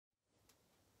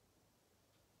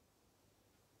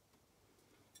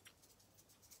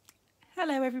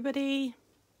Hello everybody.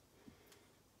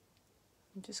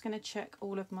 I'm just going to check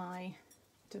all of my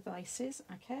devices.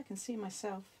 Okay, I can see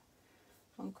myself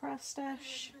on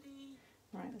CraftStash.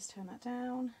 Right, let's turn that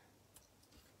down.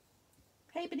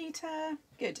 Hey Benita,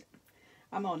 good.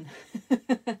 I'm on.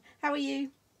 How are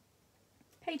you?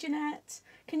 Hey Jeanette,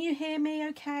 can you hear me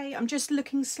okay? I'm just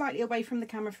looking slightly away from the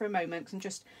camera for a moment because I'm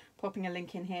just popping a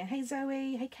link in here. Hey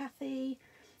Zoe, hey Kathy.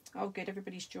 Oh good,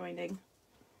 everybody's joining.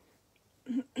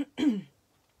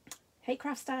 Hey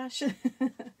CraftStash.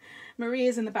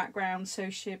 Maria's in the background, so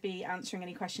she'll be answering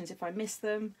any questions if I miss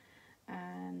them.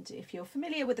 And if you're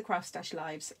familiar with the CraftStash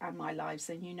lives and my lives,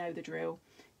 then you know the drill.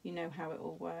 You know how it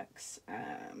all works.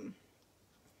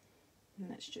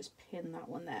 Let's just pin that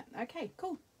one there. Okay,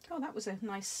 cool. Oh, that was a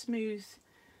nice smooth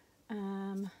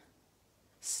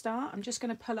start. I'm just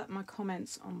going to pull up my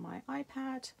comments on my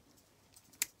iPad.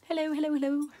 Hello, hello,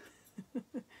 hello.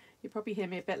 You'll probably hear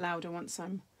me a bit louder once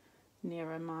I'm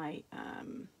nearer my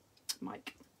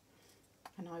mic.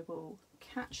 And I will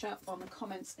catch up on the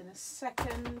comments in a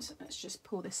second. Let's just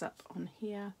pull this up on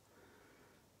here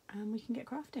and we can get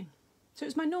crafting. So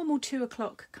it's my normal 2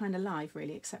 o'clock kind of live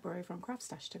really, except we're over on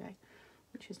CraftStash today,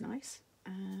 which is nice.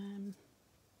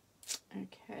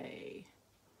 Okay,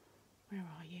 where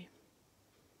are you?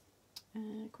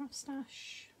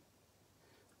 CraftStash.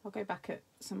 I'll go back at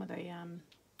some of the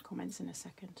comments in a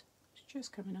second. It's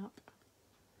just coming up.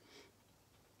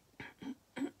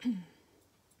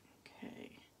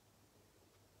 Okay.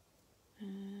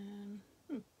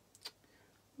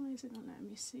 Why is it not letting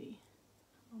me see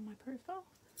on my profile?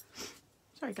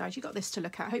 Sorry guys, you got this to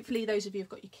look at. Hopefully those of you who've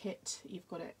got your kit, you've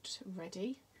got it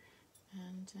ready.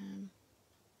 And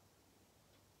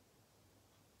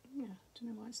yeah, I don't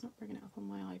know why it's not bringing it up on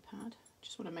my iPad.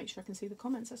 Just want to make sure I can see the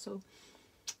comments, that's all.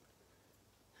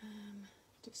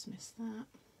 Dismiss that.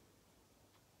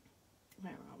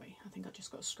 Where are we? I think I've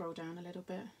just got to scroll down a little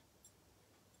bit.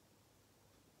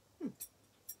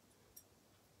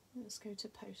 Let's go to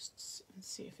posts and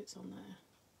see if it's on there.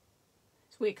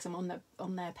 It's weird because I'm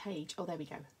on their page. Oh, there we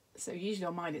go. So usually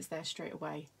on mine it's there straight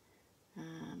away.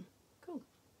 Cool.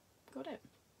 Got it.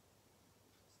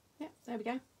 Yeah, there we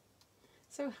go.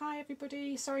 So hi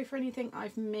everybody. Sorry for anything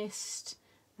I've missed.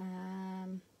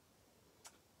 Hi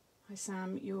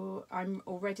Sam. I'm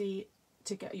all ready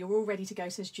to go. You're all ready to go,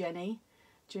 says Jenny.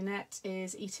 Jeanette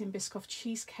is eating Biscoff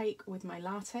cheesecake with my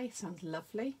latte. Sounds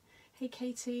lovely. Hey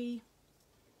Katie.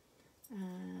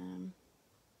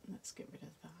 Let's get rid of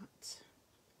that.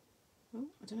 Oh,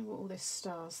 I don't know what all this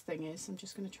stars thing is. I'm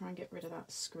just going to try and get rid of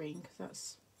that screen because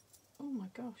that's... Oh my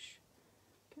gosh.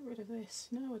 Get rid of this.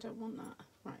 No, I don't want that.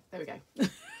 Right, there we go.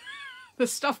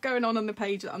 There's stuff going on the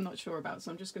page that I'm not sure about,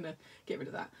 so I'm just going to get rid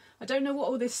of that. I don't know what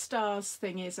all this stars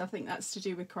thing is. I think that's to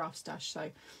do with CraftStash,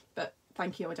 so... But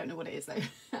thank you, I don't know what it is though.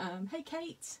 Hey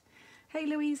Kate. Hey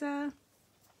Louisa.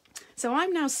 So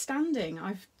I'm now standing.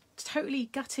 I've totally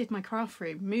gutted my craft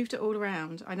room, moved it all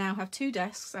around. I now have 2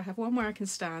 desks. I have one where I can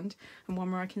stand and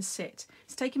one where I can sit.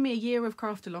 It's taken me a year of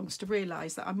Craftalongs to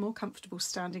realise that I'm more comfortable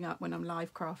standing up when I'm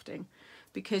live crafting,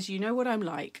 because you know what I'm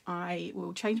like. I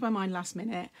will change my mind last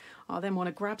minute. I'll then want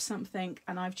to grab something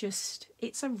and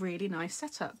it's a really nice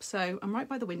setup. So I'm right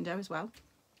by the window as well.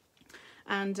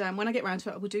 And when I get round to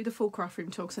it, I will do the full craft room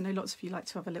tour, because I know lots of you like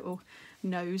to have a little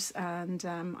nose, and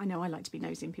I know I like to be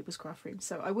nosy in people's craft rooms,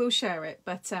 so I will share it.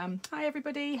 But hi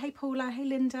everybody, hey Paula, hey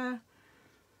Linda,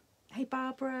 hey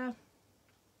Barbara,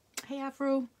 hey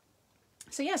Avril.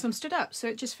 So yes, I'm stood up, so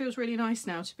it just feels really nice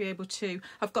now to be able to...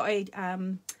 I've got a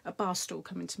bar stool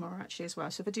coming tomorrow actually as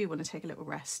well, so if I do want to take a little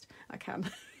rest, I can.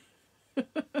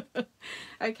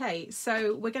 Okay,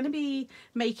 so we're going to be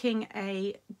making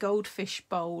a goldfish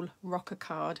bowl rocker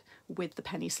card with the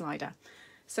penny slider.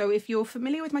 So if you're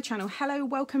familiar with my channel, hello,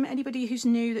 welcome anybody who's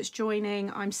new that's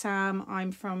joining. I'm Sam,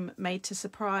 I'm from Made to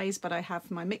Surprise, but I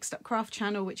have my Mixed Up Craft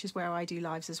channel, which is where I do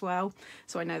lives as well.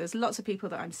 So I know there's lots of people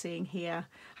that I'm seeing here.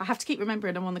 I have to keep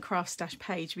remembering I'm on the CraftStash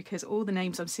page because all the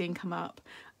names I'm seeing come up,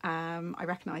 I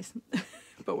recognise,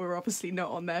 but we're obviously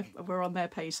not on there. We're on their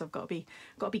page, so I've got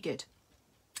to be good.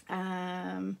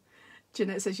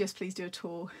 Jeanette says, yes, please do a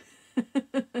tour.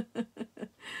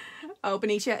 Oh,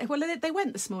 Benicia, well, they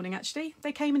went this morning, actually.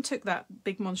 They came and took that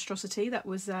big monstrosity that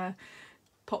was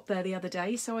popped there the other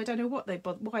day, so I don't know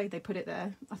why they put it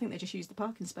there. I think they just used the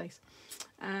parking space.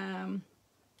 I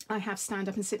have stand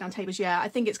up and sit down tables. Yeah, I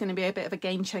think it's going to be a bit of a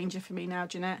game changer for me now,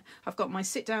 Jeanette. I've got my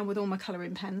sit down with all my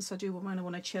colouring pens, so I do when I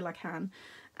want to chill I can,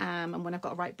 and when I've got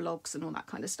to write blogs and all that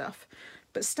kind of stuff.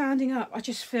 But standing up, I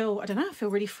just feel, I don't know, I feel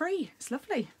really free. It's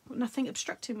lovely. Got nothing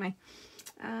obstructing me.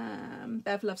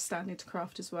 Bev loves standing to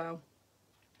craft as well.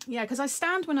 yeah, because I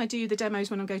stand when I do the demos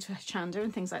when I go to Chanda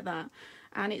and things like that,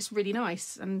 and it's really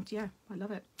nice, and yeah, I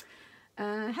love it.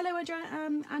 Hello,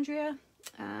 Andrea.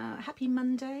 Happy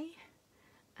Monday.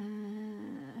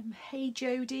 Hey,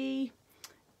 Jodie.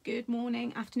 Good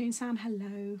morning, afternoon, Sam.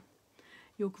 Hello.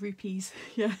 Your groupies.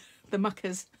 Yeah, the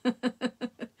muckers.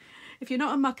 If you're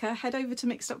not a mucker, head over to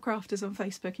Mixed Up Crafters on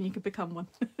Facebook and you can become one.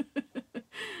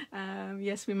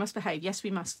 Yes, we must behave. Yes,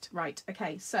 we must. Right.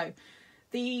 Okay. So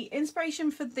the inspiration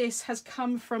for this has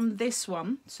come from this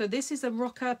one. So this is a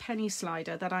rocker penny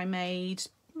slider that I made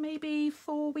maybe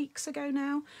 4 weeks ago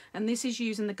now. And this is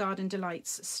using the Garden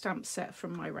Delights stamp set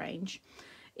from my range.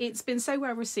 It's been so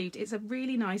well received. It's a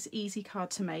really nice, easy card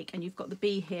to make. And you've got the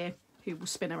bee here who will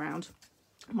spin around.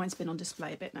 Mine's been on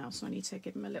display a bit now, so I need to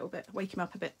give him a little bit, wake him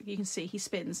up a bit. You can see he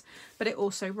spins, but it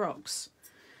also rocks.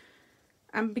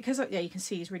 And because, yeah, you can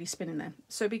see he's really spinning there.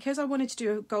 So because I wanted to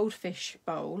do a goldfish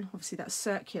bowl, obviously that's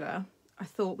circular, I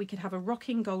thought we could have a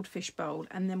rocking goldfish bowl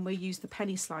and then we'll use the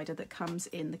penny slider that comes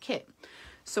in the kit.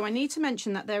 So I need to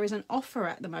mention that there is an offer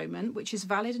at the moment, which is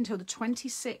valid until the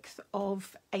 26th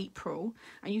of April,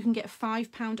 and you can get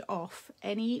 £5 off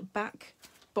any back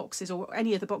boxes or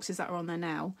any of the boxes that are on there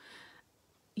now,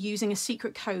 using a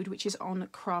secret code which is on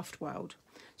Craft World.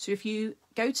 So if you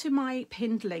go to my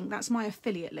pinned link, that's my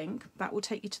affiliate link, that will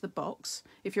take you to the box.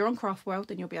 If you're on Craft World,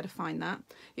 then you'll be able to find that.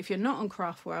 If you're not on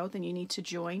Craft World, then you need to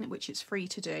join, which is free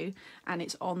to do, and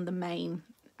it's on the main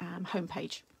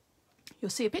homepage. You'll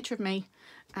see a picture of me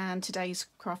and today's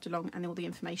Craftalong, and all the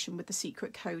information with the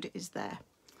secret code is there.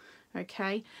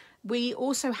 Okay, we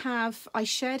also have, I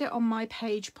shared it on my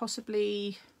page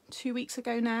possibly 2 weeks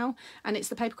ago now, and it's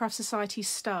the Papercraft Society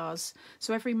stars.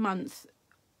 So every month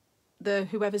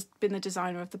whoever's been the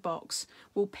designer of the box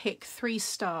will pick 3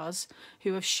 stars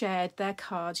who have shared their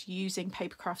cards using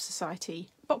Papercraft Society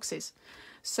boxes.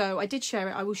 So I did share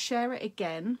it. I will share it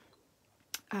again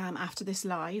after this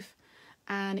live,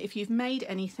 and if you've made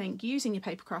anything using your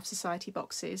Papercraft Society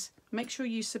boxes, make sure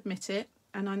you submit it,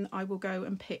 and I will go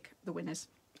and pick the winners,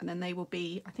 and then they will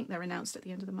be, I think they're announced at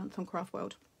the end of the month on Craft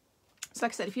World. So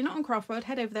like I said, if you're not on Craft World,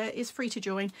 head over there. It's free to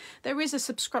join. There is a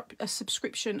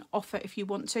subscription offer if you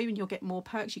want to, and you'll get more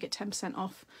perks. You get 10%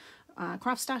 off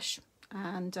CraftStash,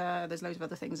 and there's loads of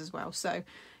other things as well. So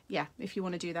yeah, if you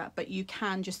want to do that, but you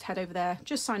can just head over there,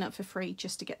 just sign up for free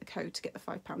just to get the code to get the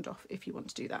 £5 off if you want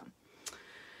to do that.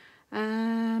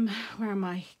 Where am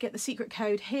I? Get the secret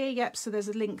code here. Yep, so there's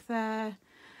a link there.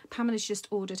 Pamela's just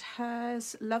ordered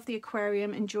hers. Love the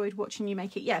aquarium. Enjoyed watching you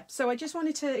make it. Yeah, so I just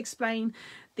wanted to explain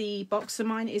the box. So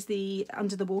mine is the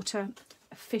under the water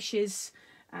fishes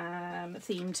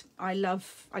themed. I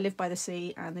live by the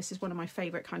sea, and this is one of my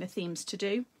favourite kind of themes to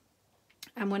do.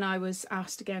 And when I was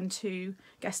asked again to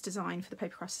guest design for the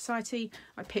Papercraft Society,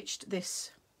 I pitched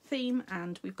this theme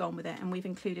and we've gone with it, and we've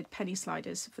included penny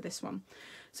sliders for this one.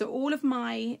 So all of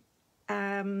my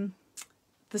the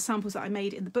samples that I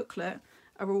made in the booklet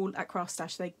are all at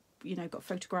CraftStash. They, you know, got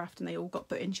photographed and they all got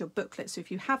put into your booklet. So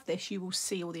if you have this, you will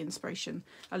see all the inspiration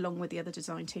along with the other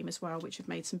design team as well, which have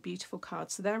made some beautiful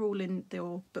cards. So they're all in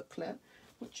your booklet,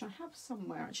 which I have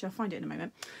somewhere. Actually, I'll find it in a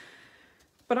moment.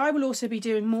 But I will also be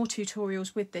doing more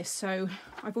tutorials with this. So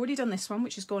I've already done this one,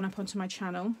 which has gone up onto my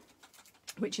channel,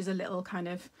 which is a little kind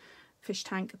of fish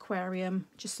tank aquarium,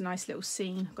 just a nice little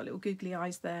scene. I've got little googly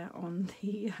eyes there on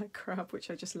the crab, which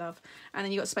I just love. And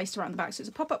then you've got space around the back. So it's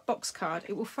a pop-up box card.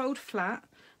 It will fold flat,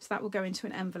 so that will go into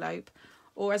an envelope.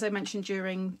 Or as I mentioned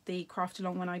during the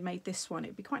Craftalong when I made this one,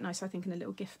 it'd be quite nice, I think, in a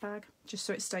little gift bag, just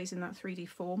so it stays in that 3D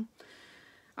form.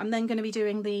 I'm then going to be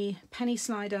doing the penny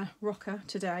slider rocker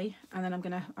today, and then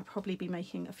I'll probably be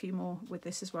making a few more with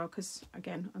this as well, because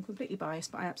again, I'm completely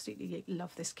biased, but I absolutely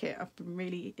love this kit. I've been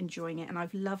really enjoying it, and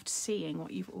I've loved seeing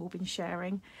what you've all been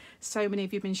sharing. So many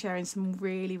of you have been sharing some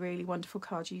really, really wonderful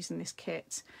cards using this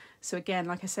kit. So again,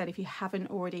 like I said, if you haven't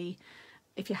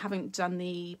done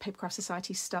the Papercraft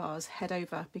Society stars, head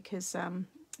over, because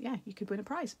yeah, you could win a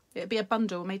prize. It'd be a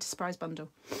bundle, made to surprise bundle.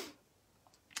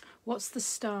 What's the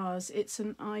stars? It's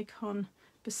an icon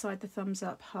beside the thumbs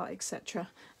up, heart, etc.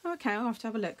 Okay, I'll have to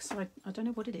have a look. So I don't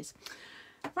know what it is.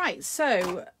 Right,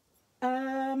 so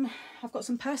I've got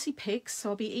some Percy pigs,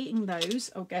 so I'll be eating those.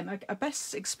 Again, I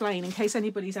best explain in case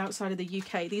anybody's outside of the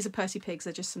UK. These are Percy pigs.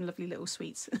 They're just some lovely little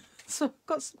sweets. So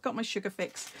I've got my sugar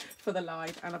fix for the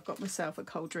live, and I've got myself a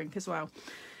cold drink as well.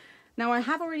 Now I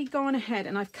have already gone ahead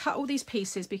and I've cut all these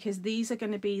pieces because these are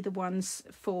going to be the ones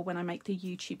for when I make the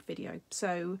YouTube video.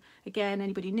 So again,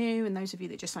 anybody new and those of you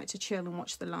that just like to chill and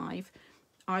watch the live,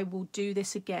 I will do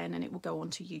this again and it will go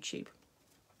onto YouTube.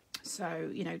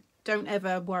 So, you know, don't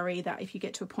ever worry that if you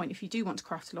get to a point, if you do want to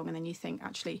craft along and then you think,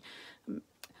 actually,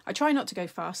 I try not to go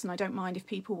fast, and I don't mind if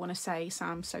people want to say,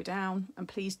 Sam, slow down, and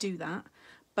please do that.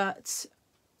 But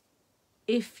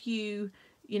if you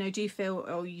do feel,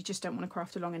 oh, you just don't want to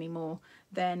craft along anymore,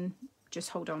 then just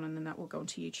hold on, and then that will go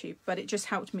onto YouTube. But it just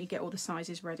helped me get all the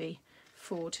sizes ready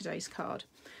for today's card.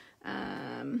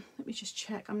 Let me just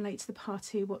check. I'm late to the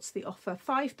party. What's the offer?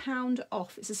 £5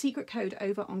 off. It's a secret code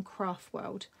over on Craft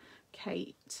World.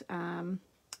 Kate,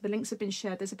 the links have been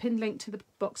shared. There's a pinned link to the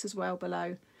box as well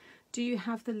below. Do you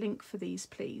have the link for these,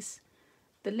 please?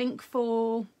 The link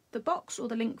for the box or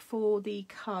the link for the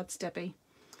cards, Debbie?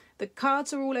 The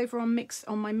cards are all over on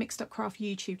my Mixed Up Craft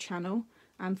YouTube channel,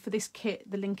 and for this kit,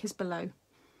 the link is below.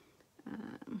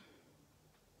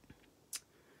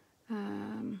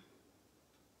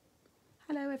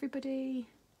 Hello, everybody.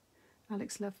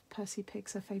 Alex loved Percy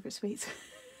Pigs, her favourite sweets.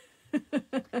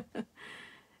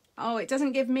 Oh, it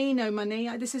doesn't give me no money.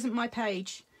 This isn't my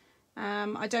page.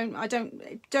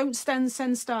 Don't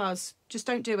send stars. Just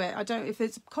don't do it. If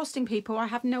it's costing people, I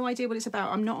have no idea what it's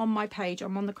about. I'm not on my page.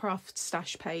 I'm on the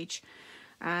CraftStash page.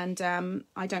 And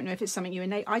I don't know if it's something you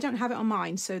enable. I don't have it on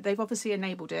mine, so they've obviously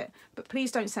enabled it. But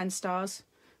please don't send stars.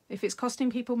 If it's costing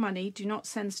people money, do not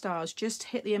send stars. Just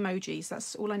hit the emojis.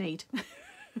 That's all I need.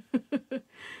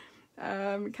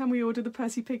 Can we order the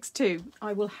Percy Pigs too?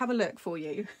 I will have a look for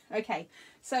you. Okay,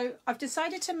 so I've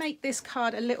decided to make this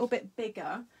card a little bit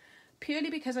bigger, purely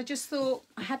because I just thought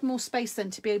I had more space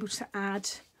then to be able to add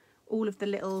all of the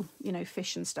little,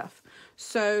 fish and stuff.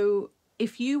 So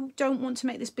if you don't want to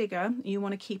make this bigger, you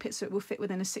want to keep it so it will fit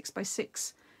within a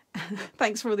 6x6.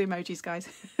 Thanks for all the emojis, guys.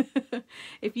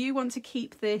 If you want to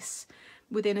keep this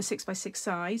within a 6x6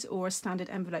 size or a standard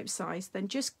envelope size, then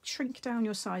just shrink down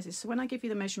your sizes. So when I give you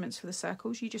the measurements for the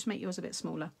circles, you just make yours a bit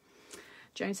smaller.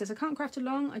 Joan says, I can't craft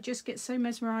along. I just get so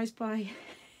mesmerised by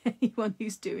anyone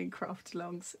who's doing craft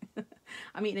alongs.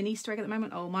 I'm eating an Easter egg at the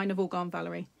moment. Oh, mine have all gone,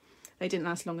 Valerie. They didn't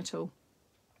last long at all.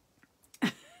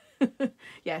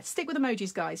 Yeah, stick with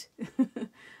emojis, guys.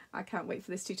 I can't wait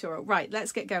for this tutorial. Right,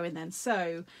 let's get going then.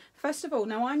 So first of all,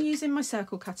 now I'm using my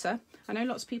circle cutter. I know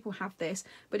lots of people have this,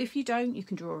 but if you don't, you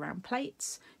can draw around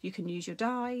plates. You can use your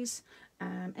dies,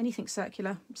 anything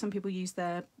circular. Some people use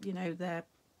their, their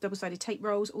double-sided tape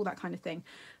rolls, all that kind of thing.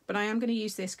 But I am going to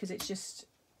use this because it's just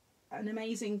an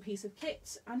amazing piece of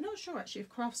kit. I'm not sure actually if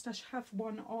CraftStash have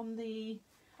one on the...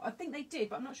 I think they did,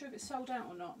 but I'm not sure if it's sold out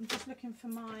or not. I'm just looking for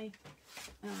my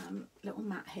little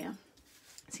mat here.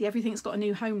 See, everything's got a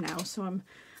new home now, so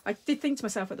I did think to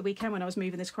myself at the weekend when I was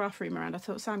moving this craft room around, I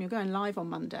thought, Sam, you're going live on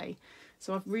Monday.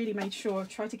 So I've really made sure I've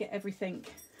tried to get everything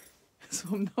so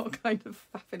I'm not kind of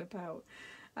faffing about.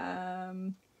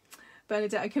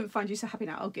 Bernadette, I couldn't find you, so happy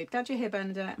now. Oh, good. Glad you're here,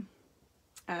 Bernadette.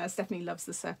 Stephanie loves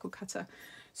the circle cutter.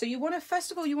 So you want to,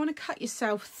 first of all, you want to cut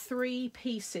yourself 3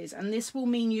 pieces, and this will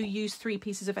mean you use 3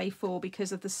 pieces of A4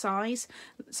 because of the size.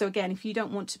 So again, if you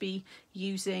don't want to be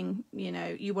using,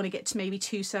 you want to get to maybe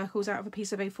 2 circles out of a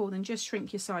piece of A4, then just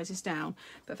shrink your sizes down.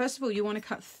 But first of all, you want to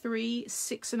cut 3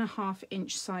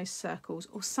 6.5-inch size circles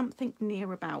or something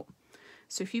near about.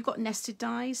 So if you've got nested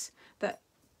dies that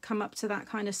come up to that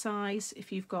kind of size,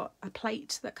 if you've got a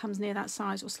plate that comes near that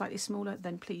size or slightly smaller,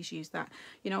 then please use that.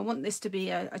 I want this to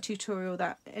be a tutorial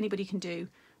that anybody can do,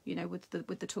 with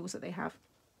the tools that they have.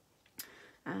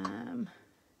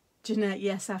 Jeanette,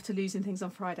 yes, after losing things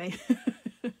on Friday.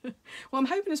 Well, I'm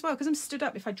hoping as well, because I'm stood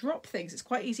up, if I drop things, it's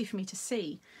quite easy for me to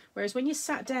see. Whereas when you're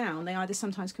sat down, they either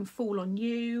sometimes can fall on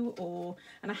you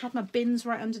and I had my bins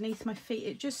right underneath my feet.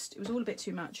 It was all a bit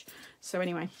too much. So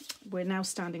anyway, we're now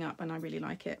standing up and I really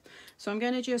like it. So I'm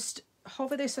going to just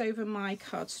hover this over my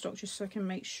cardstock just so I can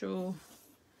make sure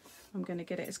I'm going to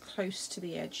get it as close to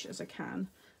the edge as I can.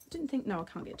 No,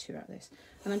 I can't get 2 out of this.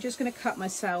 And I'm just going to cut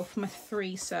myself my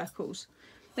 3 circles.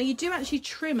 Now you do actually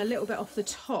trim a little bit off the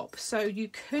top, so you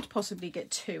could possibly get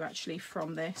 2 actually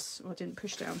from this. Oh, I didn't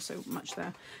push down so much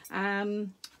there.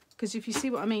 Because if you see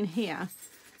what I mean here,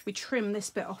 we trim this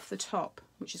bit off the top,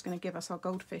 which is going to give us our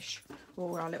goldfish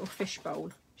or our little fish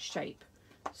bowl shape.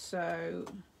 So,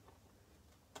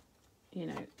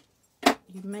 you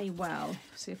may well,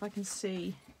 see if I can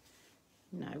see,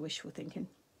 no, wishful thinking.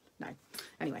 No,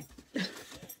 anyway,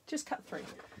 just cut through.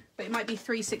 But it might be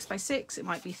 3 6x6, it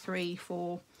might be 3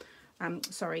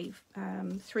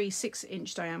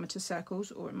 6-inch diameter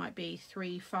circles, or it might be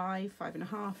 3 5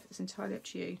 5.5. It's entirely up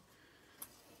to you.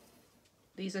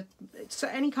 These are, so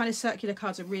any kind of circular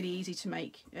cards are really easy to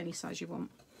make, any size you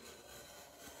want.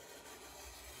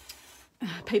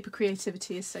 Paper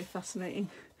creativity is so fascinating.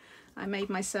 I made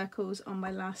my circles on my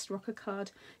last rocker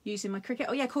card using my Cricut.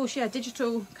 Oh yeah, of course, yeah,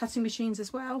 digital cutting machines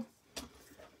as well.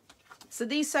 So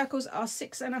these circles are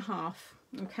 6.5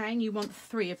 okay, and you want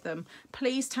 3 of them.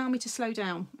 Please tell me to slow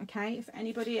down, okay? If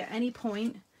anybody at any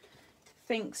point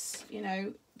thinks, you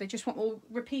know, they just want more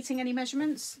repeating any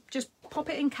measurements, just pop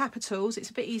it in capitals. It's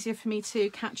a bit easier for me to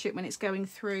catch it when it's going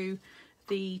through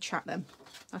the chat then.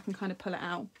 I can kind of pull it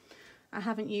out. I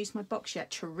haven't used my box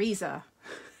yet, Teresa.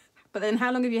 But then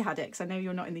how long have you had it? Because I know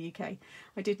you're not in the UK.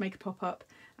 I did make a pop-up,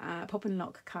 pop and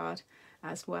lock card,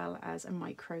 as well as a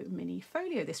micro mini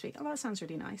folio this week. Oh, that sounds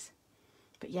really nice.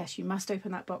 But yes, you must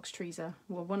open that box, Teresa.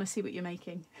 We'll want to see what you're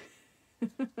making.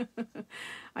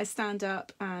 I stand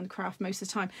up and craft most of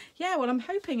the time. Yeah, well, I'm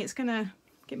hoping it's going to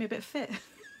get me a bit fit.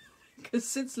 Because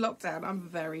since lockdown, I'm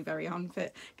very, very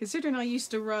unfit. Considering I used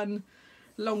to run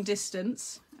long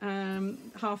distance,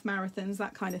 half marathons,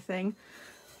 that kind of thing.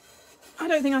 I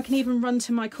don't think I can even run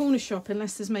to my corner shop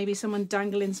unless there's maybe someone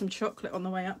dangling some chocolate on the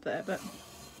way up there. But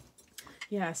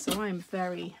yeah, so I am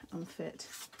very unfit.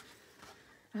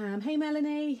 Hey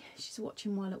Melanie, she's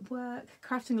watching while at work.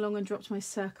 Crafting along and dropped my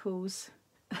circles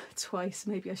twice.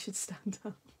 Maybe I should stand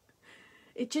up.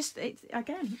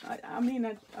 Again, I mean,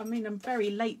 I'm very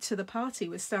late to the party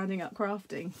with standing up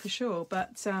crafting for sure.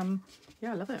 But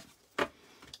yeah, I love it.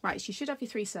 Right, so you should have your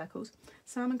 3 circles.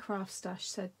 Sam and CraftStash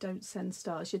said don't send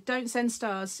stars. You don't send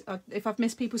stars. If I've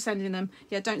missed people sending them,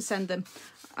 yeah, don't send them.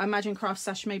 I imagine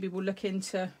CraftStash maybe will look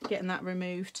into getting that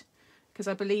removed because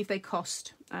I believe they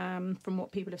cost, from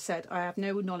what people have said. I have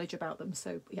no knowledge about them,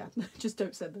 so yeah, just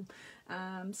don't send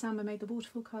them. Sam, I made the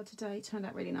waterfall card today. It turned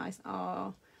out really nice.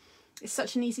 Oh, it's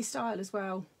such an easy style as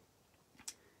well.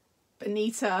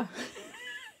 Benita.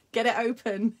 Get it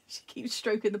open. She keeps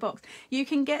stroking the box. You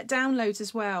can get downloads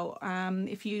as well.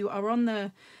 If you are on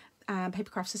the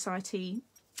Papercraft Society,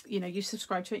 you know, you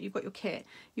subscribe to it, you've got your kit,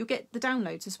 you'll get the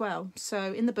downloads as well.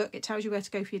 So in the book, it tells you where to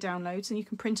go for your downloads and you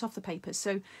can print off the papers.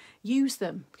 So use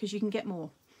them because you can get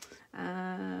more.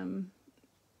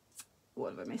 What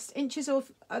have I missed? Inches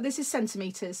of, this is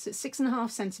centimetres. So it's 6.5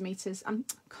 centimetres.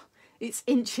 It's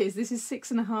inches. This is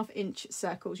 6.5 inch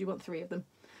circles. You want 3 of them.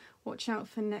 Watch out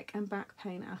for neck and back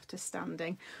pain after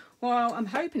standing. Well, I'm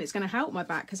hoping it's going to help my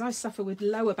back because I suffer with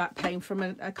lower back pain from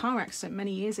a car accident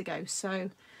many years ago. So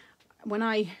when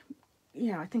I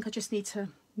think I just need to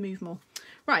move more.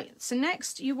 Right, so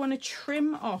next you want to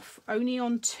trim off only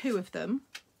on 2 of them.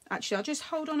 Actually, I'll just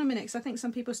hold on a minute because I think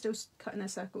some people are still cutting their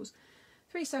circles.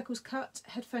 3 circles cut,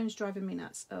 headphones driving me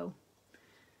nuts. Oh,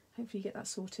 hopefully you get that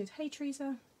sorted. Hey,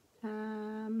 Teresa.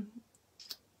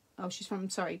 Oh, she's from,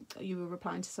 sorry, you were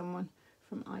replying to someone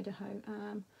from Idaho.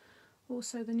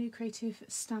 Also, the new creative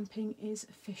stamping is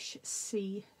fish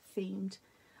sea themed.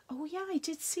 Oh, yeah, I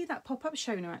did see that pop up,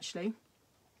 Shona, actually.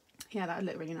 Yeah, that would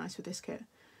look really nice with this kit.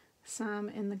 Sam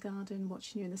in the garden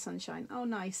watching you in the sunshine. Oh,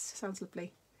 nice. Sounds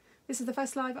lovely. This is the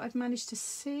first live I've managed to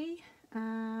see,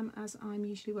 as I'm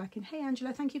usually working. Hey,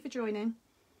 Angela, thank you for joining.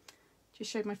 Just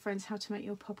showed my friends how to make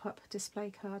your pop-up display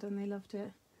card and they loved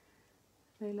it.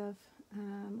 They love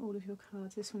all of your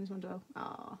cards. This one is wonderful.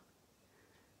 Ah,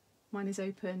 mine is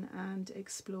open and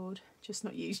explored, just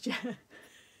not used yet.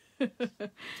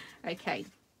 Okay,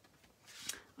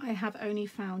 I have only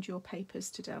found your papers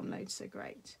to download, so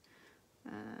great.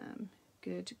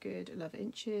 Good, love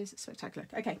inches, spectacular.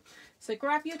 Okay, so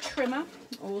grab your trimmer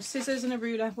or scissors and a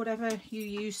ruler, whatever you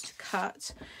use to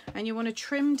cut, and you want to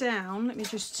trim down. Let me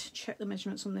just check the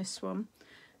measurements on this one.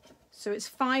 So it's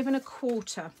 5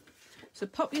 1/4. So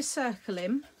pop your circle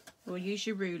in or use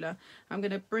your ruler. I'm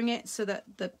going to bring it so that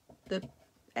the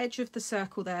edge of the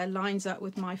circle there lines up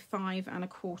with my 5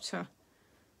 1/4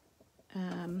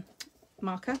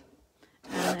 marker,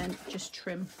 and then just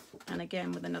trim, and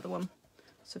again with another one,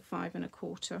 so 5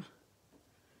 1/4.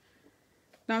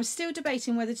 Now I'm still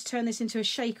debating whether to turn this into a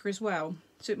shaker as well,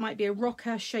 so it might be a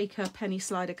rocker, shaker, penny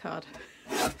slider card.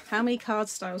 How many card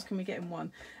styles can we get in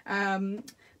one?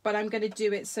 But I'm going to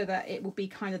do it so that it will be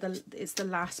kind of it's the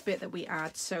last bit that we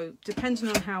add. So depending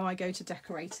on how I go to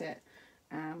decorate it,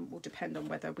 will depend on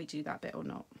whether we do that bit or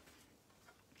not.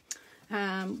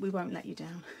 We won't let you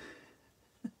down.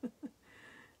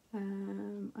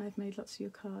 I've made lots of your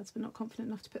cards, but not confident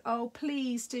enough to put... Oh,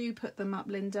 please do put them up,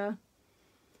 Linda.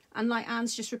 And like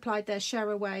Anne's just replied there,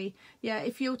 share away. Yeah,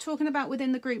 if you're talking about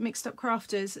within the group Mixed Up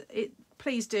Crafters,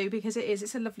 please do, because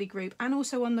it's a lovely group. And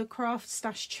also on the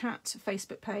CraftStash chat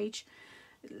Facebook page,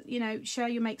 you know, share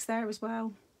your makes there as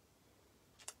well.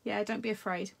 Yeah, don't be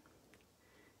afraid.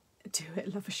 Do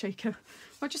it, love a shaker.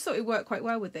 I just thought it worked quite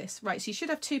well with this. Right, so you should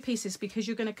have 2 pieces because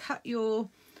you're going to cut your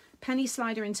penny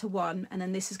slider into one, and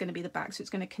then this is going to be the back, so it's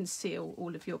going to conceal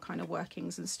all of your kind of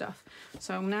workings and stuff.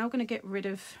 So I'm now going to get rid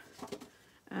of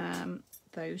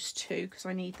those 2 because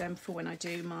I need them for when I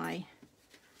do my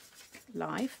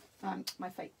live. my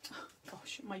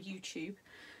YouTube.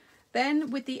 Then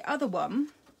with the other one,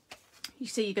 you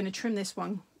see you're going to trim this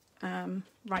one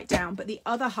right down, but the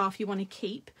other half you want to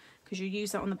keep because you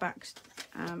use that on the back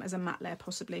as a matte layer,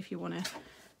 possibly if you want to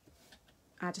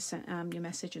add your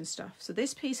message and stuff. So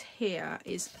this piece here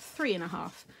is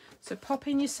 3.5. So pop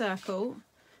in your circle,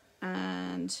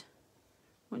 and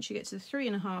once you get to the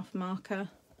 3.5 marker,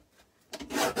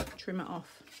 trim it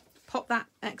off. Pop that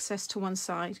excess to one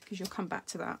side because you'll come back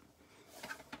to that.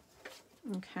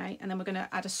 Okay, and then we're going to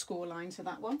add a score line to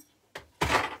that one. If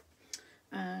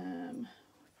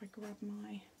I grab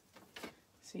my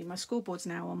scoreboard's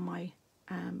now on my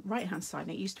right hand side,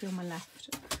 and it used to be on my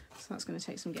left, so that's going to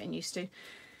take some getting used to.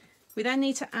 We then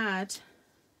need to add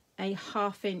a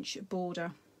 1/2 inch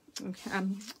border, okay,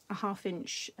 a 1/2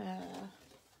 inch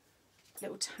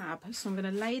little tab. So I'm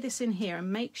going to lay this in here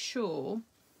and make sure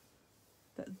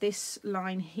that this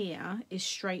line here is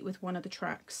straight with one of the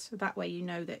tracks. So that way you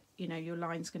know that your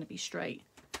line's going to be straight.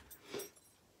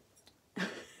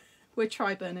 We'll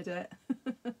try, Bernadette.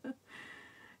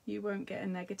 You won't get a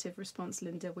negative response,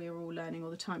 Linda. We are all learning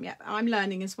all the time. Yeah, I'm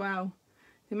learning as well.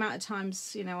 The amount of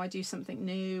times, I do something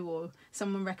new, or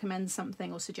someone recommends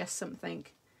something or suggests something.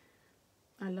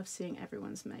 I love seeing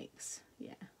everyone's makes.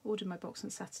 Yeah, ordered my box on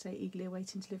Saturday, eagerly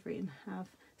awaiting delivery, and have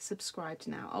subscribed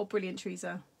now. Oh, brilliant,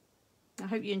 Teresa. I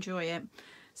hope you enjoy it.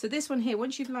 So this one here,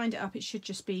 once you've lined it up, it should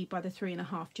just be by the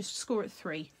 3.5. Just score at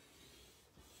 3.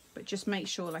 But just make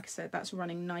sure, like I said, that's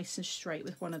running nice and straight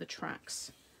with one of the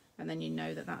tracks. And then you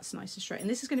know that that's nice and straight. And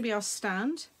this is going to be our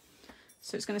stand.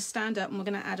 So it's going to stand up, and we're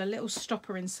going to add a little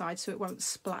stopper inside so it won't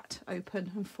splat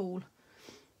open and fall.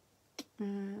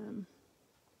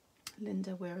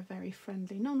 Linda, we're a very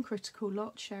friendly, non-critical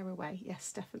lot. Share away.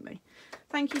 Yes, definitely.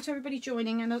 Thank you to everybody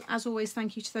joining. And as always,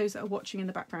 thank you to those that are watching in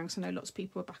the background, because I know lots of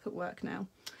people are back at work now.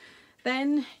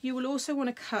 Then you will also want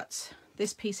to cut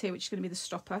this piece here, which is going to be the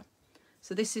stopper.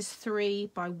 So this is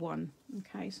 3 by 1.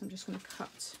 Okay, so I'm just going to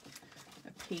cut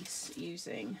a piece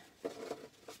using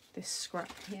this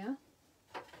scrap here.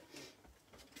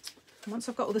 And once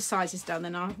I've got all the sizes done,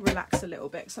 then I'll relax a little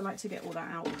bit, because I like to get all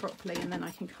that out properly, and then I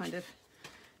can kind of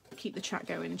keep the chat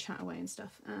going and chat away and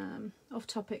stuff. Off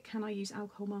topic, can I use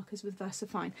alcohol markers with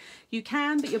VersaFine? You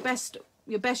can, but you're best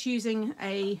using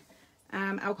a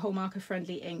alcohol marker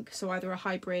friendly ink, so either a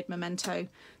hybrid, Memento,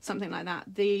 something like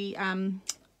that. The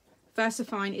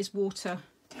VersaFine is water.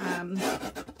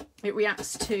 It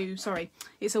reacts to,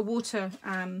 it's a water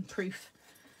proof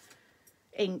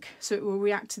ink, so it will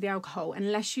react to the alcohol.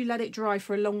 Unless you let it dry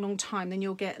for a long time, then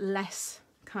you'll get less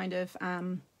kind of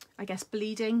I guess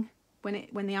bleeding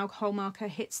when the alcohol marker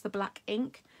hits the black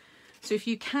ink. So if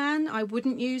you can, I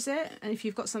wouldn't use it, and if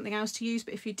you've got something else to use,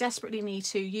 but if you desperately need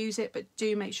to, use it, but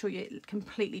do make sure it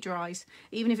completely dries.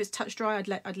 Even if it's touch dry,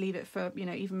 I'd leave it for,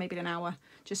 even maybe an hour,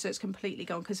 just so it's completely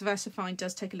gone, because VersaFine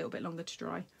does take a little bit longer to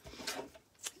dry.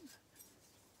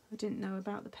 I didn't know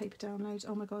about the paper downloads.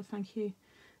 Oh my god, thank you.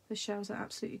 The shells are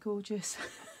absolutely gorgeous.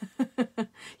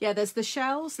 Yeah, there's the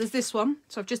shells. There's this one.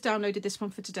 So I've just downloaded this one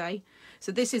for today.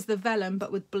 So this is the vellum,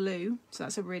 but with blue. So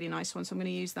that's a really nice one. So I'm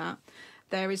going to use that.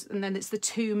 And then it's the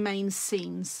 2 main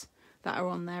seams that are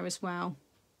on there as well.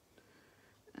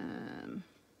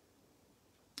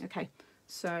 Okay.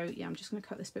 So yeah, I'm just going to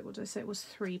cut this bit. What did I say? It was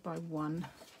 3 by 1.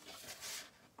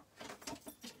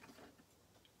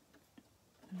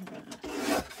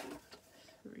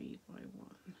 3 by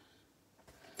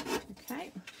 1.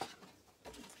 Okay.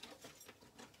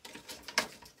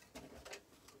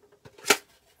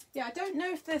 Yeah, I don't know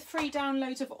if the free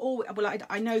downloads have always, well,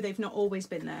 I know they've not always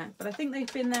been there, but I think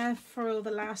they've been there for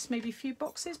the last maybe few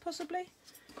boxes possibly.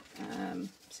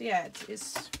 So yeah,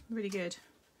 it's really good.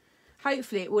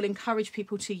 Hopefully it will encourage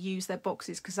people to use their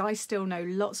boxes, because I still know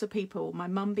lots of people, my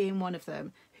mum being one of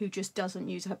them, who just doesn't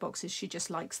use her boxes. She just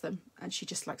likes them, and she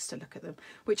just likes to look at them,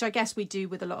 which I guess we do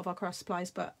with a lot of our craft supplies,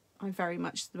 but I'm very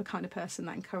much the kind of person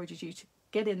that encourages you to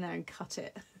get in there and cut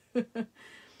it.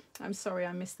 I'm sorry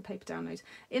I missed the paper download.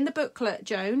 In the booklet,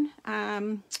 Joan,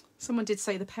 someone did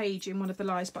say the page in one of the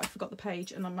lives, but I forgot the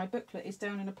page, and my booklet is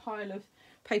down in a pile of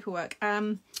paperwork.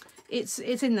 It's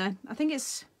in there. I think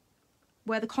it's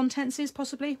where the contents is,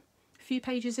 possibly a few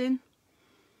pages in.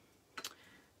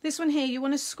 This one here, you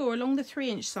want to score along the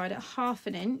 3-inch side at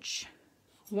 1/2 inch,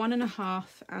 1.5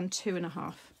 and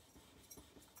 2.5.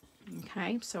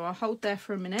 Okay, so I'll hold there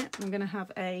for a minute. I'm going to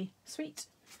have a sweet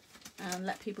and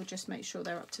let people just make sure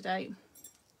they're up to date.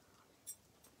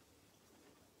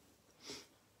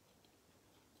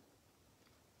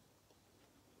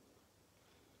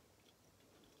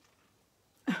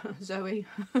 Zoe,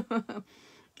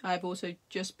 I've also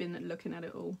just been looking at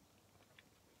it all.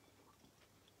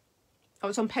 Oh,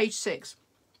 it's on page 6.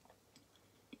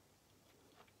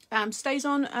 Stays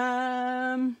on,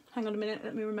 hang on a minute,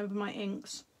 let me remember my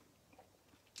inks.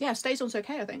 Yeah, stays on's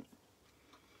okay, I think.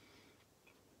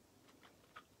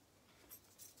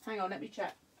 Hang on, let me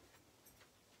check.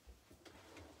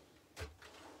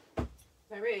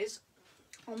 There is,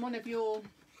 on one of your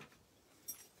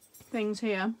things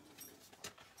here,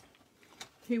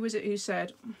 who was it who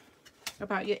said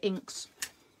about your inks?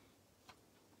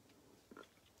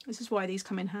 This is why these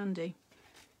come in handy.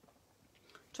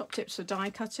 Top tips for die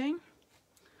cutting.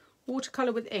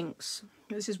 Watercolour with inks.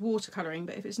 This is watercolouring,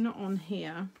 but if it's not on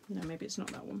here, no, maybe it's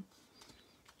not that one.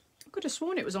 I could have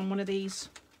sworn it was on one of these.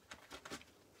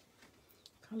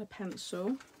 Colour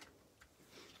pencil.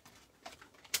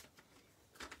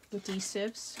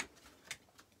 Adhesives.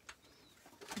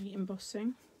 Heat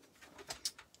embossing.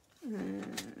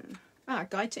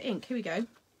 Guide to ink. Here we go.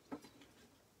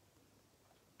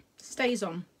 Stays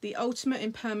on. The ultimate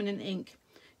in permanent ink.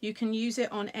 You can use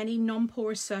it on any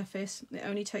non-porous surface. It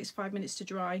only takes 5 minutes to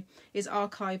dry. Is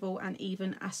archival and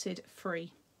even acid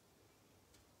free.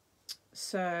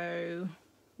 So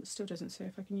it still doesn't say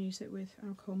if I can use it with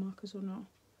alcohol markers or not.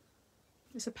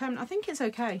 It's a permanent. I think it's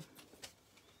okay.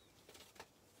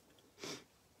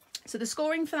 So the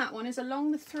scoring for that one is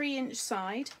along the 3-inch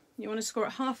side. You want to score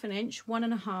at 1/2 inch,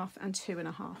 1.5 and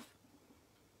 2.5.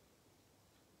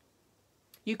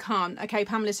 You can't. Okay,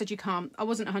 Pamela said you can't. I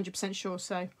wasn't 100% sure,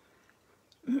 so.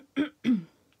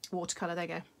 Watercolour, there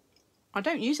you go. I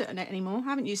don't use it anymore. I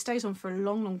haven't used Stays On for a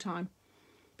long, long time.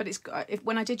 But it's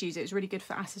when I did use it, it was really good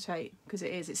for acetate, because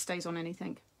it stays on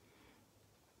anything.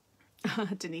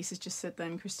 Denise has just said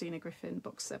then, Christina Griffin,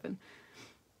 box 7.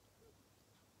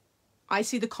 I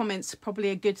see the comments probably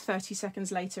a good 30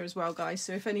 seconds later as well, guys.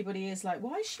 So if anybody is like,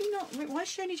 why is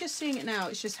she only just seeing it now?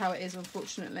 It's just how it is,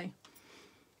 unfortunately.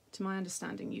 To my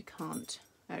understanding, you can't.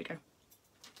 There we go.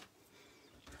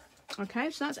 Okay,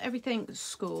 so that's everything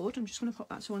scored. I'm just going to pop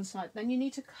that to one side. Then you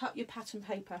need to cut your pattern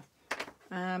paper.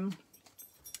 And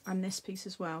this piece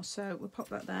as well. So we'll pop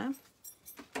that there.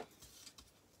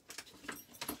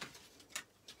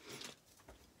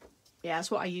 Yeah,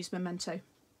 that's what I use, Memento.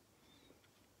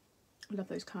 I love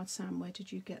those cards, Sam. Where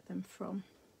did you get them from?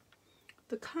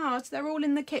 The cards, they're all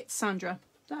in the kits, Sandra.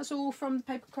 That's all from the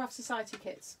Papercraft Society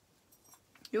kits.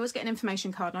 You always get an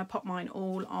information card, and I pop mine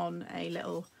all on a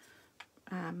little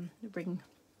ring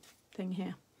thing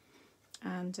here.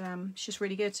 And it's just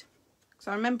really good.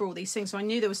 So I remember all these things, so I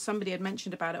knew there was somebody had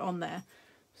mentioned about it on there.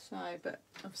 So, but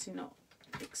obviously not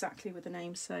exactly with the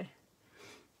name, so.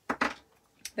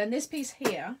 Then this piece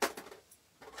here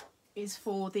is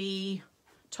for the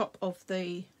top of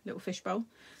the little fishbowl,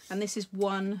 and this is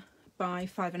 1 by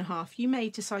 5.5. You may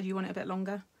decide you want it a bit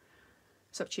longer.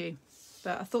 It's up to you.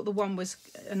 But I thought the 1 was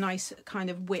a nice kind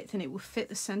of width, and it will fit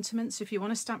the sentiment. So if you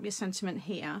want to stamp your sentiment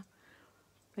here,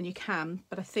 then you can.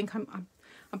 But I think I'm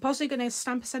possibly going to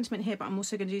stamp a sentiment here, but I'm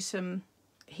also going to do some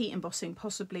heat embossing,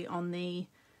 possibly on the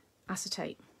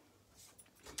acetate.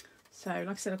 So like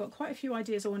I said, I've got quite a few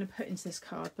ideas I want to put into this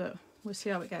card, but we'll see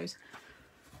how it goes.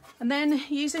 And then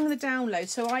using the download,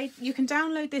 so you can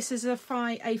download this as a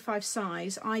A5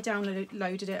 size. I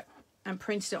downloaded it and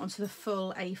printed it onto the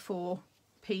full A4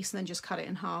 piece and then just cut it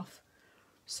in half.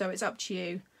 So it's up to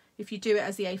you. If you do it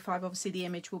as the A5, obviously the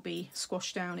image will be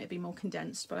squashed down, it'll be more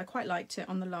condensed, but I quite liked it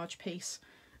on the large piece,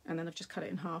 and then I've just cut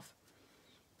it in half.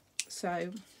 So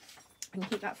I can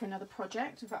keep that for another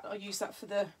project. In fact, I'll use that for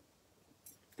the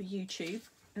YouTube.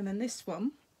 And then this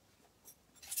one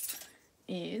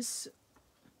is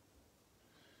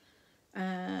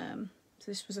so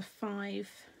this was a 5,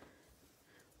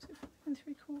 was it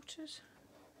 5 3/4?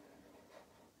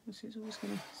 So it's always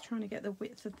trying to get the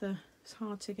width of the, it's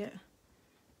hard to get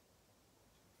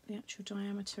the actual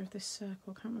diameter of this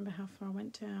circle. I can't remember how far I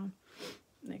went down.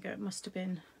 There you go, it must have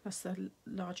been, that's the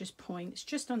largest point. It's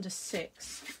just under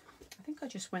 6. I think I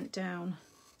just went down,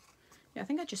 yeah, I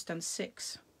think I just done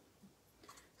 6.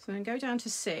 So then go down to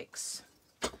 6,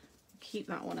 keep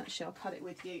that one, actually I'll cut it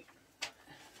with you,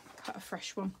 cut a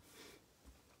fresh one.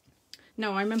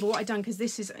 No, I remember what I'd done, because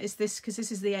this is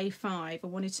the A5. I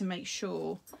wanted to make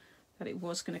sure that it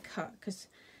was going to cut, because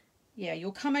yeah,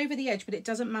 you'll come over the edge, but it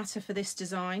doesn't matter for this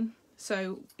design.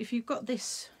 So if you've got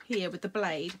this here with the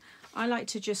blade, I like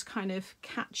to just kind of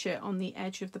catch it on the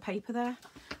edge of the paper there.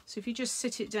 So if you just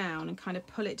sit it down and kind of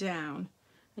pull it down,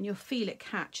 and you'll feel it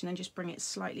catch, and then just bring it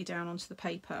slightly down onto the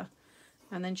paper,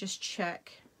 and then just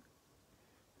check.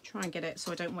 Try and get it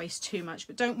so I don't waste too much,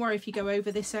 but don't worry if you go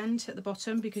over this end at the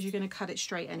bottom, because you're going to cut it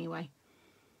straight anyway.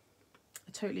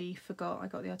 I totally forgot I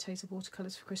got the Arteza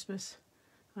watercolours for Christmas.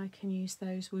 I can use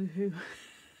those, woohoo.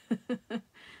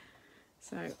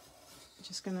 So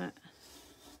Just gonna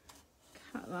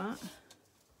cut that.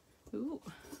 Ooh,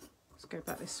 let's go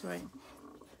back this way.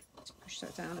 Let's push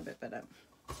that down a bit better.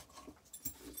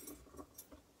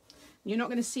 You're not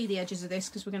going to see the edges of this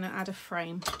because we're going to add a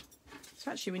frame.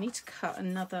 So actually we need to cut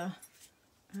another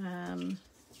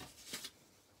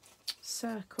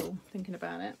circle, thinking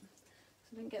about it. So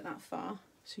I didn't get that far.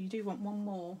 So you do want one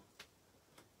more.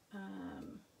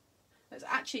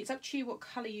 It's up to you what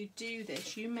colour you do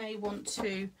this. You may want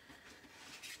to,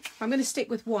 I'm going to stick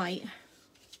with white,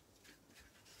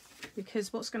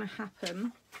 because what's going to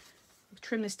happen, I'll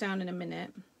trim this down in a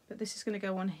minute, but this is going to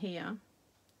go on here.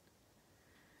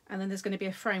 And then there's going to be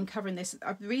a frame covering this.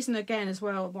 The reason again as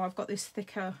well why I've got this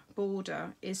thicker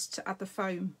border is to add the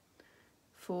foam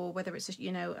for whether it's,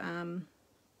 you know,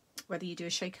 whether you do a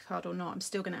shaker card or not. I'm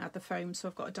still going to add the foam, so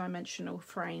I've got a dimensional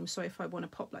frame. So if I want to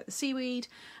pop like the seaweed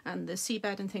and the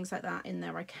seabed and things like that in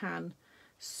there, I can.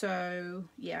 So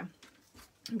yeah,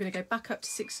 I'm going to go back up to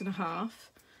 6.5,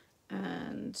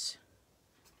 and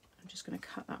I'm just going to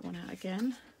cut that one out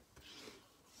again.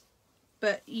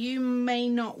 But you may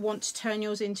not want to turn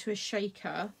yours into a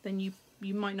shaker, then you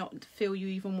might not feel you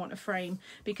even want a frame,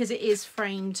 because it is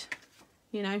framed,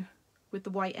 you know, with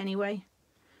the white anyway.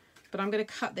 But I'm going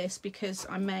to cut this because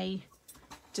I may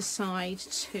decide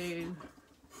to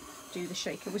do the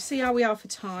shaker. We'll see how we are for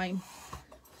time,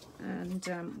 and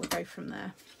we'll go from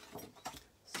there.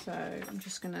 So I'm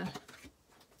just going to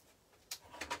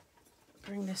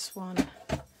bring this one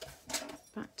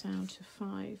back down to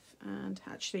 5, and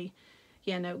actually,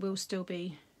 yeah, no, it will still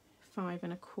be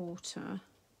 5.25. I'm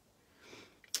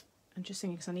just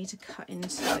thinking because I need to cut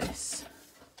into this.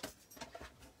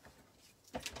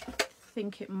 I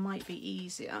think it might be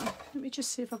easier. Let me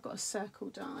just see if I've got a circle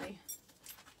die.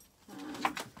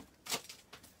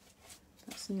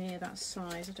 That's near that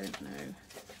size. I don't know.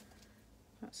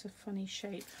 That's a funny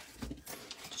shape.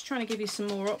 Just trying to give you some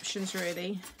more options,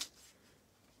 really.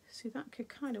 See, that could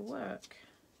kind of work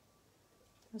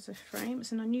as a frame.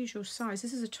 It's an unusual size.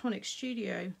 This is a Tonic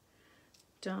Studio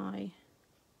die,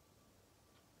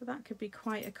 but that could be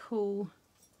quite a cool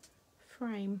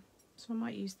frame, so I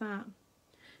might use that.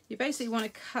 You basically want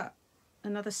to cut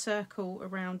another circle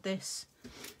around this.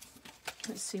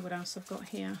 Let's see what else I've got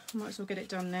here. I might as well get it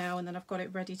done now, and then I've got it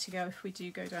ready to go if we do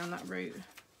go down that route.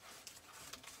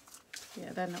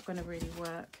 Yeah, they're not going to really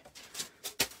work.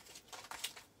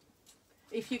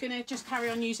 If you're going to just carry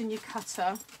on using your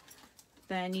cutter,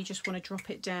 then you just want to drop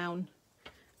it down,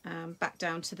 back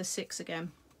down to the 6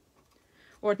 again.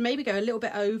 Or I'd maybe go a little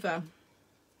bit over,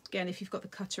 again, if you've got the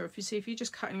cutter. If you're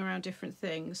just cutting around different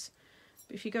things.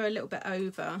 But if you go a little bit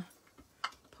over,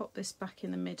 pop this back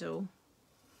in the middle,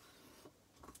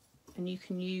 and you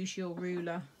can use your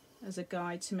ruler as a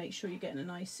guide to make sure you're getting a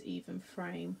nice even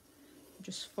frame.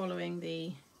 Just following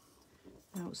the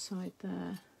outside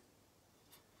there.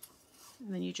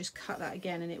 And then you just cut that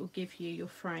again and it will give you your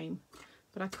frame.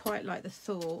 But I quite like the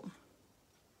thought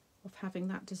of having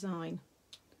that design.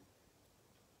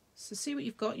 So see what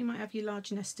you've got. You might have your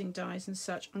large nesting dies and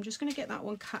such. I'm just going to get that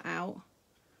one cut out,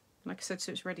 like I said,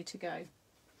 so it's ready to go.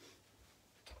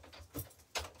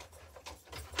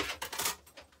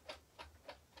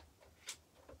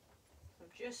 I'm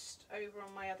just over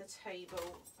on my other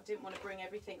table. I didn't want to bring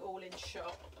everything all in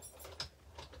shot.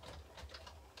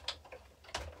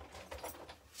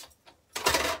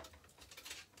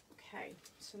 Okay,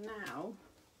 so now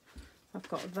I've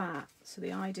got that. So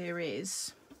the idea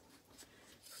is,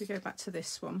 if we go back to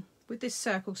this one, with this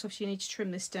circle, so obviously you need to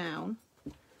trim this down.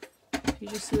 You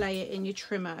just lay it in your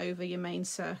trimmer over your main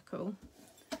circle.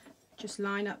 Just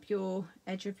line up your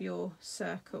edge of your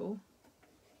circle,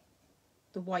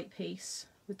 the white piece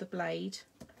with the blade,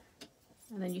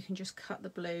 and then you can just cut the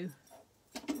blue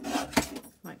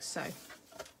like so.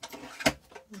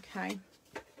 Okay.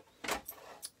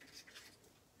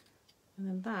 And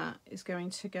then that is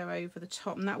going to go over the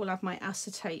top, and that will have my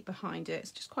acetate behind it.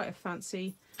 It's just quite a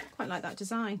fancy, quite like that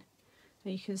design.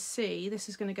 And you can see this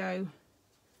is going to go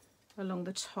along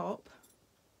the top.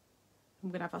 I'm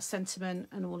going to have our sentiment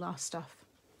and all our stuff.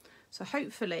 So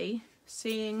hopefully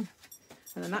seeing,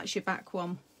 and then that's your back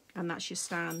one, and that's your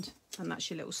stand, and that's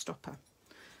your little stopper.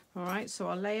 All right, so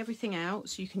I'll lay everything out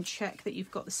so you can check that you've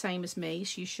got the same as me.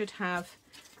 So you should have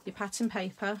your pattern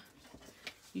paper.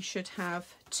 You should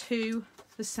have 2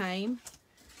 the same,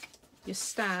 your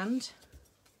stand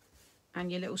and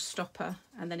your little stopper,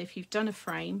 and then if you've done a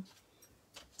frame,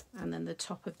 and then the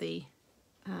top of the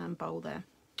bowl there.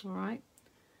 All right.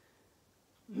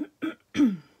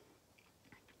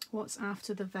 What's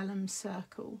after the vellum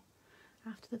circle?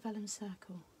 After the vellum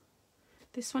circle,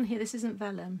 this one here, this isn't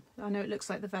vellum. I know it looks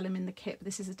like the vellum in the kit, but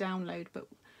this is a download, but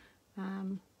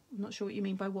I'm not sure what you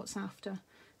mean by what's after.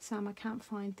 Sam, I can't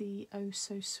find the Oh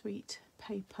So Sweet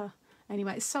paper.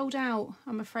 Anyway, it's sold out,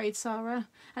 I'm afraid, Sarah.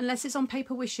 Unless it's on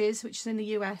Paper Wishes, which is in the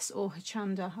US, or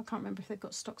Hochanda. I can't remember if they've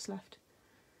got stocks left.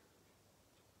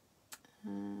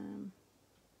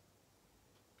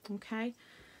 Okay.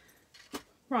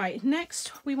 Right,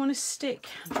 next we want to stick...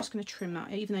 I'm just going to trim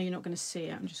that, even though you're not going to see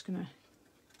it. I'm just going to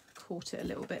court it a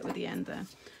little bit with the end there.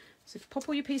 So pop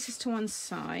all your pieces to one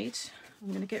side. I'm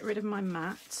going to get rid of my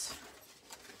mat.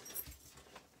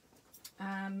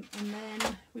 And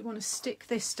then we want to stick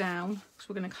this down, because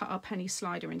we're going to cut our penny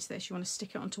slider into this. You want to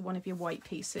stick it onto one of your white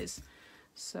pieces.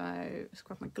 So let's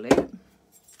grab my glue.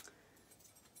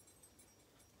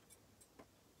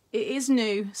 It is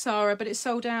new, Sarah, but it's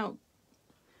sold out.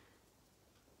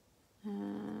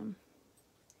 Can't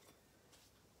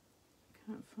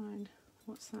find,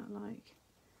 what's that like?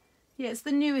 Yeah, it's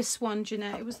the newest one,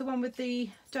 Jeanette. It was the one with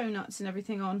the donuts and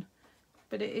everything on,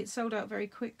 but it sold out very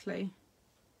quickly.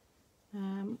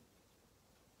 I'm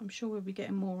sure we'll be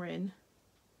getting more in,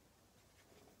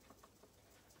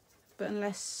 but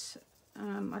unless I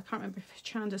can't remember if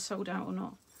Chanda sold out or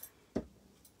not.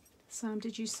 Sam,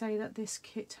 did you say that this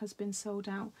kit has been sold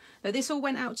out? No, this all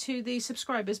went out to the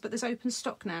subscribers, but there's open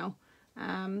stock now,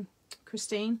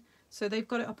 Christine. So they've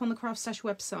got it up on the CraftStash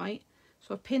website.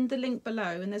 So I've pinned the link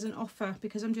below, and there's an offer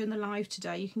because I'm doing the live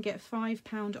today. You can get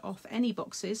 £5 off any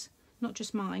boxes, not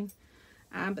just mine.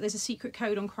 But there's a secret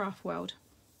code on Craft World.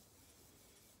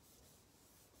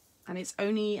 And it's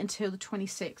only until the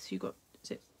 26th. You've got,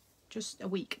 is it just a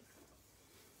week?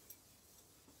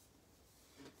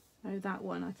 Oh, that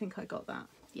one. I think I got that.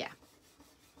 Yeah.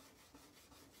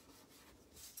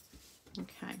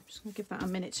 Okay, I'm just going to give that a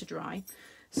minute to dry.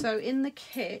 So in the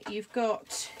kit, you've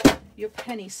got your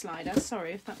penny slider.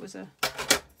 Sorry if that was a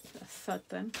thud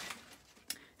then.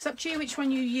 It's up to you which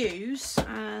one you use.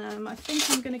 I think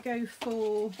I'm going to go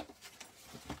for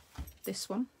this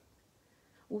one.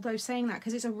 Although saying that,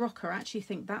 because it's a rocker, I actually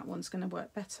think that one's going to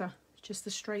work better. Just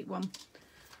the straight one.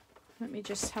 Let me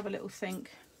just have a little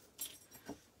think.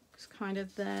 It's kind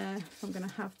of there. If I'm going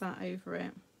to have that over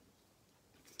it.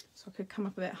 So I could come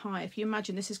up a bit high. If you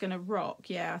imagine this is going to rock,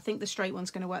 yeah, I think the straight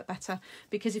one's going to work better.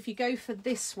 Because if you go for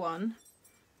this one,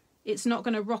 it's not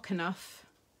going to rock enough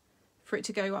for it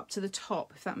to go up to the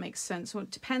top, if that makes sense. Well,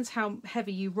 it depends how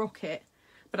heavy you rock it,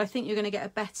 but I think you're going to get a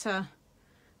better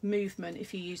movement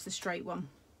if you use the straight one.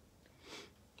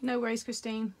 No worries,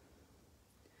 Christine.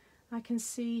 I can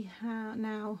see how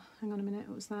now, hang on a minute,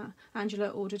 what was that? Angela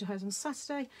ordered hers on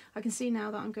Saturday. I can see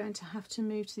now that I'm going to have to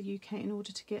move to the UK in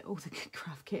order to get all the good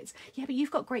craft kits. Yeah, but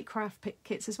you've got great craft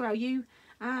kits as well. You,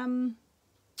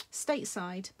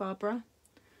 stateside, Barbara.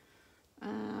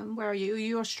 Where are you? Are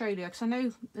you Australia? Because I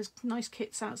know there's nice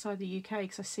kits outside the UK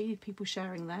because I see people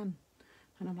sharing them.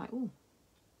 And I'm like, oh.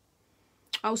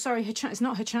 Oh, sorry, it's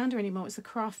not Hochanda anymore. It's the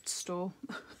craft store.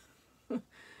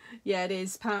 Yeah, it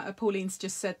is. Pauline's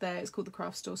just said there it's called the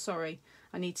craft store. Sorry,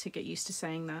 I need to get used to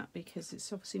saying that because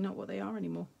it's obviously not what they are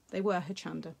anymore. They were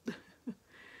Hochanda.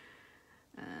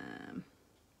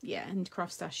 Yeah, and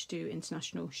CraftStash do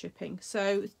international shipping.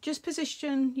 So just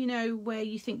position, you know, where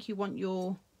you think you want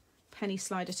your penny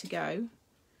slider to go.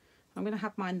 I'm going to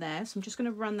have mine there, so I'm just going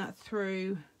to run that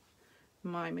through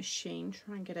my machine,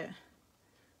 try and get it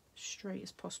straight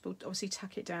as possible. Obviously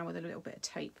tack it down with a little bit of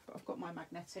tape, but I've got my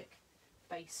magnetic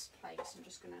base plate, so I'm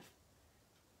just going to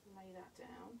lay that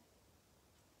down.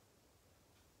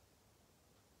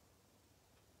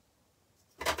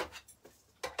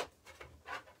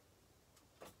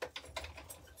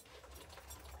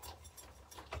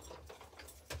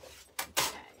 Okay.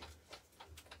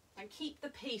 And keep the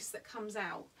piece that comes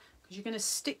out, because you're going to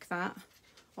stick that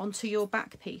onto your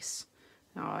back piece.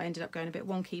 Oh, I ended up going a bit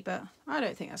wonky, but I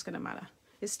don't think that's going to matter.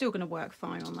 It's still going to work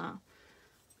fine on that.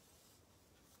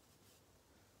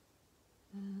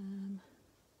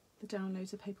 The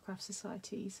downloads of Papercraft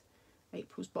Society's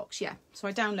April's box. Yeah, so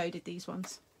I downloaded these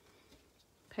ones.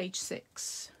 Page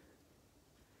 6.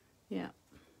 Yeah.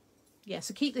 Yeah,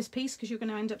 so keep this piece because you're going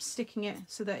to end up sticking it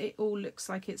so that it all looks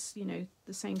like it's, you know,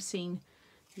 the same scene.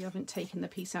 You haven't taken the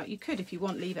piece out. You could, if you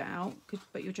want, leave it out,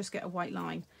 but you'll just get a white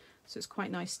line. So it's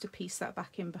quite nice to piece that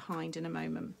back in behind in a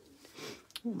moment.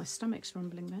 Oh, my stomach's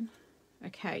rumbling then.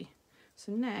 Okay,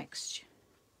 so next,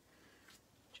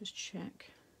 just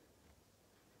check.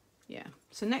 Yeah,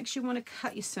 so next you want to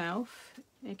cut yourself.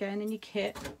 Again, in your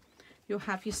kit, you'll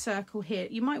have your circle here.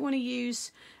 You might want to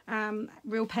use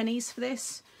real pennies for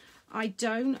this. I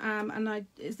don't, and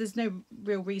there's no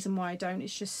real reason why I don't.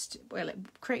 It's just, well, it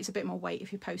creates a bit more weight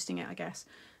if you're posting it, I guess.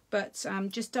 But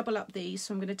just double up these.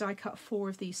 So I'm going to die cut 4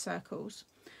 of these circles.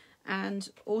 And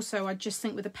also I just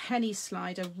think with a penny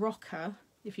slider rocker,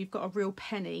 if you've got a real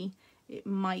penny, it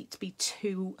might be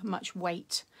too much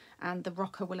weight, and the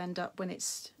rocker will end up, when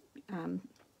it's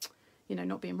you know,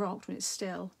 not being rocked, when it's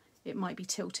still, it might be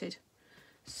tilted.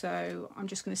 So I'm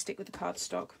just going to stick with the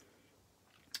cardstock,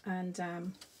 and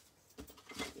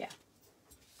yeah,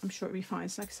 I'm sure it'll be fine.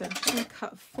 So like I said, I'm just going to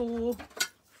cut four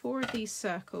of these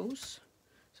circles.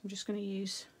 So I'm just going to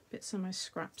use bits of my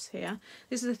scraps here.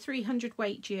 This is a 300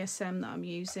 weight GSM that I'm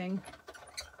using.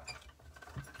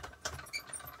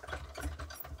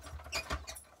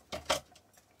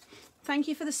 Thank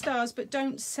you for the stars, but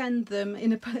don't send them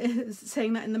in a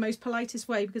saying that in the most politest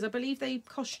way, because I believe they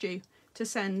cost you to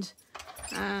send.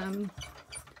 Yeah,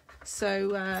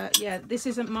 this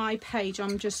isn't my page.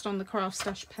 I'm just on the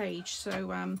CraftStash page.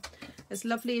 So as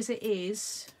lovely as it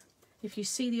is, if you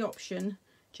see the option,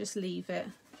 just leave it.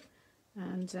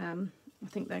 And I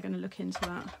think they're going to look into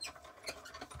that.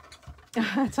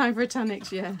 Time for a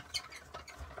tonics, yeah.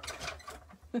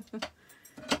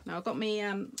 No, I've got me.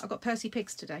 I've got Percy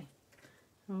Pigs today.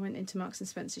 I went into Marks and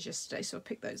Spencer's yesterday, so I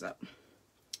picked those up.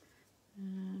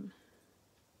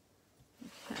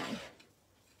 Okay.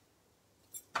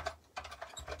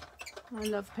 I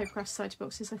love Papercraft Society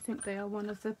boxes. I think they are one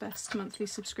of the best monthly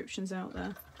subscriptions out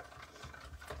there.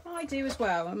 I do as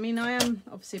well. I mean, I am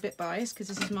obviously a bit biased because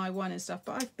this is my one and stuff,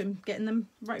 but I've been getting them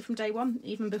right from day one,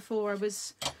 even before I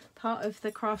was part of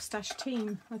the CraftStash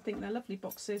team. I think they're lovely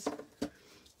boxes.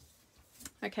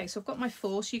 Okay, so I've got my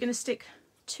four, so you're going to stick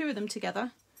two of them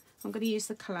together. I'm going to use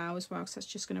the Calcott as well, because that's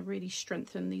just going to really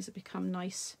strengthen. These have become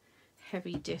nice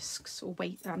heavy discs, or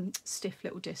stiff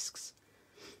little discs.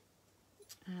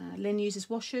 Lynn uses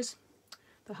washers.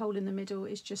 The hole in the middle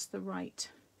is just the right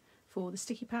for the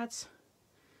sticky pads.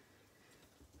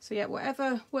 So yeah,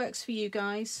 whatever works for you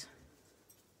guys,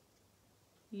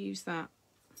 use that.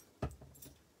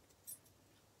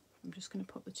 I'm just going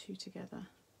to pop the two together.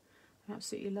 I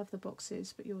absolutely love the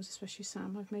boxes, but yours especially,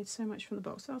 Sam. I've made so much from the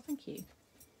box. Oh, thank you.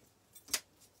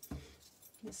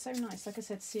 It's so nice, like I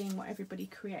said, seeing what everybody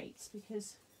creates,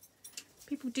 because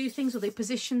people do things, or they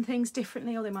position things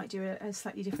differently, or they might do a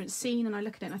slightly different scene, and I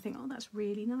look at it and I think, oh, that's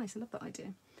really nice. I love that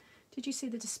idea. Did you see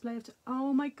the display of...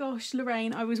 Oh my gosh,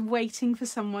 Lorraine, I was waiting for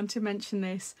someone to mention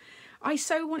this. I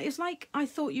so want... It's like, I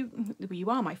thought you... Well, you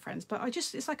are my friends, but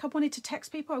it's like I wanted to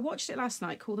text people. I watched it last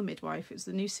night, Call the Midwife. It was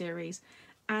the new series.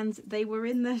 And they were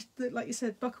in the like you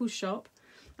said, Buckle's shop.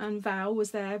 And Val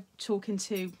was there talking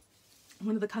to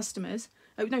one of the customers.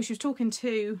 Oh, no, she was talking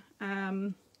to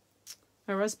her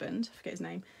husband. I forget his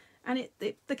name. And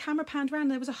the camera panned around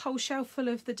and there was a whole shelf full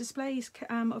of the displays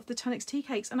of the Tonics tea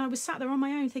cakes. And I was sat there on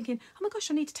my own thinking, oh my gosh,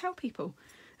 I need to tell people.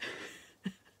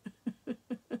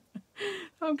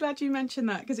 I'm glad you mentioned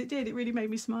that, because it did. It really made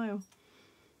me smile.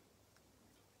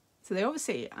 So they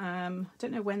obviously, I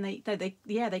don't know when they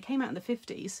came out in the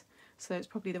 50s. So it's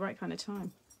probably the right kind of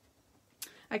time.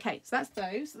 Okay, so that's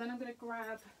those. So then I'm going to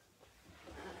grab,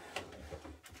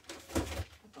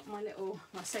 I've got my little,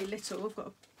 I say little, I've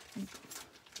got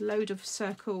a load of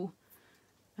circle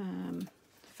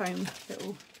foam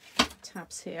little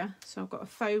tabs here. So I've got a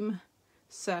foam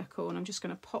circle, and I'm just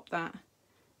going to pop that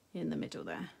in the middle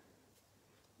there.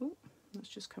 Oh, that's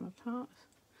just come apart.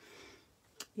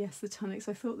 Yes, the Tonics,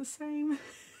 I thought the same.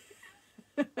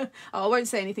 Oh, I won't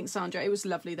say anything, Sandra. It was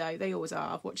lovely though. They always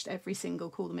are. I've watched every single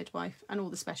Call the Midwife and all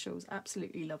the specials.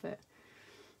 Absolutely love it.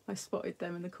 I spotted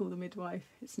them in the Call the Midwife.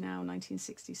 It's now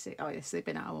 1966. Oh yes, they've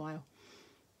been out a while.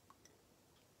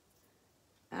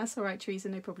 That's all right, Teresa,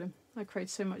 no problem. I cried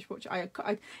so much watching.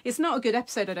 It's not a good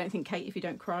episode, I don't think, Kate, if you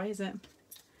don't cry, is it?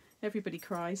 Everybody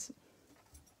cries.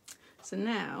 So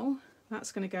now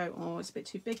that's going to go. Oh, it's a bit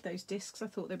too big, those discs. I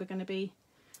thought they were going to be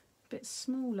a bit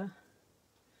smaller.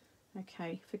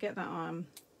 Okay, forget that arm.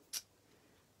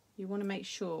 You want to make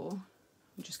sure.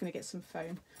 I'm just going to get some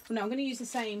foam. Well, no, I'm going to use the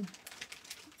same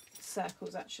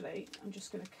circles actually. I'm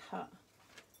just going to cut.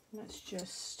 Let's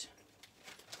just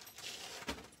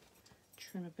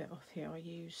trim a bit off here. I'll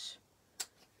use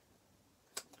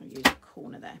a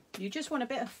corner there. You just want a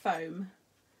bit of foam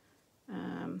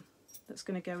that's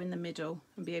going to go in the middle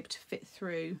and be able to fit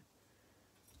through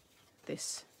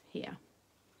this here,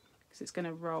 because it's going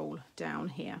to roll down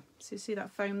here. So you see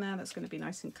that foam there? That's going to be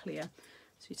nice and clear.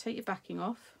 So you take your backing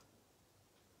off,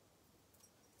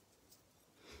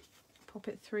 pop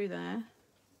it through there,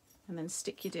 and then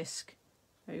stick your disc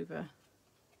over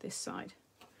this side.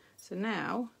 So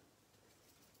now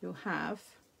you'll have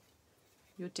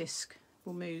your disc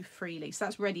will move freely. So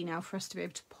that's ready now for us to be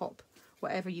able to pop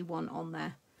whatever you want on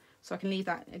there. So I can leave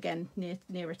that again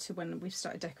nearer to when we've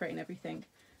started decorating everything,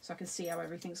 so I can see how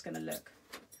everything's going to look.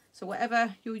 So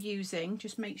whatever you're using,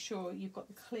 just make sure you've got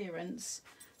the clearance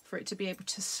for it to be able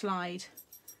to slide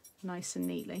nice and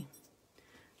neatly.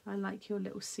 I like your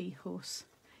little seahorse.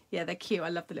 Yeah, they're cute. I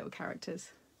love the little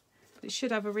characters. But it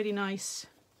should have a really nice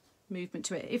movement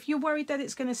to it. If you're worried that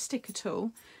it's going to stick at all,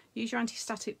 use your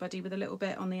anti-static buddy with a little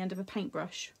bit on the end of a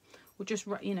paintbrush, or just,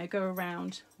 you know, go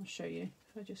around. I'll show you.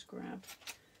 If I just grab,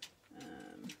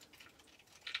 let's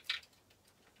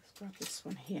grab this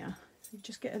one here. You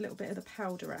just get a little bit of the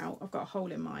powder out. I've got a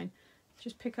hole in mine.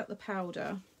 Just pick up the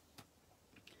powder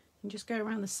and just go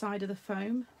around the side of the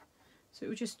foam. So it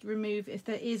will just remove, if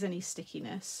there is any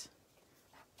stickiness,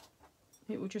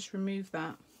 it will just remove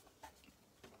that.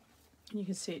 And you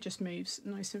can see it just moves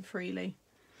nice and freely.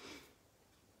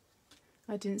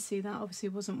 I didn't see that, obviously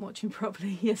wasn't watching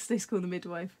properly. Yesterday's Call the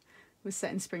Midwife was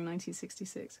set in spring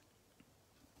 1966.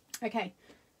 Okay,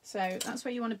 so that's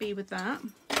where you want to be with that.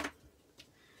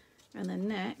 And then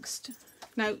next,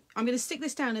 now I'm going to stick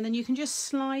this down and then you can just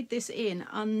slide this in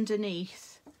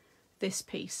underneath this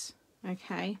piece,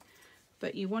 okay?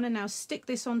 But you want to now stick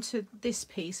this onto this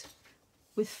piece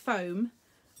with foam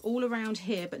all around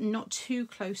here, but not too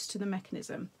close to the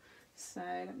mechanism. So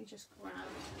let me just grab,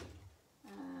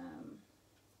 I'm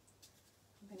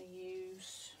going to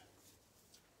use,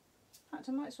 in fact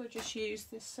I might as well just use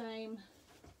the same,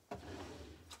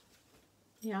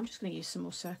 yeah, I'm just going to use some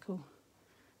more circle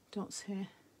dots here.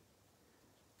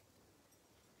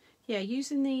 Yeah,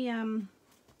 using the,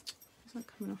 it's not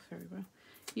coming off very well.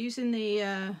 Using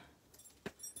the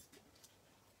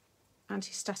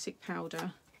anti-static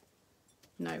powder.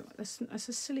 No, that's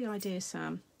a silly idea,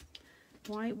 Sam.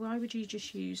 Why would you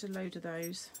just use a load of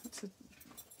those?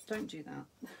 Don't do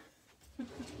that.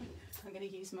 I'm going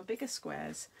to use my bigger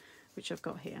squares, which I've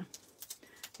got here.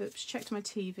 Oops, checked my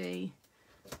TV.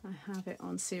 I have it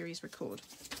on series record.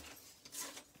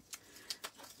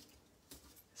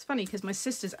 It's funny because my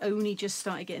sister's only just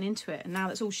started getting into it and now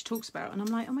that's all she talks about, and I'm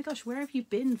like, oh my gosh, where have you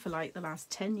been for like the last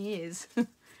 10 years?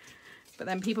 But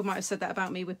then people might have said that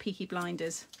about me with Peaky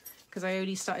Blinders, because I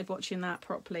only started watching that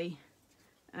properly.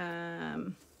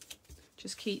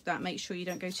 Just keep that, make sure you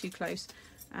don't go too close,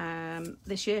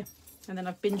 this year. And then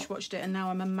I've binge watched it and now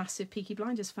I'm a massive Peaky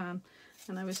Blinders fan.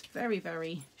 And I was very,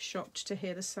 very shocked to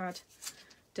hear the sad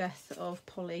death of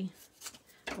Polly.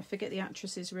 I forget the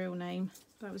actress's real name.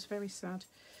 That was very sad.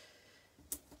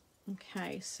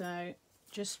 Okay, so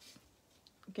just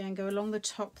again go along the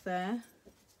top there,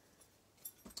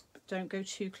 but don't go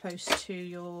too close to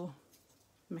your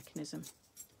mechanism.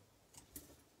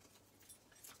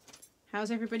 How's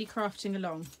everybody crafting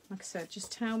along? Like I said,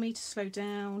 just tell me to slow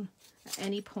down at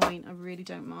any point. I really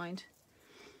don't mind.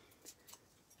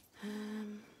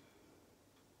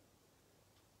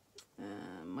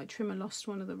 My trimmer lost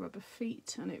one of the rubber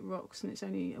feet and it rocks and it's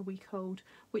only a week old.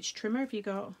 Which trimmer have you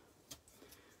got?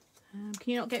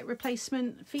 Can you not get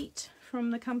replacement feet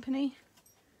from the company?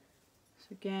 So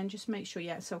again, just make sure,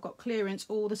 yeah, so I've got clearance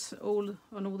all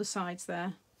on all the sides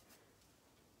there.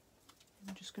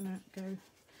 I'm just gonna go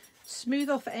smooth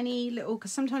off any little,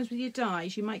 because sometimes with your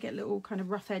dies you might get little kind of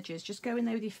rough edges. Just go in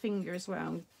there with your finger as well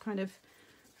and kind of,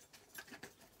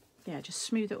 yeah, just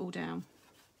smooth it all down.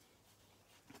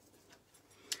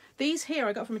 These here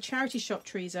I got from a charity shop,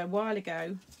 Teresa, a while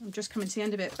ago. I'm just coming to the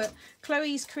end of it. But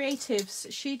Chloe's Creatives,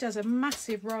 she does a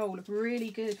massive roll of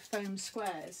really good foam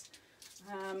squares.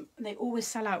 And they always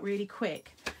sell out really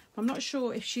quick. I'm not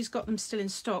sure if she's got them still in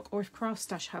stock or if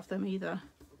CraftStash have them either.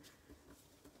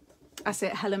 That's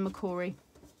it, Helen McCory.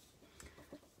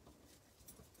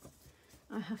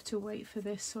 I have to wait for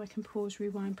this so I can pause,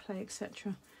 rewind, play,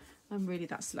 etc. I'm really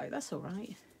that slow. That's all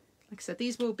right. Like I said,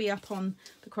 these will be up on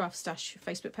the CraftStash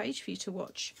Facebook page for you to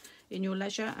watch in your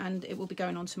leisure, and it will be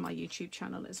going onto my YouTube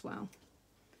channel as well.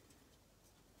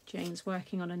 Jane's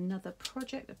working on another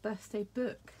project, a birthday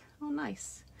book. Oh,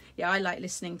 nice. Yeah, I like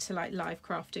listening to like live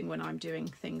crafting when I'm doing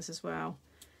things as well.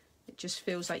 It just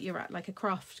feels like you're at like a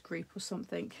craft group or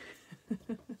something.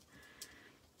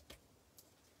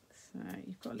 So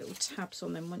you've got little tabs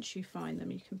on them. Once you find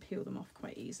them, you can peel them off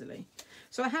quite easily.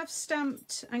 So I have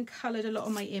stamped and coloured a lot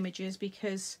of my images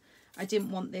because I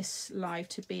didn't want this live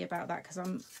to be about that, because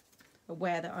I'm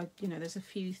aware that there's a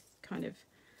few kind of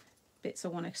bits I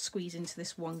want to squeeze into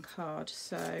this one card.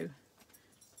 So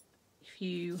if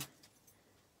you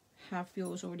have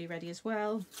yours already ready as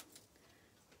well,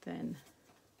 then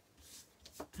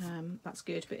that's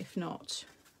good. But if not,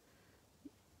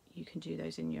 you can do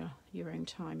those in your own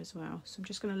time as well. So I'm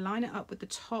just going to line it up with the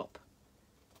top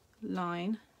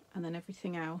line, and then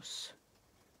everything else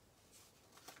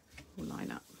will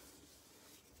line up.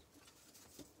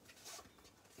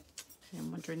 Okay,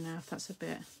 I'm wondering now if that's a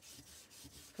bit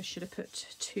I should have put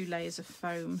 2 layers of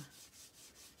foam.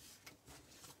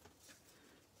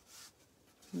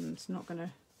 It's not going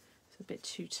to, it's a bit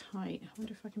too tight. I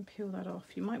wonder if I can peel that off.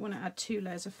 You might want to add 2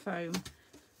 layers of foam.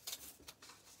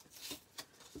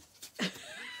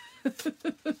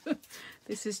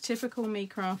 This is typical me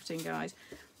crafting, guys.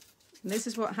 And this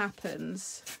is what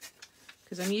happens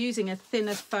because I'm using a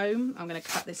thinner foam. I'm going to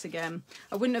cut this again.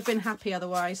 I wouldn't have been happy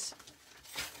otherwise.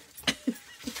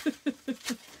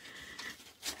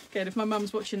 Again, if my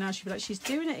mum's watching now, she'd be like, she's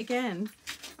doing it again.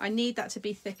 I need that to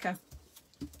be thicker.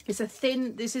 It's a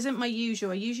thin, this isn't my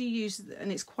usual. I usually use,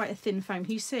 and it's quite a thin foam.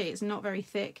 You see, it's not very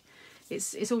thick.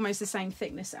 It's almost the same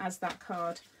thickness as that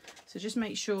card. So just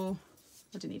make sure,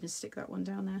 I didn't even stick that one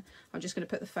down there. I'm just going to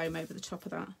put the foam over the top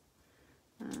of that.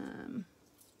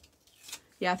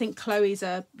 Yeah, I think Chloe's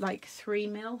are like 3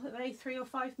 mil, are they 3 or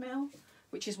 5 mil?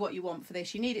 Which is what you want for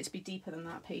this. You need it to be deeper than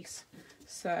that piece.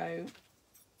 So,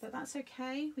 but that's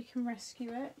okay. We can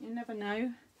rescue it. You never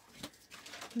know.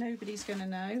 Nobody's going to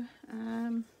know.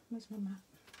 Where's my map?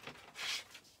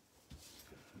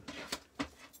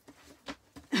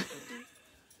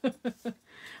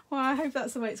 Well, I hope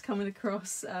that's the way it's coming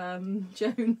across,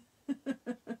 Joan.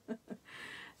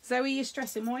 Zoe, you're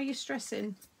stressing. Why are you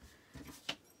stressing?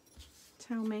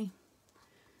 Tell me.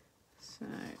 So,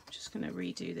 just going to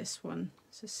redo this one.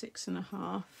 It's a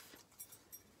 6.5.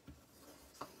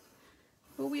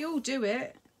 Well, we all do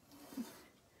it.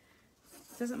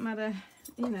 Doesn't matter,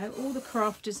 you know, all the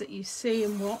crafters that you see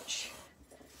and watch,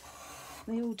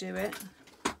 they all do it.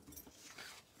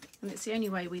 And it's the only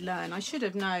way we learn. I should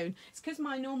have known. It's because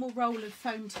my normal roll of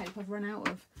foam tape I've run out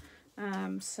of.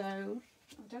 So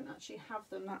I don't actually have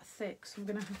them that thick, so I'm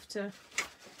going to have to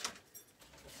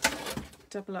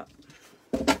double up.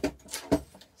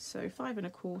 So 5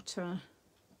 1/4.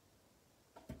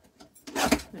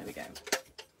 There we go.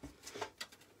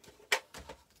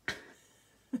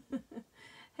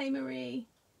 Hey Marie.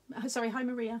 Sorry, hi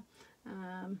Maria.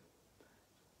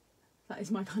 That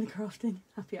is my kind of crafting.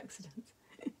 Happy accident.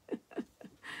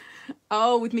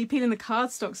 Oh, with me peeling the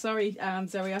cardstock. Sorry,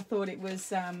 Zoe. I thought it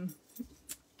was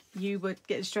you were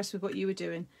getting stressed with what you were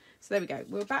doing. So there we go.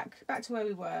 We're back to where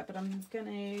we were, but I'm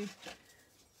gonna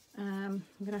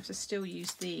have to still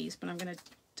use these, but I'm gonna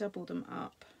double them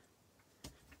up.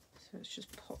 So let's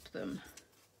just pop them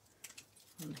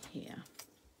on here.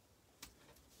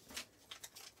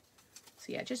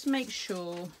 So yeah, just make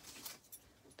sure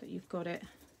that you've got it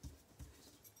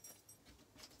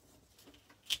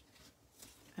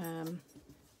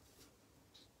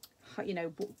you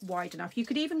know, wide enough. You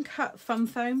could even cut fun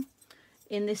foam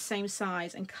in this same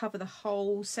size and cover the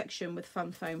whole section with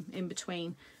fun foam in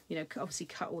between. You know, obviously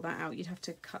cut all that out. You'd have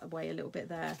to cut away a little bit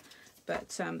there, but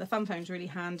the fun foam is really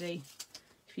handy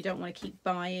if you don't want to keep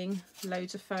buying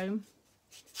loads of foam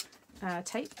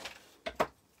tape.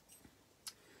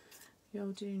 You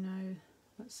all do know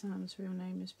that Sam's real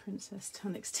name is Princess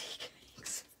Tunix Tea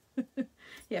Cakes.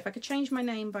 Yeah, if I could change my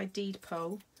name by deed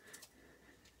poll.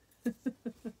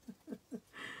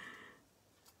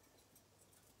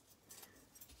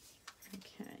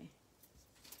 Okay.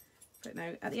 But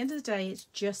no, at the end of the day, it's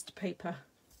just paper.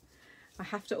 I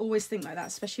have to always think like that,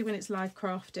 especially when it's live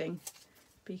crafting,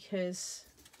 because,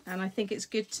 and I think it's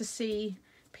good to see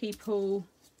people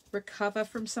recover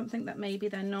from something that maybe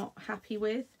they're not happy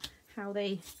with, how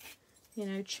they, you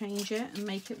know, change it and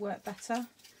make it work better.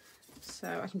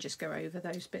 So I can just go over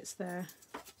those bits there.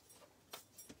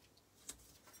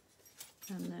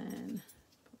 And then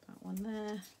put that one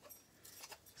there.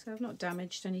 So I've not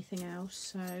damaged anything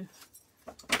else, so.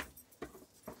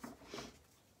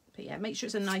 But yeah, make sure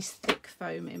it's a nice thick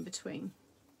foam in between.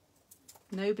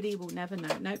 Nobody will never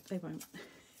know. Nope, they won't.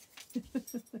 And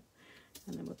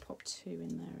then we'll pop 2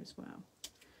 in there as well.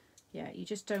 Yeah, you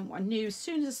just don't, I knew as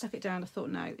soon as I stuck it down, I thought,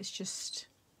 no, it's just,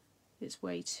 it's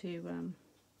way too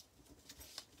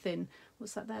thin.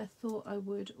 What's that there? Thought I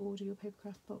would order your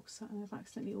Papercraft box and I've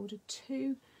accidentally ordered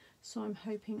 2, so I'm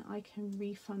hoping I can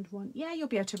refund 1. Yeah, you'll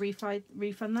be able to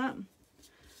refund that.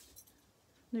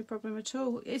 No problem at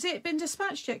all. Has it been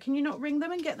dispatched yet? Can you not ring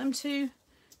them and get them to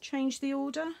change the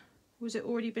order? Or has it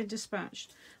already been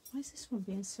dispatched? Why is this one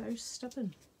being so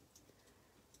stubborn?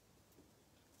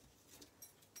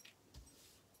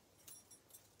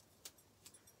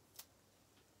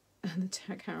 And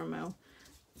the caramel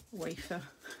wafer.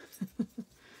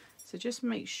 So just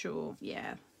make sure,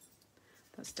 yeah,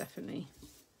 that's definitely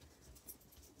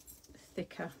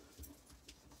thicker.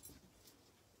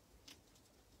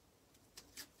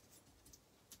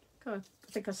 God,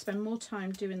 I think I spend more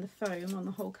time doing the foam on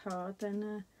the whole card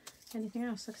than anything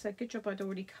else. Like I said, good job I'd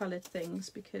already coloured things,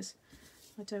 because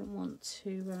I don't want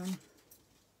to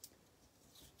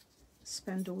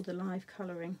spend all the live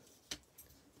colouring.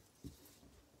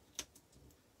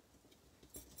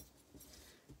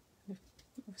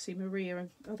 Obviously Maria and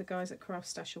other guys at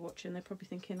CraftStash are watching. They're probably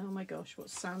thinking, oh my gosh,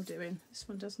 what's Sam doing? This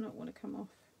one does not want to come off.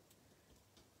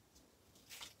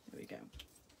 There we go.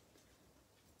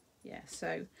 Yeah,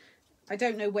 so I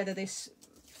don't know whether this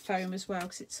foam as well,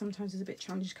 because it sometimes is a bit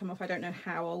challenging to come off. I don't know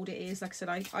how old it is. Like I said,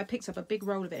 I picked up a big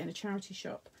roll of it in a charity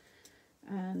shop,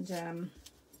 and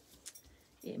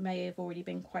it may have already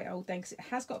been quite old then, because it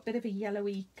has got a bit of a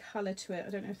yellowy colour to it. I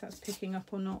don't know if that's picking up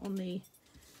or not on the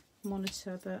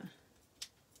monitor, but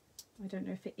I don't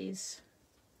know if it is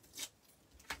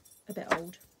a bit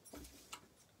old.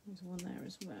 There's one there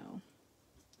as well.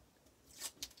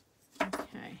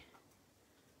 Okay.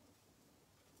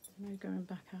 No going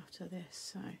back after this,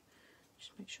 so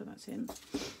just make sure that's in.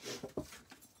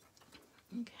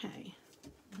 Okay,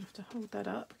 I have to hold that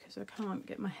up because I can't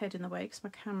get my head in the way because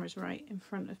my camera's right in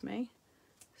front of me.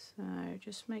 So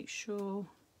just make sure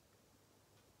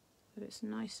that it's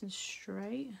nice and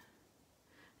straight.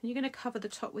 And you're going to cover the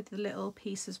top with the little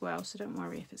piece as well, so don't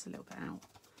worry if it's a little bit out.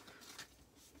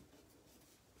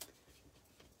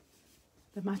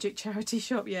 The magic charity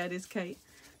shop, yeah it is, Kate.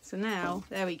 So now,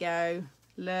 there we go.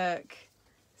 Look,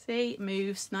 see, it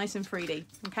moves nice and freely.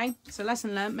 Okay, so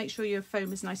lesson learned, make sure your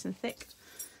foam is nice and thick.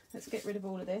 Let's get rid of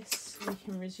all of this. We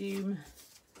can resume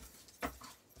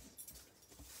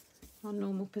our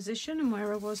normal position and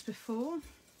where I was before.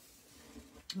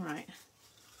 Right.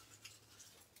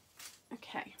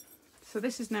 Okay, so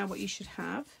this is now what you should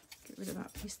have. Get rid of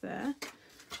that piece there.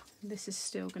 This is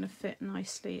still going to fit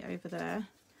nicely over there.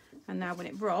 And now when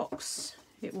it rocks,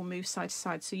 it will move side to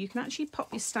side. So you can actually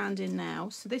pop your stand in now.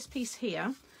 So this piece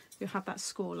here, you'll have that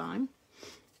score line.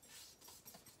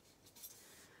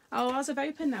 Oh, ours have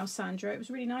opened now, Sandra. It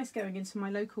was really nice going into my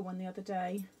local one the other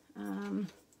day. There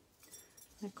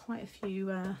are quite a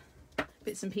few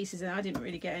bits and pieces in. I didn't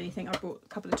really get anything. I brought a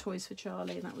couple of toys for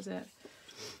Charlie and that was it.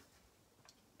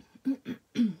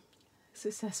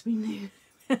 Success we knew.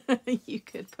 You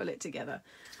could pull it together.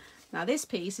 Now this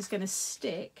piece is going to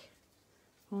stick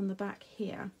on the back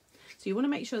here, so you want to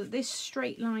make sure that this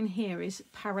straight line here is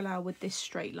parallel with this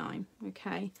straight line,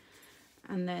 okay,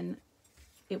 and then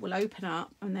it will open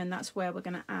up, and then that's where we're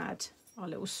going to add our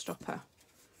little stopper,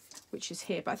 which is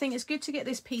here. But I think it's good to get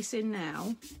this piece in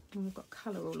now, and we've got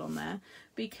colour all on there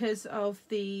because of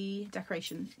the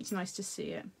decoration. It's nice to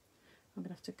see it. I'm going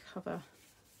to have to cover a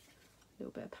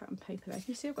little bit of pattern paper there. Can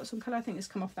you see I've got some colour? I think it's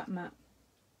come off that mat,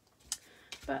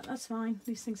 but that's fine,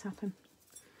 these things happen.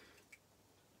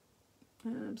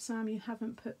 Sam, you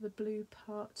haven't put the blue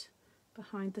part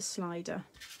behind the slider.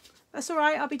 That's all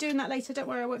right, I'll be doing that later, don't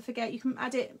worry, I won't forget. You can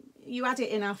add it, you add it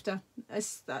in after.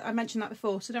 I mentioned that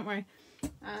before, so don't worry.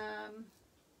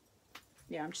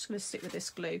 Yeah, I'm just going to stick with this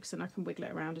glue because then I can wiggle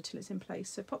it around until it's in place.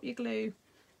 So pop your glue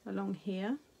along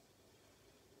here.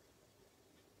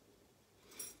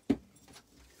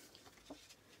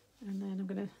 And then I'm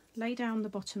going to lay down the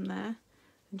bottom there,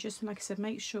 and just like I said,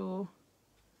 make sure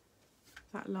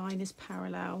that line is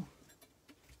parallel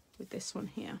with this one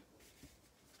here.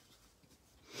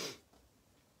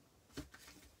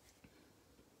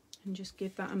 And just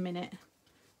give that a minute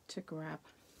to grab,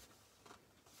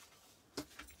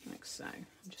 like so. I'm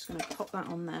just going to pop that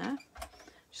on there.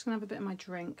 Just going to have a bit of my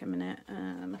drink a minute.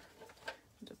 I'll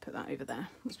put that over there.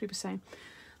 What's people saying?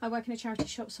 I work in a charity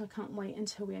shop, so I can't wait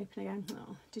until we open again.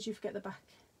 Oh, did you forget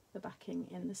the backing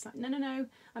in the slide? No.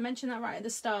 I mentioned that right at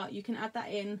the start. You can add that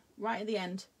in right at the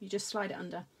end. You just slide it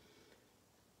under.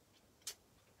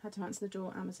 Had to answer the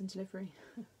door. Amazon delivery.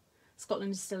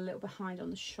 Scotland is still a little behind on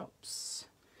the shops.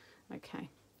 Okay.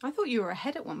 I thought you were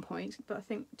ahead at one point, but I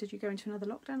think, did you go into another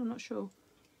lockdown? I'm not sure.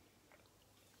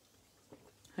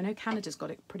 I know Canada's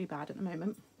got it pretty bad at the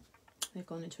moment. They've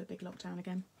gone into a big lockdown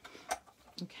again.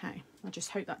 Okay, I just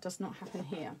hope that does not happen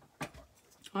here.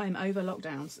 I am over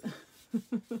lockdowns.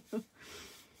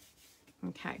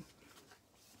 Okay.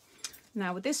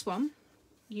 Now with this one,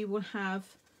 you will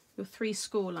have your 3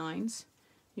 score lines.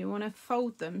 You want to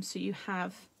fold them so you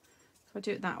have, if I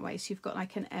do it that way, so you've got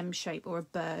like an M shape or a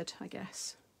bird, I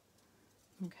guess.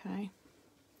 Okay.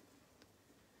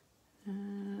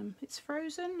 It's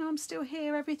frozen. I'm still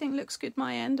here. Everything looks good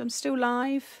my end. I'm still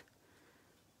live.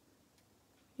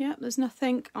 Yeah, there's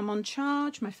nothing. I'm on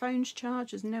charge. My phone's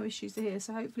charged. There's no issues here.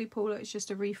 So hopefully, Paula, it's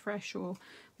just a refresh, or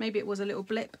maybe it was a little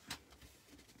blip.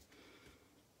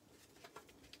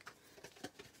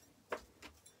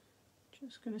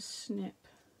 Just going to snip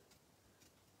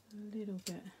a little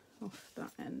bit off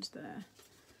that end there.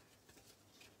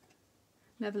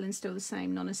 Netherlands still the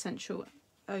same, non-essential,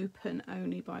 open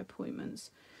only by appointments.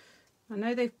 I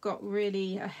know they've got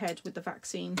really ahead with the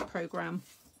vaccine programme.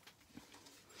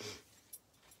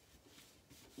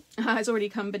 It's already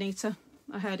come, Benita.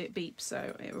 I heard it beep,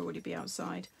 so it'll already be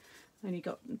outside. Only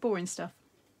got boring stuff.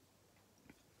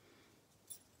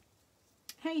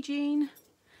 Hey, Jean.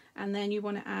 And then you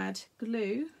want to add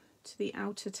glue to the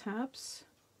outer tabs.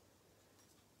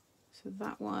 So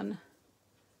that one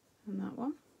and that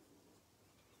one.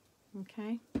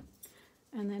 Okay.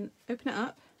 And then open it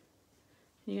up.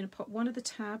 And you're going to pop one of the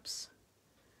tabs.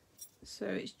 So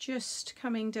it's just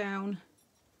coming down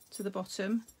to the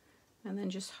bottom. And then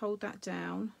just hold that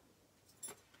down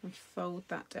and fold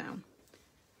that down.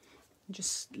 And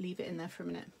just leave it in there for a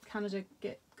minute. Canada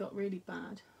got really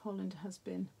bad. Holland has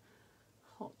been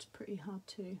hit pretty hard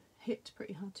too,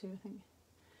 I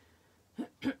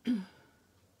think.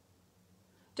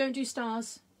 Don't do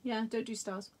stars. Yeah, don't do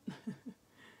stars.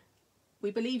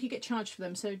 We believe you get charged for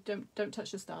them, so don't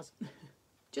touch the stars.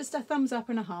 Just a thumbs up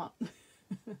and a heart.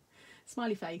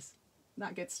 Smiley face.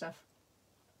 That good stuff.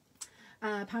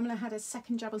 Pamela had a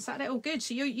second jab on Saturday. Oh, good.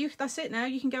 So you that's it now.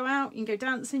 You can go out, you can go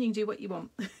dancing, you can do what you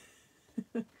want.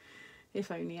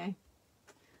 If only, eh?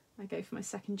 I go for my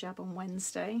second jab on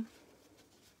Wednesday.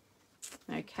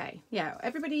 Okay, yeah,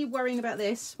 everybody worrying about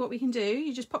this, what we can do,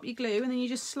 you just pop your glue and then you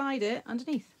just slide it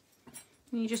underneath.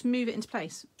 And you just move it into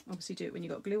place. Obviously do it when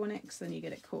you've got glue on it, because then you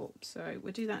get it caught. So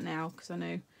we'll do that now, because I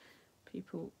know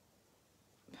people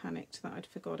panicked that I'd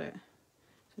forgot it.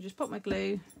 So just pop my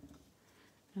glue,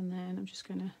 and then I'm just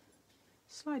going to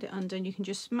slide it under, and you can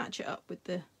just match it up with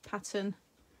the pattern,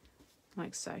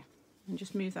 like so. And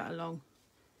just move that along.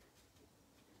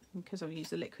 And because I've used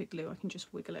the liquid glue, I can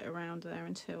just wiggle it around there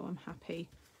until I'm happy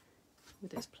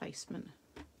with its placement.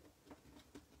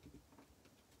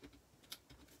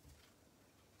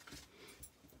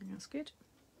 And that's good.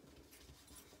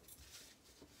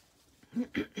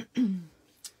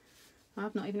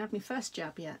 I've not even had my first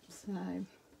jab yet, so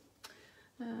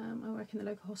I work in the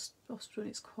local hospital and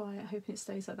it's quiet, hoping it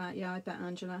stays like that. Yeah, I bet,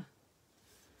 Angela.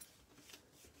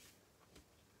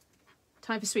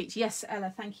 Time for sweets. Yes,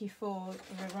 Ella, thank you for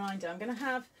the reminder. I'm going to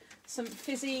have some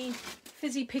fizzy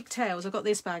pigtails. I've got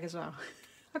this bag as well.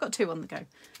 I've got two on the go.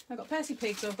 I've got Percy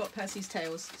Pigs, I've got Percy's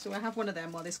Tails. So I'll have one of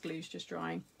them while this glue's just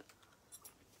drying.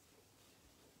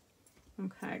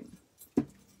 Okay.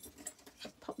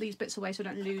 Pop these bits away so I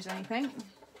don't lose anything.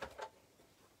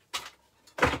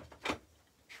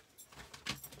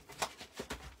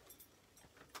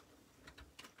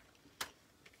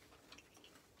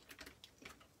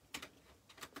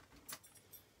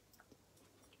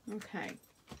 Okay.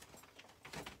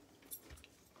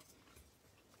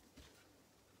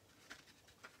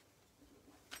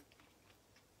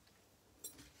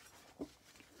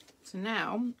 So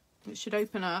now it should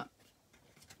open up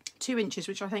 2 inches,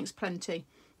 which I think is plenty.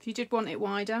 If you did want it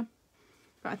wider,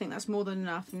 but I think that's more than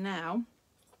enough. Now,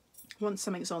 once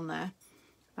something's on there,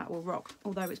 that will rock.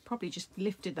 Although it's probably just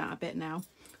lifted that a bit now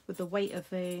with the weight of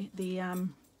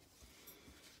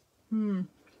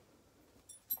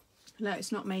No,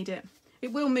 it's not made it.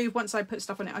 It will move once I put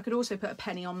stuff on it. I could also put a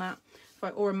penny on that,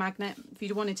 or a magnet, if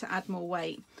you wanted to add more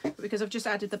weight. But because I've just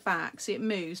added the back, see, it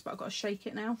moves, but I've got to shake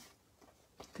it now,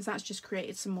 because that's just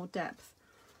created some more depth.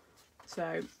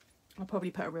 So I'll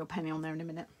probably put a real penny on there in a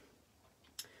minute.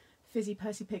 Fizzy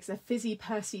Percy Pigs. They're Fizzy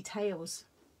Percy Tails.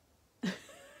 I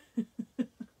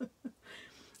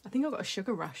think I've got a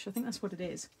sugar rush. I think that's what it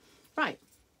is. Right.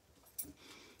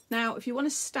 Now, if you want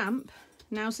to stamp,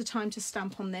 now's the time to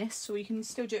stamp on this, or you can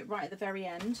still do it right at the very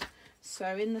end. So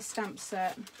in the stamp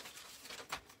set,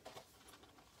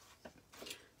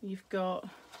 you've got,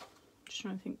 just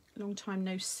trying to think, long time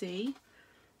no see.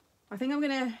 I think I'm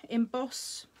going to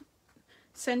emboss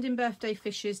Sending Birthday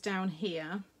Fishes down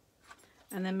here,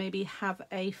 and then maybe have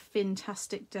a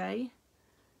Fantastic Day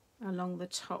along the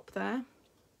top there.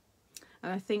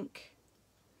 And I think,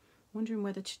 wondering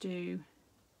whether to do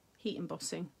heat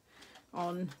embossing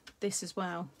on this as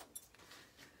well.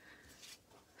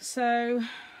 So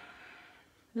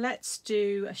let's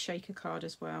do a shaker card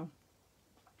as well.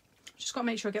 Just got to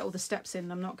make sure I get all the steps in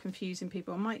and I'm not confusing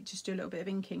people. I might just do a little bit of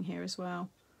inking here as well.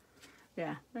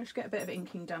 Yeah, let's get a bit of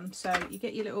inking done. So you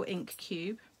get your little ink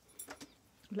cube.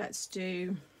 Let's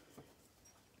do...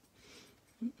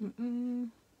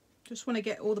 Just want to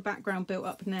get all the background built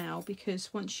up now,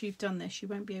 because once you've done this, you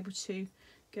won't be able to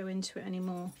go into it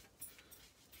anymore.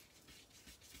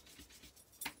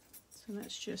 So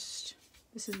let's just...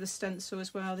 This is the stencil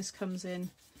as well. This comes in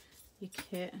your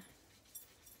kit.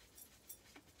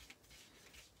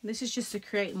 This is just to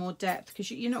create more depth,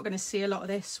 because you're not going to see a lot of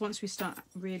this. Once we start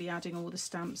really adding all the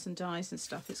stamps and dies and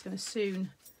stuff, it's going to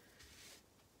soon,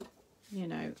 you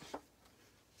know,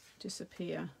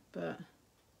 disappear, but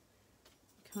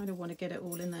I kind of want to get it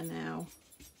all in there now.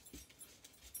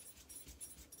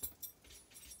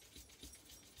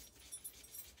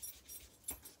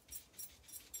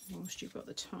 Whilst you've got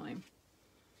the time.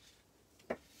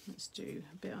 Let's do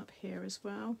a bit up here as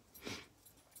well.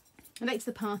 Late to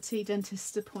the party,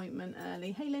 dentist appointment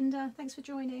early. Hey Linda, thanks for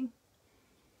joining.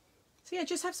 So yeah,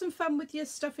 just have some fun with your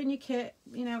stuff in your kit,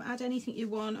 you know, add anything you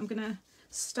want. I'm gonna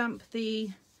stamp the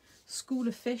School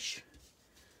of Fish,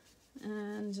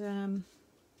 and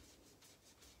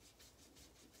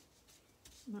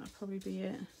that'll probably be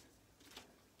it.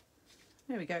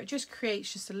 There we go, it just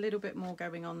creates just a little bit more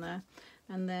going on there.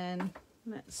 And then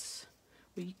we'll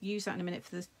use that in a minute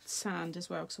for the sand as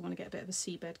well, because I want to get a bit of a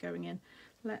seabed going in.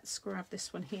 Let's grab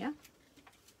this one here.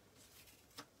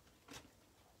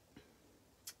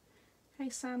 Hey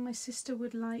Sam, my sister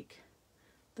would like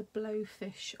the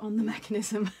blowfish on the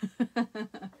mechanism.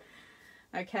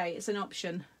 Okay, it's an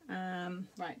option.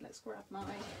 Right, let's grab my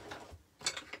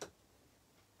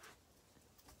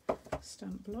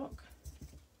stamp block.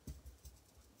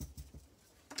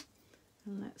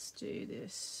 And let's do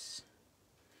this.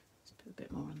 Let's put a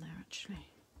bit more on there actually.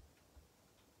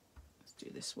 Let's do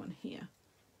this one here.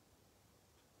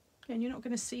 Again, you're not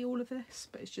going to see all of this,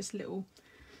 but it's just little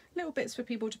bits for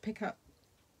people to pick up.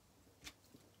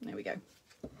 There we go.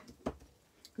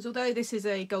 Because although this is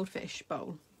a goldfish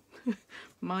bowl,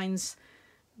 mine's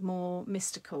more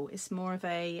mystical. It's more of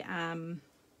a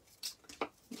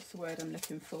what's the word I'm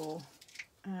looking for?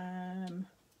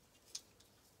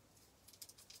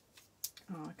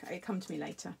 Oh, okay, it'll come to me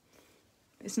later.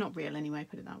 It's not real anyway,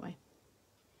 put it that way.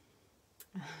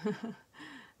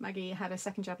 Maggie had a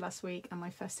second jab last week and my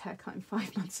first haircut in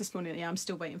 5 months this morning. Yeah, I'm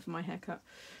still waiting for my haircut.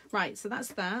 Right, so that's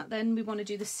that. Then we want to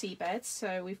do the seabed.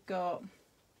 So we've got,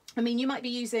 I mean, you might be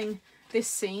using this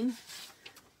scene.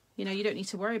 You know, you don't need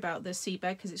to worry about the seabed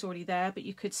because it's already there, but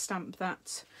you could stamp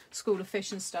that School of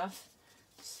Fish and stuff.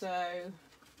 So,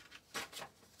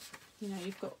 you know,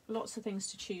 you've got lots of things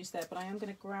to choose there, but I am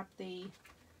going to grab the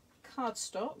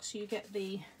cardstock so you get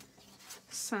the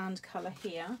sand colour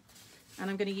here, and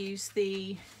I'm going to use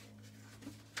the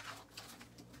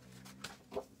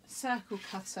circle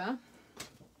cutter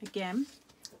again.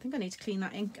 I think I need to clean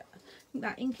that ink. I think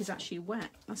that ink is actually wet.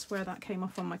 That's where that came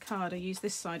off on my card. I used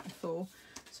this side before.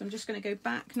 So I'm just going to go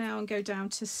back now and go down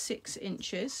to 6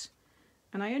 inches,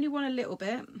 and I only want a little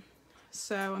bit,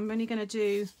 so I'm only going to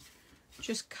do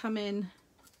just come in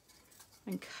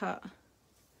and cut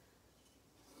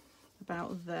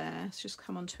about there. Let's just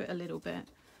come onto it a little bit.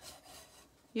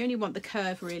 You only want the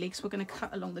curve really, because we're going to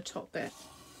cut along the top bit.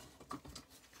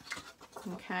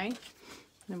 Okay, and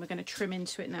then we're going to trim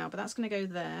into it now, but that's going to go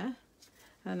there,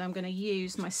 and I'm going to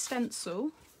use my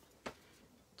stencil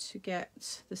to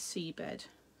get the seabed.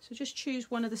 So just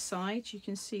choose one of the sides. You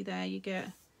can see there you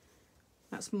get,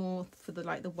 that's more for the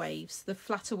like the waves. The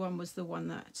flatter one was the one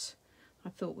that I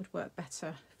thought would work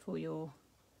better for your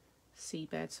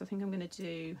seabed. So I think I'm going to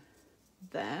do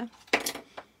there.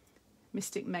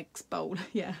 Mystic Meg's bowl,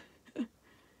 yeah.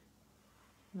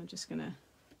 I'm just going to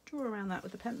draw around that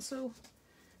with the pencil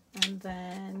and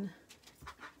then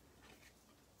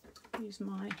use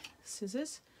my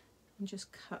scissors and just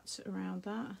cut around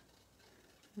that,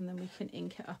 and then we can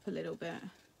ink it up a little bit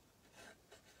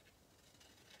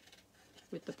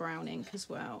with the brown ink as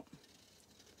well.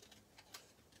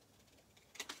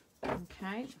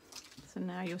 Okay, so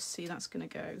now you'll see that's going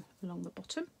to go along the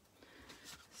bottom.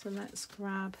 So let's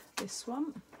grab this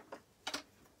one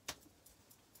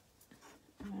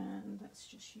and let's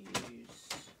just use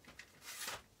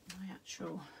my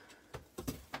actual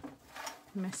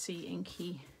messy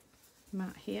inky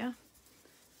mat here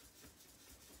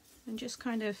and just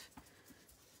kind of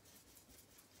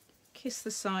kiss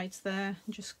the sides there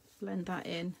and just blend that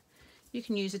in. You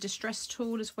can use a distress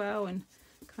tool as well and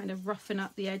kind of roughen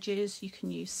up the edges. You can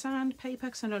use sandpaper,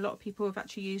 because I know a lot of people have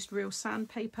actually used real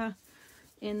sandpaper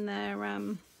in their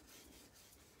in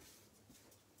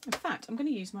fact I'm going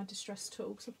to use my distress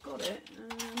tool because I've got it.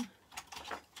 I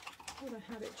thought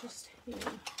I had it just here.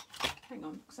 Hang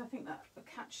on, because I think that will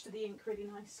catch to the ink really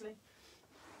nicely.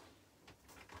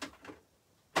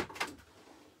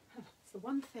 It's the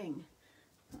one thing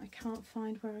that I can't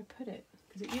find where I put it,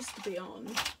 because it used to be on,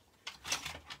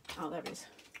 oh there it is,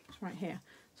 it's right here.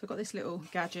 So I've got this little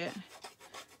gadget,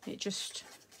 it just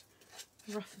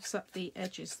roughs up the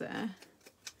edges there.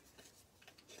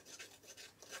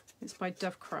 It's by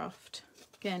Dovecraft.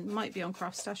 Again, might be on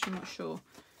CraftStash, I'm not sure.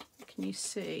 Can you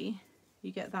see?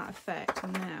 You get that effect.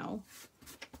 And now,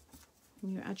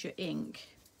 when you add your ink,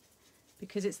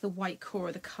 because it's the white core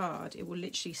of the card, it will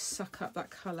literally suck up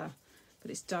that colour, but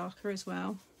it's darker as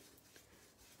well.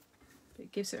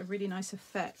 It gives it a really nice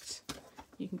effect.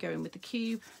 You can go in with the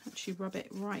cube, actually rub it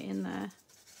right in there.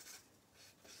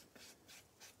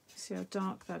 See how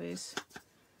dark that is?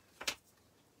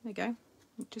 There you go.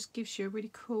 It just gives you a really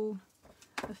cool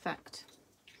effect.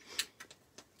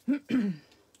 So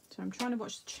I'm trying to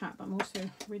watch the chat, but I'm also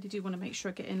really do want to make sure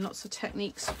I get in lots of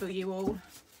techniques for you all.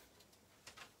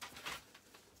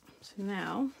 So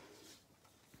now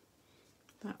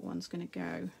that one's going to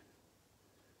go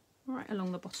right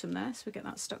along the bottom there, so we get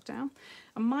that stuck down.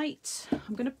 I'm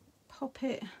going to pop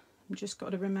it. I've just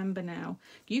got to remember now.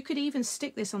 You could even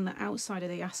stick this on the outside of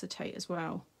the acetate as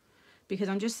well, because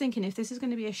I'm just thinking if this is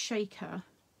going to be a shaker,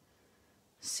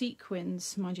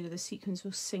 sequins, mind you, the sequins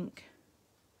will sink.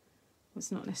 Well,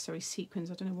 it's not necessarily sequins.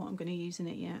 I don't know what I'm going to use in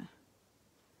it yet.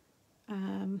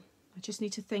 I just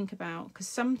need to think about,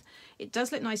 because it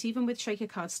does look nice even with shaker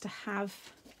cards to have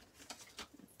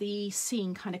the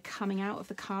seam kind of coming out of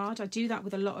the card. I do that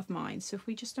with a lot of mine. So if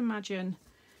we just imagine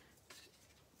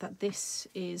that this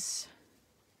is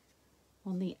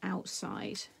on the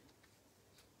outside,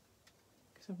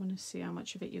 because I want to see how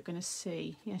much of it you're going to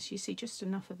see. Yes, you see just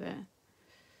enough of it.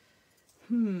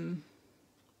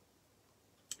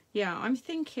 Yeah, I'm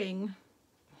thinking,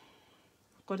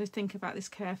 I've got to think about this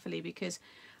carefully, because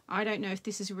I don't know if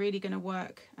this is really going to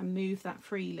work and move that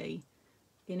freely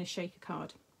in a shaker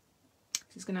card.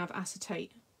 It's going to have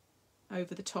acetate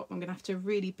over the top. I'm going to have to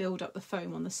really build up the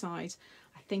foam on the sides.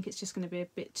 I think it's just going to be a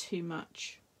bit too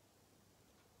much.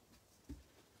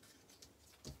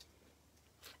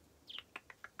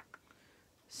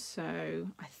 So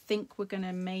I think we're going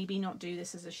to maybe not do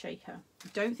this as a shaker. I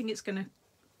don't think it's going to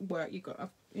work.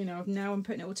 Now I'm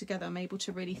putting it all together, I'm able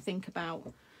to really think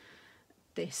about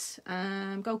this.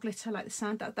 Gold glitter, like the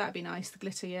sand, that'd be nice, the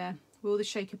glitter, yeah. Will the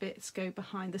shaker bits go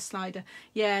behind the slider?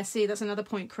 Yeah, see, that's another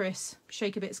point, Chris.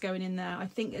 Shaker bits going in there. I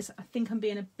think I'm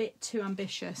being a bit too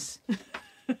ambitious.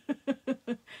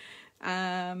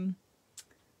 And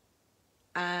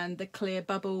the clear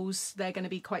bubbles, they're going to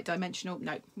be quite dimensional.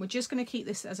 No, we're just going to keep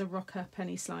this as a rocker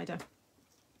penny slider.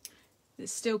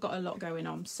 It's still got a lot going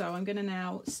on. So I'm going to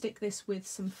now stick this with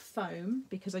some foam,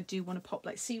 because I do want to pop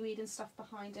like seaweed and stuff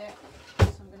behind it. So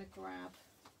I'm going to grab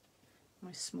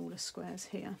my smaller squares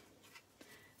here.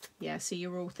 Yeah, see,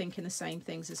 you're all thinking the same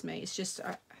things as me. It's just,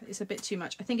 it's a bit too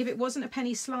much. I think if it wasn't a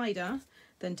penny slider,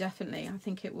 then definitely, I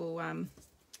think it will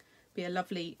be a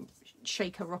lovely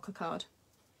shaker rocker card.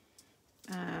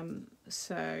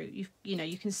 So,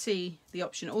 you can see the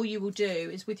option. All you will do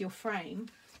is with your frame,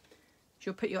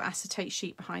 you'll put your acetate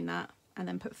sheet behind that and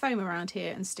then put foam around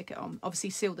here and stick it on. Obviously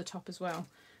seal the top as well.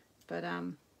 But yeah,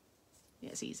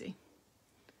 it's easy.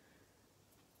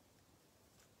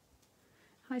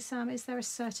 Hi Sam, is there a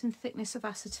certain thickness of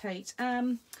acetate?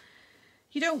 You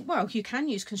can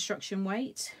use construction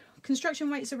weight. Construction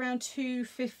weight's around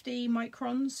 250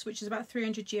 microns, which is about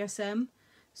 300 GSM.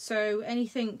 So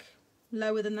anything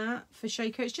lower than that for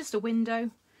shaker, it's just a window.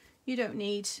 You don't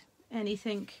need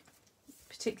anything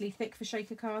particularly thick for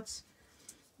shaker cards,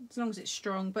 as long as it's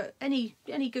strong. But any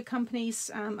good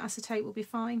company's acetate will be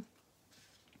fine.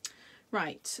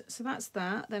 Right, so that's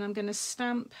that. Then I'm going to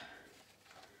stamp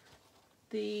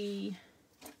the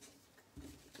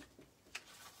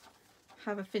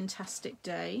Have a Fantastic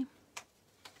Day.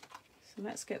 So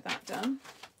let's get that done.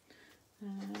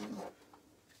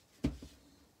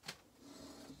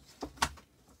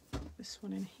 This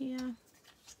one in here. So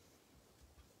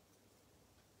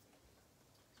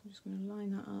I'm just going to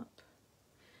line that up.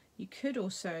 You could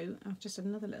also, I've just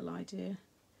another little idea,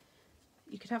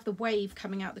 you could have the wave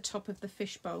coming out the top of the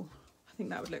fishbowl. I think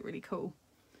that would look really cool.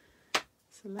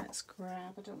 So let's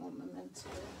grab, I don't want memento.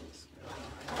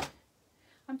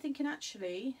 I'm thinking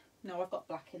actually, no, I've got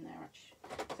black in there actually.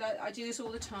 So I do this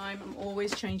all the time, I'm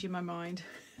always changing my mind.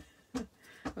 I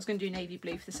was going to do navy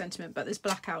blue for the sentiment, but there's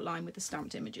black outline with the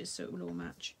stamped images, so it will all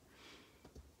match.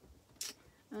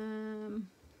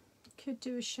 Could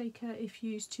do a shaker if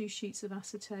used 2 sheets of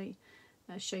acetate.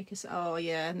 Shakers, oh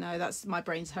yeah, no, that's, my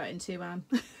brain's hurting too, Anne.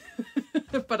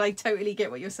 But I totally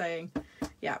get what you're saying.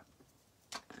 Yeah,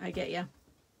 I get you.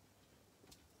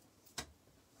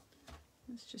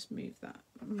 Let's just move that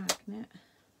magnet.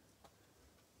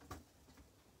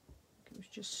 It was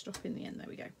just stopping the end. There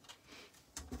we go.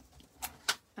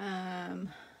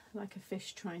 Like a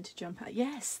fish trying to jump out.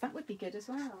 Yes, that would be good as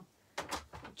well.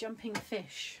 Jumping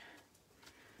fish.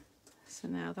 So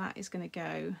now that is going to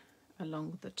go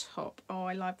along the top. Oh,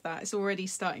 I love that. It's already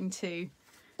starting to,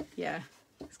 yeah,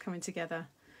 it's coming together.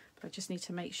 But I just need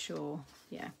to make sure,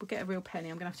 yeah, we'll get a real penny.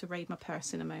 I'm going to have to raid my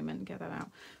purse in a moment and get that out.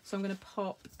 So I'm going to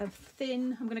pop a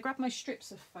thin, I'm going to grab my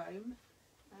strips of foam.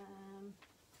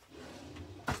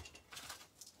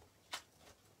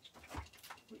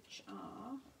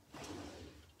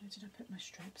 put my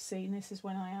strips? See, this is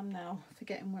when I am now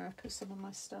forgetting where I put some of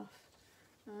my stuff.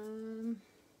 Damn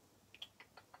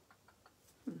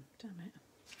it.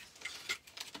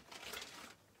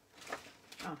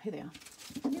 Oh, here they are.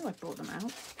 I knew I'd brought them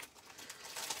out.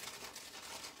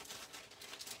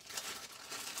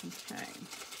 Okay.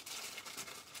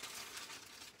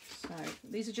 So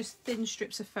these are just thin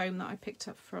strips of foam that I picked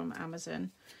up from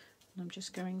Amazon. And I'm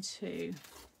just going to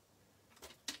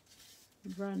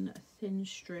run a thin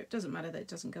strip. Doesn't matter that it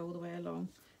doesn't go all the way along,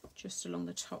 just along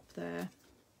the top there.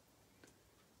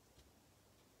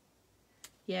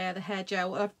 Yeah, the hair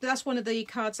gel. That's one of the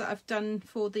cards that I've done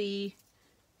for the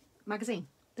magazine,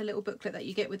 the little booklet that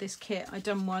you get with this kit. I've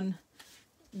done one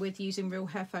with using real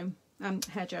hair foam,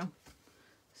 hair gel.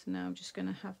 So now I'm just going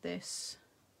to have this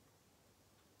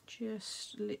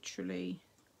just literally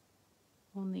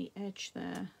on the edge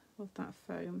there of that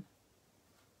foam.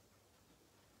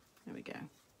 There we go.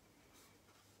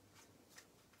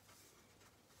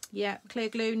 Yeah, clear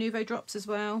glue, Nuvo drops as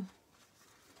well.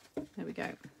 There we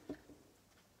go.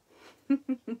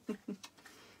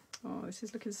 Oh, this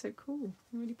is looking so cool.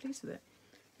 I'm really pleased with it.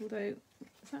 Although,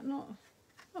 is that not...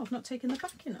 Oh, I've not taken the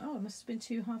backing. Oh, it must have been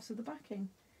 2 halves of the backing.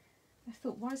 I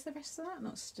thought, why is the rest of that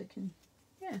not sticking?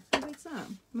 Yeah, where's that?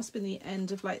 Must have been the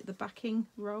end of like the backing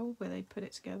roll where they put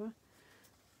it together.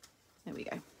 There we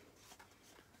go.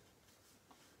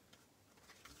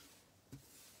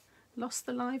 Lost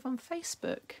the live on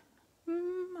Facebook.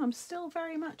 I'm still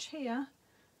very much here,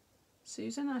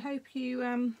 Susan. I hope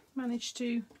you managed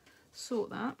to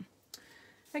sort that.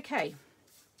 Okay,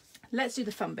 let's do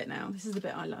the fun bit now. This is the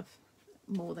bit I love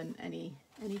more than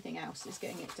anything else, is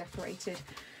getting it decorated.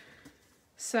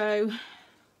 So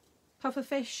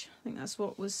pufferfish, I think that's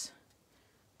what was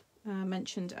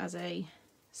mentioned as a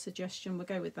suggestion. We'll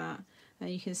go with that. And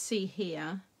you can see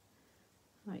here,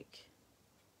 like,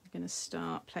 I'm going to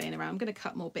start playing around. I'm going to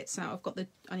cut more bits out.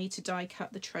 I need to die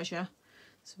cut the treasure,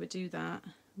 so we'll do that.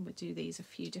 And we'll do these a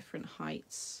few different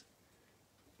heights.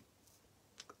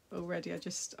 Already,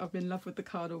 I'm in love with the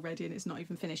card already, and it's not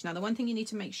even finished. Now, the one thing you need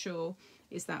to make sure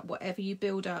is that whatever you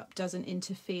build up doesn't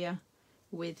interfere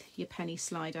with your penny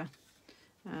slider.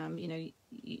 You know,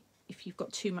 if you've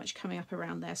got too much coming up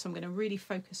around there, so I'm going to really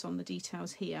focus on the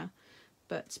details here.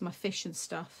 But my fish and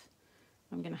stuff,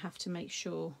 I'm going to have to make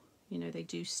sure, you know, they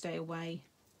do stay away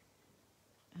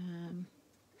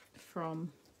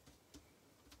from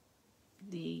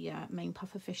the main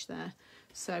puffer fish there.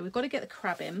 So we've got to get the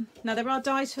crab in. Now, there are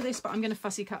dies for this, but I'm going to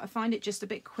fussy cut. I find it just a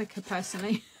bit quicker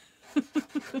personally.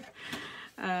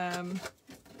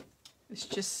 It's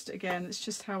just, again, it's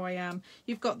just how I am.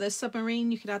 You've got the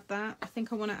submarine, you could add that. I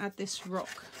think I want to add this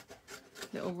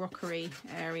little rockery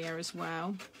area as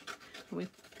well. And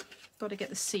we've got to get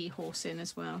the seahorse in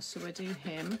as well, so we'll do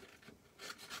him.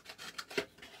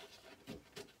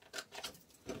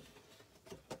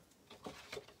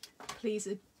 Please,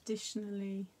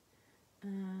 additionally,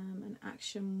 an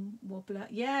action wobbler.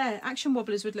 Yeah, action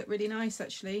wobblers would look really nice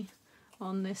actually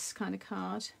on this kind of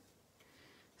card.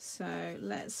 So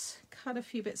let's cut a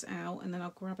few bits out, and then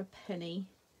I'll grab a penny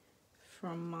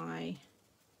from my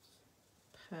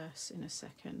purse in a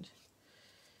second.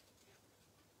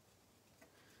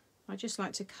 I just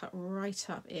like to cut right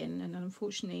up in, and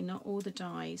unfortunately not all the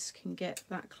dies can get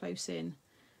that close in.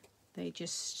 They're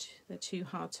too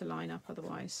hard to line up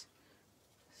otherwise.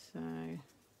 So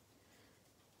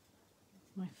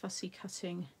my fussy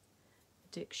cutting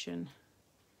addiction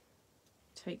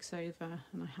takes over,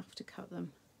 and I have to cut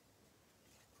them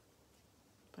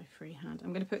by freehand.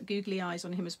 I'm going to put googly eyes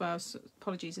on him as well, so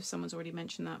apologies if someone's already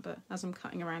mentioned that, but as I'm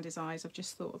cutting around his eyes, I've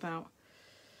just thought about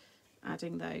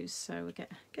adding those, so we'll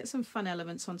get some fun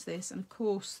elements onto this, and of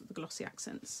course the glossy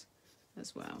accents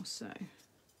as well. So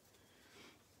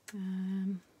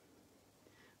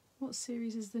what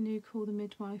series is the new Call the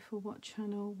Midwife, or what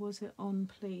channel was it on,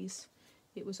 please?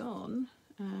 It was on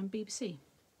BBC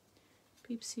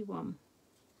One.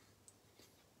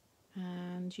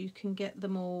 And you can get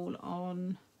them all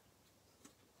on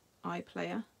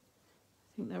iPlayer.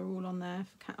 I think they're all on there.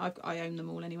 I own them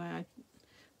all anyway. Like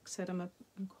I said, I'm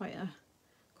quite a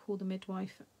Call the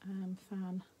Midwife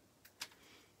fan.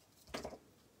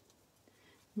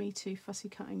 Me too, fussy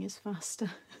cutting is faster.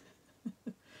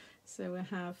 So we'll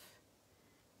have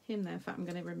him there. In fact, I'm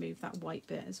going to remove that white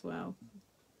bit as well,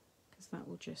 because that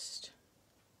will just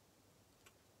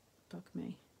bug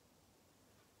me.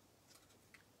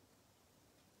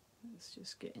 Let's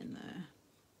just get in there.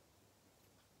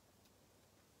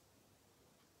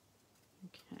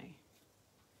 Okay.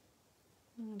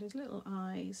 And his little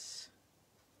eyes.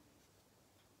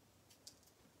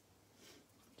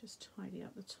 Just tidy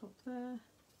up the top there.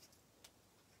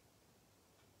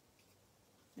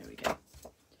 There we go.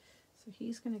 So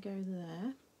he's going to go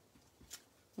there.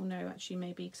 Well, no, actually,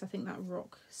 maybe, because I think that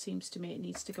rock seems to me it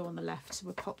needs to go on the left, so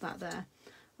we'll pop that there.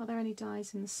 Are there any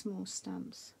dies in the small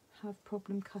stamps? Have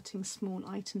problem cutting small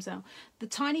items out. The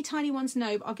tiny ones,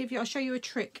 no, but I'll show you a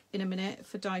trick in a minute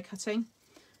for die cutting.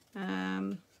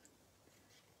 And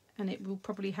it will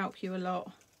probably help you a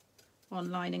lot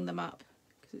on lining them up,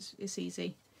 because it's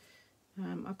easy.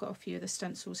 I've got a few of the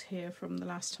stencils here from the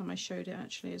last time I showed it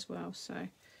actually as well, so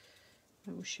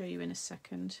I will show you in a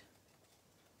second.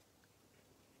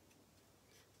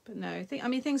 But no, I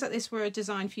mean things like this were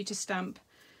designed for you to stamp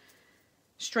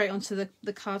straight onto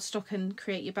the cardstock and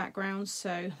create your backgrounds,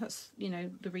 so that's, you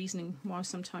know, the reasoning why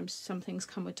sometimes some things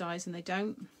come with dies and they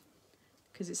don't,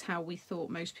 because it's how we thought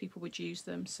most people would use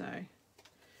them. So,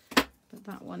 but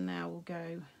that one now will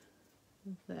go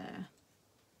there.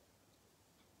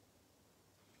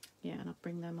 Yeah, and I'll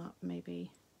bring them up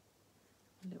maybe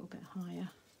a little bit higher.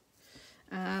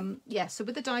 Yeah, so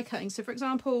with the die cutting, so for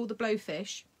example the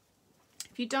blowfish,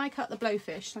 if you die cut the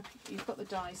blowfish, like you've got the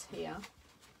dies here,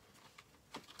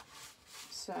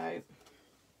 so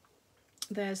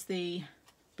there's the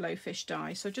blowfish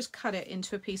die, so just cut it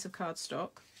into a piece of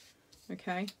cardstock,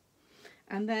 okay,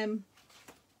 and then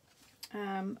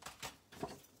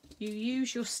you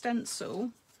use your stencil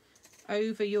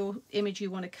over your image you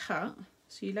want to cut.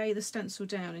 So you lay the stencil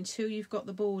down until you've got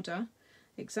the border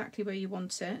exactly where you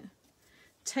want it.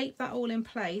 Tape that all in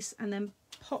place and then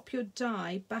pop your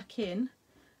die back in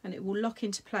and it will lock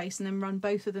into place, and then run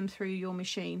both of them through your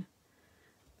machine.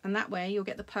 And that way you'll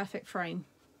get the perfect frame.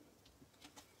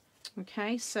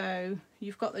 Okay, so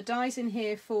you've got the dies in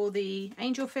here for the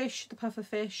angelfish, the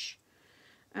pufferfish,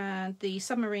 and the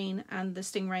submarine and the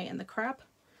stingray and the crab.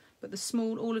 But the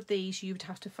small, all of these you'd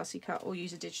have to fussy cut or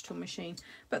use a digital machine.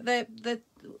 But they're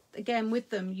again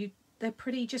with them, they're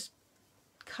pretty, just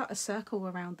cut a circle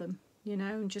around them, you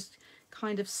know, and just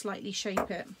kind of slightly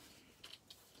shape it.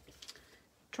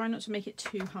 Try not to make it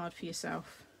too hard for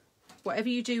yourself. Whatever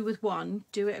you do with one,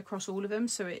 do it across all of them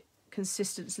so it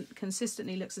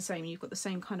consistently looks the same. You've got the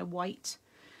same kind of white.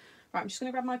 Right, I'm just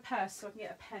going to grab my purse so I can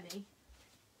get a penny.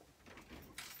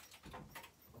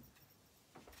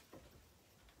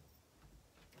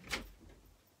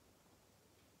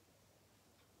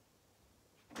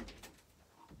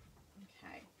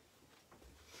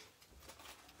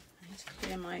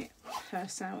 Clear my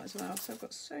purse out as well, so I've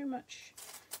got so much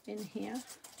in here.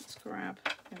 Let's grab,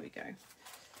 there we go.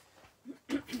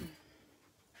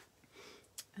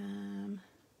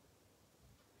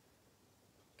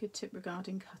 Good tip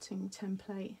regarding cutting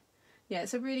template. Yeah,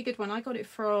 it's a really good one. I got it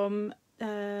from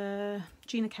Gina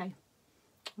Kay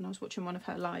when I was watching one of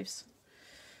her lives.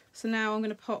 So now I'm going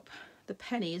to pop, the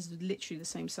penny is literally the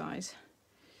same size.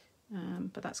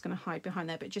 But that's going to hide behind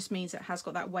there, but it just means it has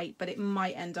got that weight, but it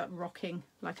might end up rocking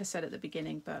like I said at the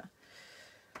beginning, but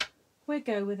we'll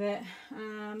go with it. So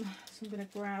I'm going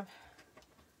to grab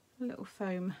a little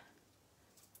foam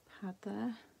pad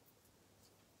there.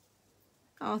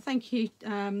 Oh, thank you,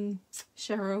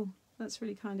 Cheryl, that's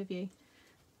really kind of you.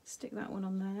 Stick that one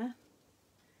on there.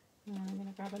 And I'm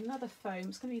going to grab another foam.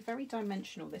 It's going to be very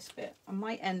dimensional, this bit. I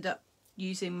might end up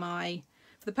using my,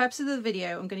 for the purposes of the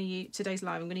video, I'm going to use today's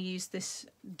live, I'm going to use this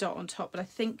dot on top, but I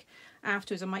think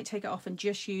afterwards I might take it off and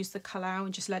just use the Calcott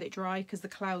and just let it dry, because the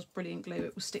Calcot's brilliant glue,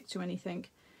 it will stick to anything.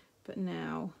 But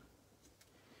now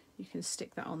you can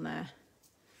stick that on there.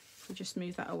 So just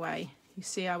move that away. You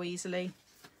see how easily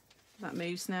that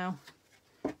moves now?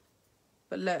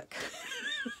 But look.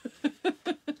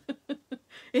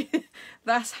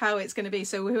 That's how it's going to be.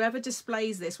 So whoever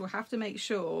displays this will have to make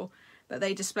sure that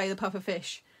they display the puffer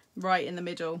fish right in the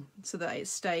middle so that it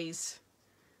stays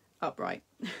upright.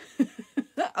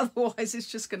 Otherwise it's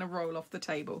just going to roll off the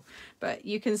table. But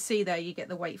you can see there you get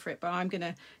the weight for it, but I'm going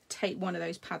to take one of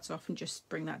those pads off and just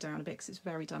bring that down a bit because it's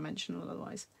very dimensional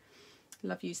otherwise. I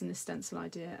love using the stencil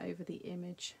idea over the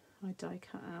image I die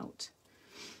cut out.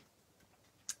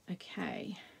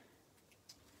 Okay,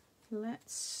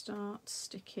 let's start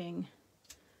sticking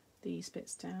these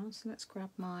bits down. So let's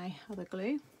grab my other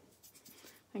glue.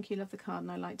 Thank you, love the card,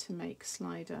 and I like to make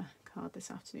slider card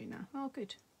this afternoon now. Oh,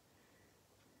 good.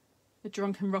 A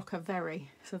drunken rocker, very.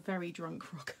 It's a very drunk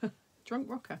rocker. Drunk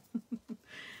rocker.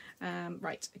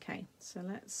 Right, okay, so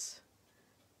let's...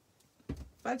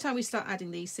 By the time we start adding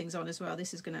these things on as well,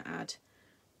 this is going to add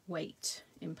weight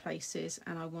in places,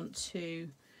 and I want to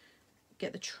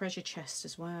get the treasure chest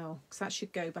as well, because that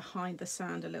should go behind the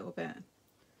sand a little bit.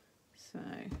 So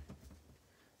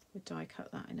we'll die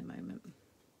cut that in a moment.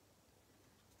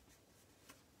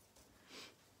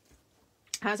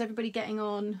 How's everybody getting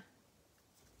on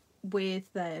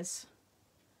with theirs?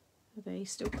 Are they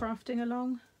still crafting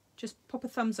along? Just pop a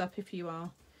thumbs up if you are.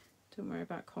 Don't worry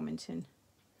about commenting.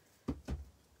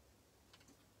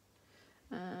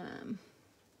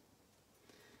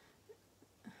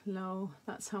 Lol,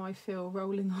 that's how I feel,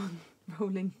 rolling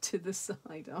to the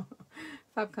side. Oh,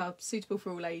 fab card, suitable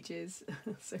for all ages.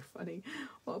 So funny.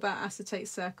 What about acetate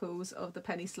circles of the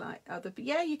penny slide?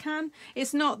 Yeah, you can.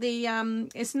 It's not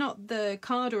the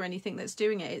card or anything that's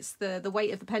doing it. It's the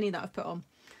weight of the penny that I've put on.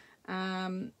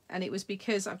 And it was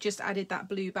because I've just added that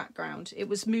blue background. It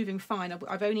was moving fine.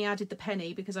 I've only added the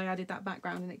penny because I added that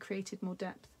background and it created more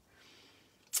depth.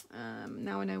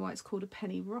 Now I know why it's called a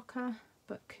penny rocker.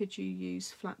 But could you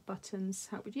use flat buttons?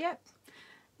 How would you?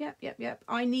 Yep.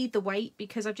 I need the weight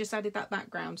because I've just added that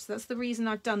background. So that's the reason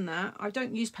I've done that. I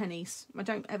don't use pennies. I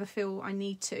don't ever feel I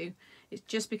need to. It's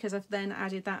just because I've then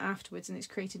added that afterwards and it's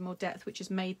created more depth, which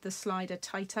has made the slider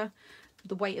tighter.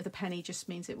 The weight of the penny just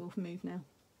means it will move now.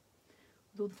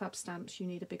 With all the fab stamps, you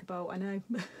need a bigger bowl. I know.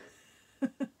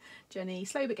 Jenny,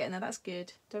 slow but getting there. That's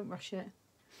good. Don't rush it.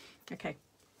 Okay.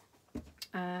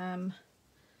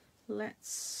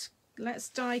 Let's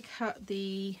die cut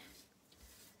the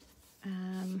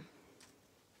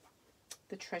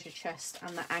treasure chest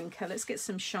and the anchor. Let's get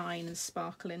some shine and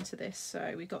sparkle into this.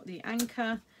 So we've got the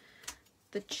anchor,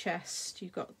 the chest,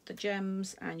 you've got the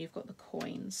gems, and you've got the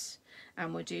coins.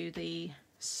 And we'll do the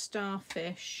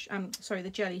starfish, the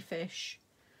jellyfish.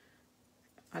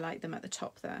 I like them at the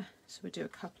top there. So we'll do a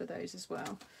couple of those as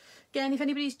well. Again, if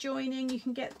anybody's joining, you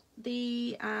can get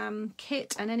the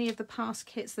kit and any of the past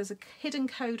kits. There's a hidden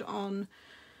code on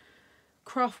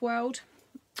Craft World,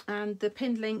 and the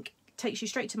pinned link takes you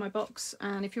straight to my box.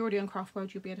 And if you're already on Craft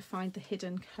World, you'll be able to find the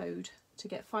hidden code to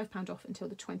get £5 off until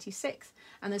the 26th.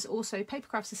 And there's also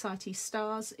Papercraft Society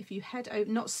stars. If you head over,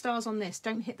 not stars on this,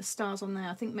 don't hit the stars on there.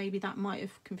 I think maybe that might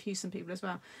have confused some people as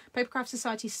well. Papercraft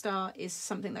Society star is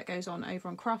something that goes on over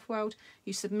on Craft World.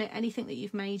 You submit anything that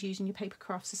you've made using your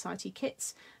Papercraft Society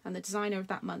kits, and the designer of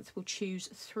that month will choose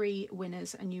 3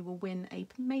 winners, and you will win a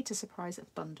made to surprise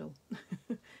bundle.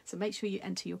 So make sure you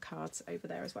enter your cards over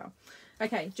there as well.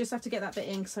 Okay, just have to get that bit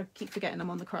in because I keep forgetting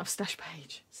I'm on the CraftStash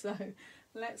page. So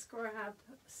let's grab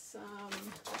some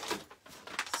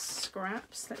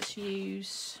scraps. Let's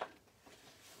use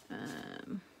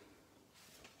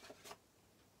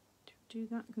do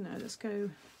that. No,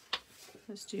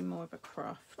 let's do more of a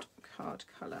craft card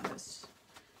colour.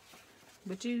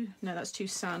 No, that's too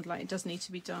sand light. It does need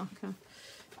to be darker.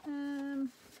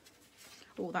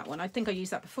 Oh, that one. I think I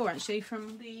used that before actually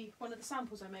from one of the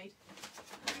samples I made.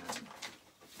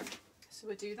 So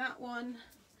we'll do that one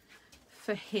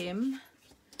for him.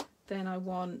 Then I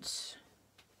want,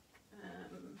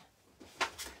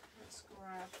 let's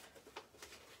grab,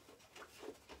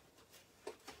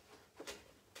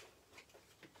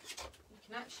 you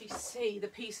can actually see the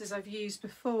pieces I've used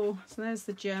before. So there's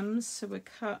the gems, so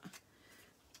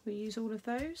we use all of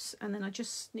those. And then I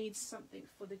just need something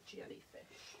for the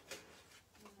jellyfish.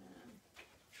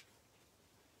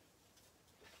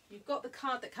 You've got the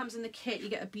card that comes in the kit. You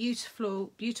get a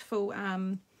beautiful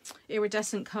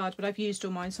iridescent card, but I've used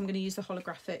all mine, so I'm going to use the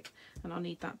holographic, and I'll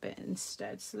need that bit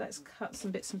instead. So let's cut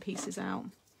some bits and pieces out.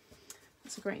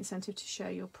 That's a great incentive to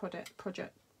share your projects.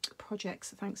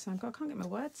 Thanks, Sam. God, I can't get my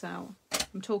words out.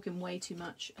 I'm talking way too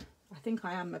much. I think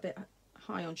I am a bit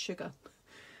high on sugar.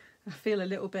 I feel a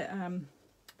little bit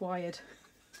wired.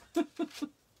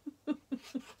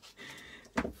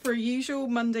 For a usual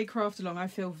Monday craft along, I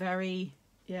feel very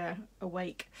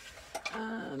awake.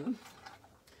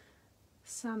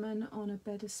 Salmon on a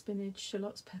bed of spinach,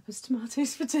 shallots, peppers,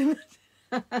 tomatoes for dinner.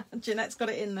 Jeanette's got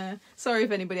it in there. Sorry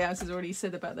if anybody else has already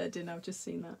said about their dinner. I've just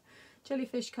seen that.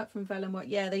 Jellyfish cut from vellum. What?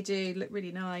 Yeah, they do look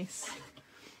really nice.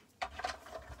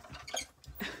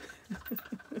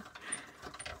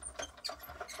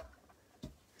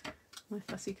 My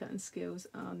fussy cutting skills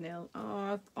are nil.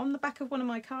 Oh, on the back of one of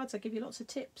my cards, I give you lots of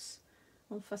tips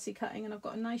on fussy cutting, and I've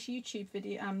got a nice YouTube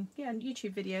video.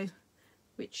 YouTube video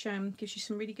which gives you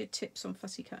some really good tips on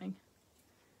fussy cutting.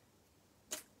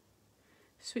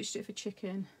 Switched it for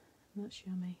chicken. That's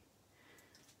yummy.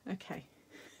 Okay.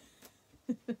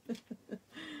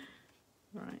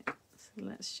 Right, so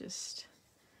let's just,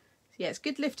 yeah, it's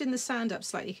good lifting the sand up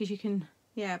slightly because you can,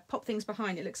 pop things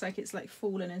behind. It looks like it's like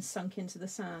fallen and sunk into the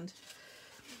sand.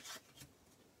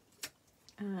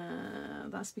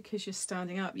 That's because you're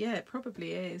standing up. Yeah, it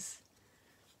probably is.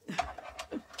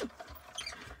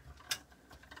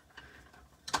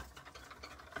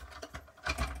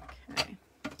 Okay.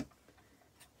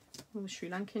 Oh, Sri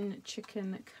Lankan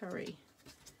chicken curry.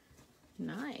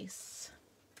 Nice.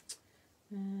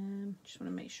 Just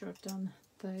want to make sure I've done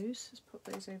those. Let's put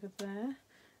those over there.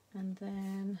 And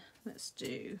then let's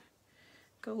do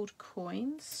gold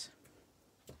coins.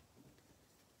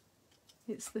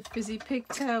 It's the fizzy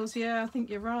pigtails, yeah, I think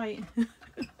you're right.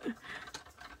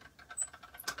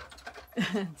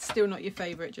 Still not your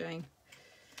favourite, Jane?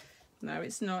 No,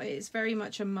 it's not. It's very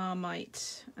much a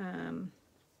Marmite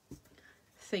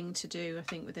thing to do, I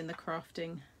think, within the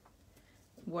crafting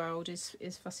world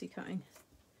is fussy cutting.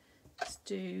 Let's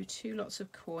do 2 lots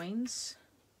of coins.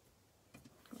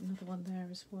 Got another one there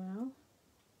as well.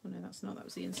 Oh no, that's not. That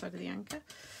was the inside of the anchor.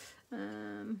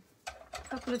 A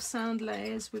couple of sound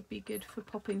layers would be good for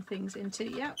popping things into.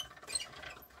 Yep.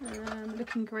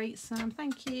 Looking great, Sam.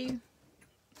 Thank you.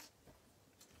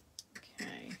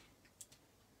 Okay.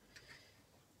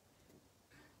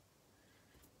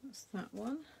 That's that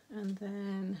one. And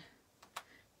then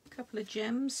a couple of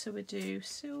gems. So we do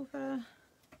silver,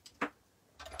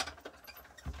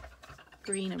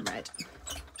 green and red.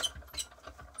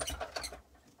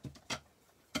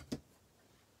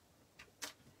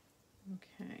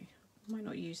 Okay, might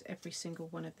not use every single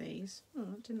one of these. Oh,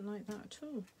 I didn't like that at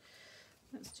all.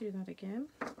 Let's do that again.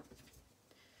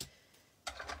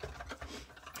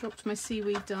 Dropped my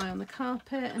seaweed dye on the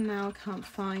carpet and now I can't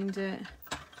find it.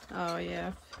 Oh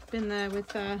yeah, I've been there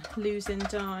with losing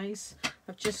dyes.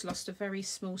 I've just lost a very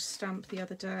small stamp the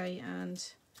other day and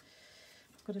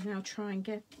I've got to now try and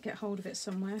get hold of it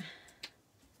somewhere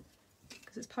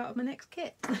because it's part of my next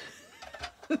kit.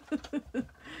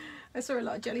 I saw a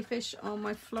lot of jellyfish on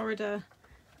my Florida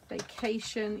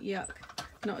vacation. Yuck,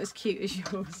 not as cute as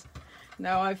yours.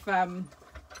 No, I've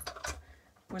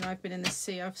when I've been in the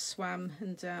sea, I've swam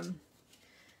and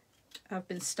I've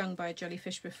been stung by a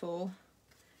jellyfish before.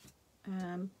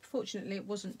 Fortunately, it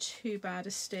wasn't too bad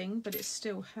a sting, but it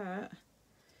still hurt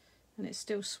and it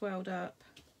still swelled up.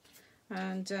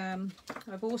 And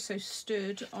I've also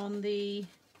stood on the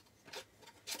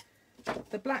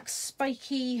black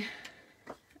spiky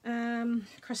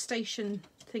crustacean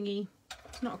thingy.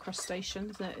 It's not a crustacean,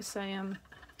 is it? It's a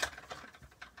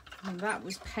and that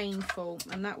was painful,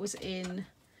 and that was in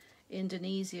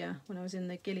Indonesia when I was in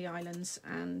the Gili Islands.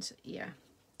 And yeah,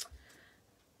 I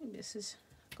think this has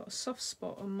got a soft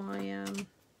spot on my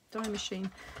dye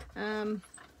machine.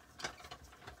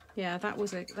 Yeah, that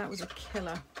was a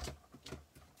killer.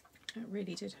 It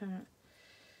really did hurt.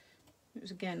 It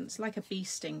was, again, it's like a bee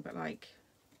sting, but like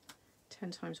 10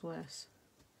 times worse.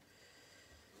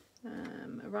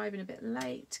 Arriving a bit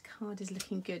late. Card is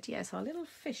looking good. Yes, our little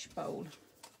fish bowl.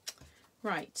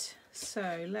 Right,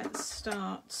 so let's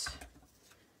start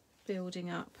building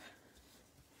up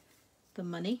the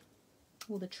money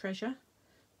or the treasure.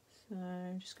 So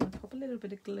I'm just going to pop a little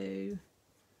bit of glue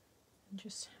and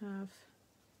just have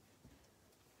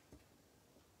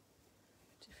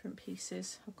different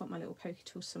pieces. I've got my little pokey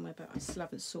tool somewhere, but I still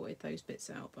haven't sorted those bits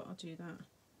out, but I'll do that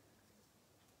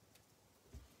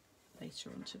later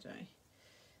on today.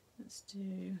 Let's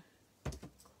do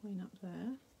coin up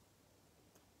there.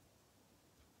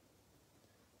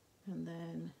 And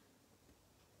then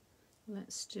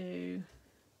let's do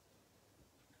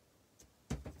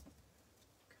a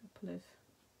couple of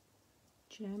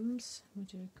gems. We'll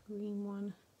do a green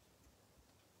one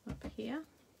up here.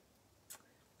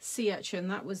 Sea urchin,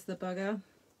 that was the bugger.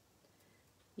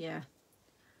 Yeah,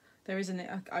 there isn't.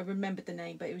 I remembered the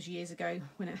name, but it was years ago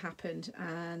when it happened,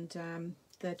 and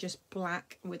they're just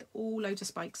black with all loads of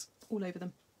spikes all over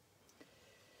them.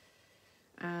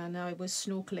 And I was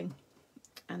snorkeling.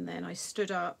 And then I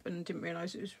stood up and didn't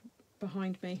realise it was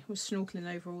behind me. I was snorkeling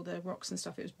over all the rocks and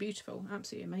stuff. It was beautiful,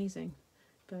 absolutely amazing.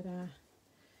 But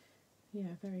yeah,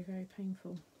 very, very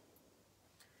painful.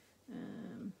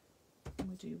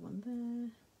 We'll do one there.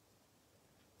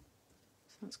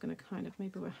 So that's going to kind of,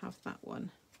 maybe we'll have that one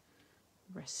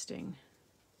resting.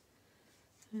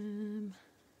 No,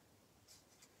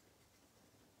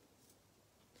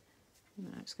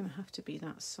 it's going to have to be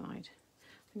that side.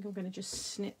 I think I'm going to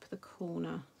just snip the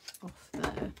corner off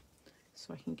there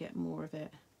so I can get more of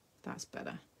it. That's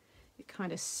better. It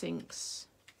kind of sinks.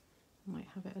 I might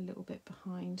have it a little bit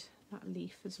behind that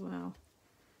leaf as well.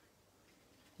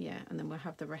 Yeah, and then we'll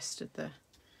have the rest of the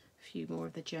few more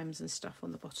of the gems and stuff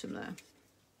on the bottom there.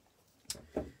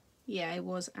 Yeah, it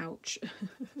was ouch.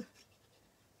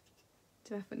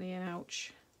 Definitely an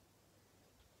ouch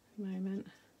moment.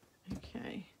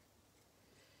 Okay.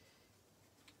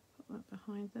 That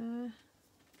behind there.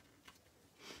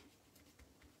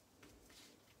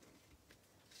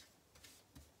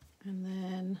 And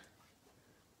then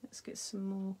let's get some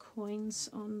more coins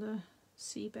on the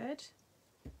seabed.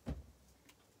 So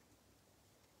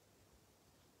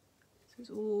it's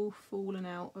all fallen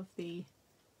out of the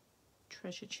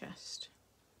treasure chest.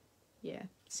 Yeah,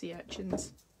 sea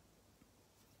urchins.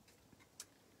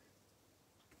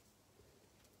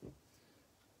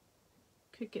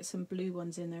 Could get some blue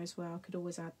ones in there as well. Could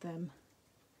always add them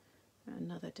at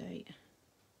another date.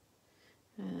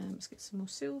 Let's get some more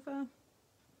silver.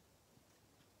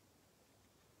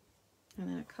 And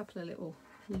then a couple of little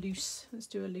loose, let's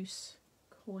do a loose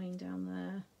coin down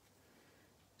there.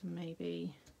 And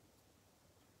maybe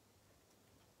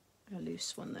a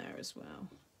loose one there as well.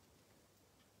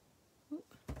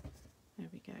 Oop, there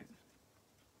we go.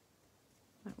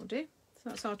 That will do. So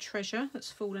that's our treasure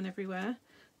that's fallen everywhere.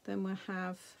 Then we'll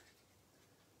have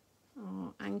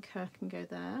our anchor can go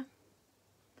there.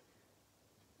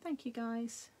 Thank you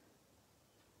guys.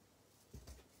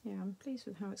 Yeah, I'm pleased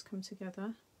with how it's come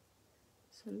together.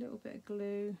 So a little bit of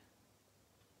glue,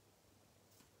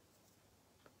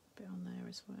 a bit on there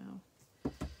as well.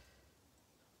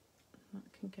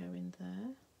 That can go in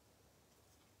there.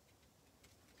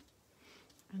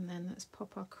 And then let's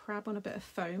pop our crab on a bit of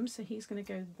foam. So he's going to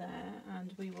go there,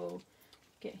 and we will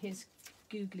get his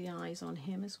googly eyes on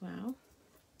him as well.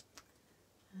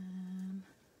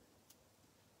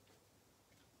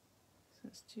 So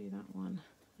let's do that one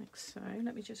like so.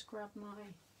 Let me just grab my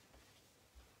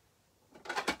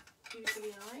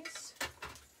googly eyes.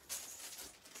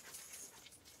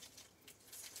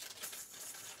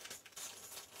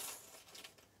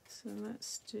 So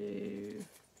let's do,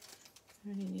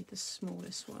 I only need the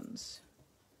smallest ones.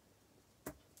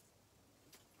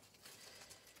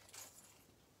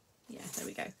 Yeah, there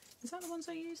we go. Is that the ones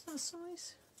I used, that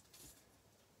size?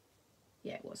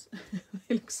 Yeah, it was.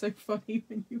 They look so funny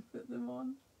when you put them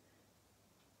on.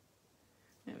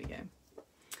 There we go.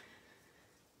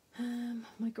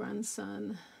 My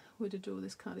grandson would adore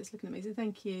this card. It's looking amazing.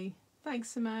 Thank you. Thanks,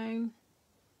 Simone.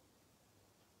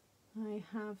 I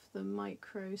have the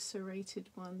micro serrated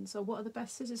ones. Oh, what are the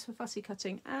best scissors for fussy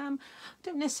cutting? I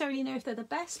don't necessarily know if they're the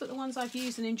best, but the ones I've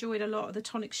used and enjoyed a lot are the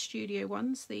Tonic Studio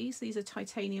ones. These are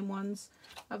titanium ones.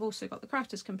 I've also got the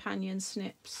Crafter's Companion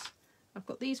snips. I've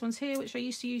got these ones here, which I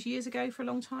used to use years ago for a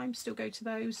long time. Still go to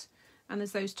those. And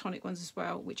there's those Tonic ones as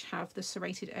well, which have the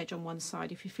serrated edge on one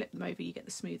side. If you flip them over, you get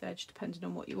the smooth edge, depending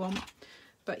on what you want.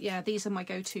 But yeah, these are my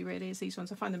go-to really, is these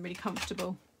ones. I find them really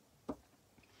comfortable.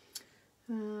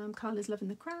 Carla's loving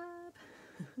the crab.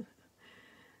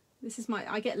 This is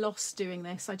I get lost doing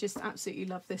this. I just absolutely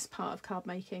love this part of card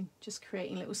making, just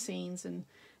creating little scenes, and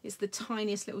it's the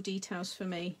tiniest little details for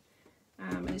me.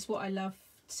 And it's what I love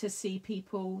to see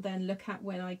people then look at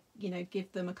when I,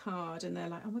 give them a card, and they're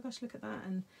like, oh my gosh, look at that.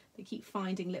 And they keep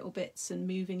finding little bits and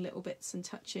moving little bits and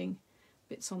touching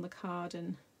bits on the card,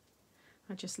 and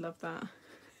I just love that.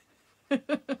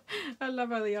 I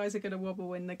love how the eyes are going to wobble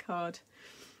when the card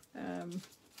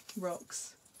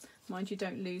rocks. Mind you,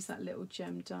 don't lose that little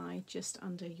gem die just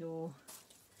under your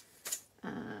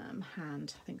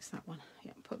hand. I think it's that one.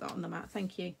 Yeah, put that on the mat.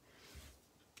 Thank you.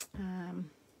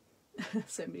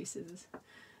 So many scissors.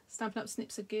 Stampin' Up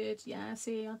snips are good. Yeah,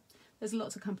 see, there's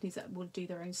lots of companies that will do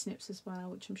their own snips as well,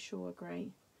 which I'm sure are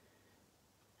great.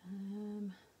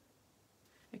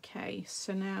 Okay,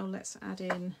 so now let's add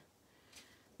in.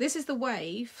 This is the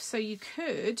wave, so you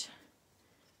could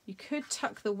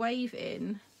tuck the wave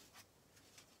in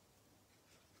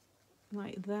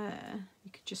like there.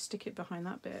 You could just stick it behind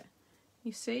that bit.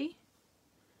 You see?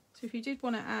 So if you did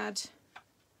want to add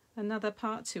another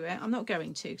part to it, I'm not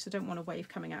going to because I don't want a wave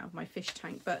coming out of my fish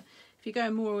tank, but if you're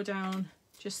going more down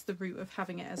just the route of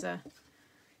having it as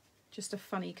just a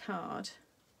funny card,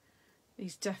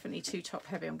 he's definitely too top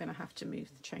heavy. I'm going to have to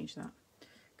change that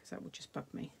because that would just bug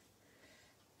me.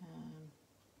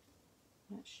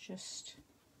 Let's just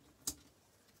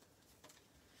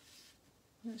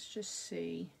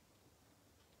see.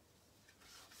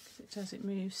 It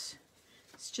moves.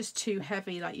 It's just too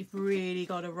heavy, like you've really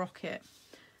got to rock it.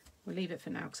 We'll leave it for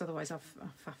now because otherwise I'll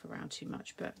faff around too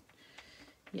much. But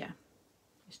yeah,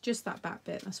 it's just that back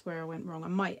bit. That's where I went wrong.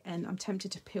 I'm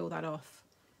tempted to peel that off,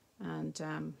 and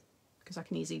because I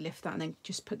can easily lift that and then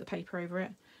just put the paper over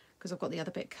it because I've got the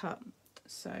other bit cut.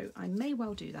 So I may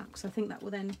well do that because I think that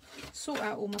will then sort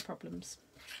out all my problems.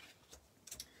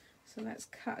 So let's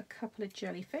cut a couple of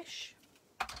jellyfish.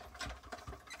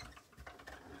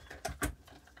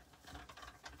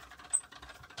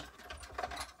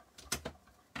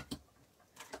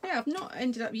 Yeah, I've not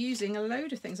ended up using a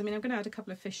load of things. I mean, I'm going to add a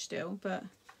couple of fish still, but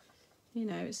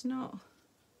it's not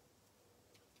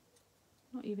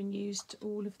even used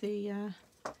all of the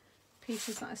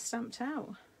pieces that I stamped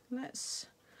out. I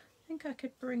think I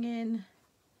could bring in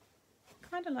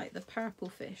kind of like the purple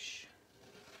fish.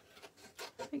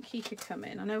 I think he could come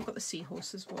in. I know I've got the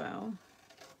seahorse as well.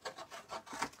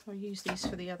 I'll use these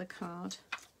for the other card.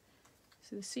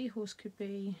 So the seahorse could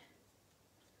be,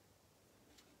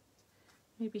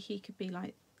 maybe he could be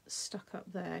like stuck up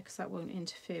there because that won't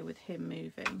interfere with him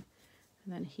moving, and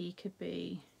then he could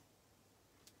be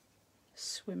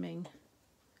swimming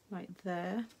like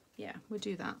there. Yeah, we'll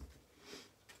do that.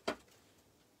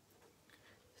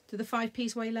 Do the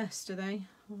 5p's weigh less, do they?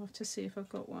 I'll have to see if I've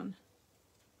got one.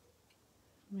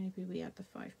 Maybe we add the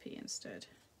 5p instead.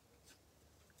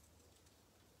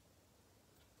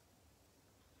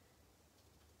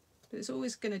 But it's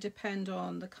always going to depend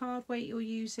on the card weight you're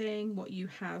using, what you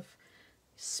have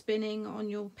spinning on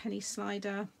your penny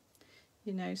slider,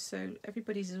 you know, so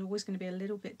everybody's is always going to be a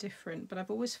little bit different. But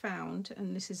I've always found,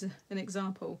 and this is an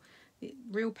example,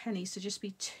 real pennies to just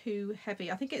be too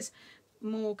heavy. I think it's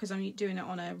more because I'm doing it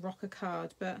on a rocker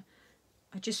card, but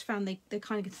I just found they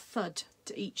kind of thud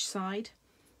to each side.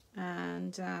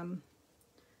 And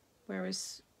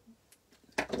whereas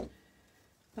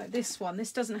like this one,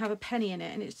 this doesn't have a penny in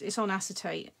it, and it's on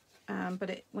acetate,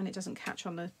 but when it doesn't catch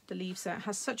on the leaves there, it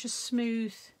has such a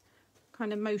smooth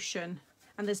kind of motion,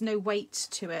 and there's no weight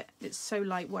to it. It's so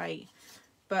lightweight,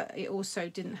 but it also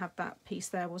didn't have that piece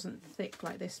there, wasn't thick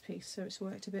like this piece, so it's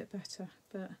worked a bit better.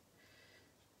 But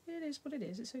it is what it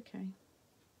is, it's okay.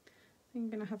 I think I'm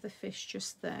going to have the fish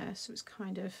just there, so it's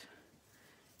kind of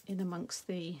in amongst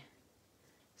the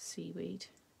seaweed.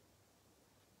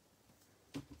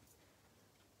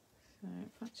 So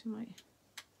in fact I might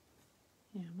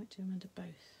do them under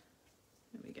both.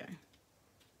 There we go.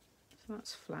 So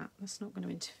that's flat, that's not going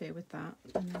to interfere with that.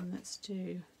 And then let's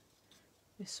do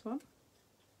this one.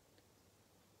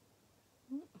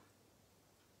 Ooh.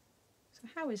 So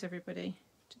how is everybody?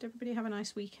 Did everybody have a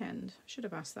nice weekend? I should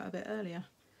have asked that a bit earlier.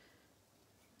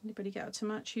 Anybody get out to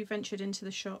much? Who ventured into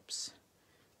the shops?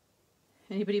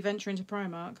 Anybody venture into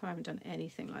Primark? I haven't done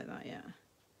anything like that yet.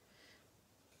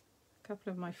 A couple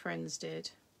of my friends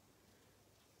did.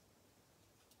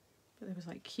 But there was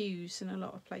like queues in a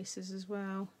lot of places as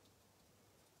well.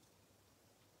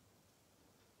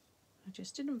 I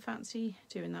just didn't fancy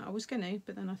doing that. I was going to,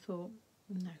 but then I thought,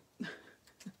 no.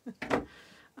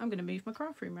 I'm going to move my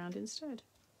craft room around instead.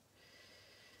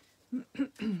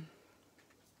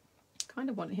 Kind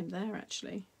of want him there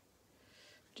actually.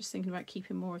 Just thinking about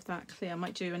keeping more of that clear. I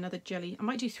might do another jelly. I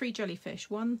might do 3 jellyfish.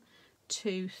 1,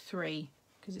 2, 3,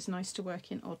 because it's nice to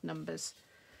work in odd numbers.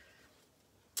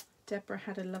 Deborah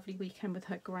had a lovely weekend with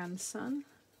her grandson.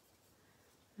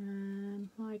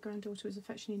 My granddaughter was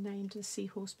affectionately named the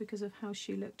seahorse because of how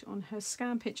she looked on her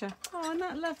scan picture. Oh, isn't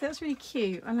that lovely? That's really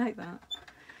cute. I like that.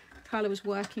 Carla was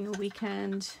working all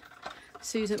weekend.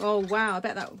 Susan, oh wow, I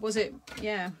bet that was it.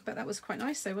 Yeah, I bet that was quite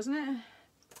nice though, wasn't it?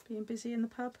 Being busy in the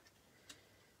pub.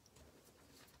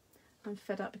 I'm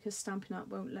fed up because Stampin' Up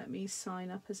won't let me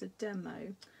sign up as a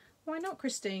demo. Why not,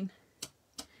 Christine?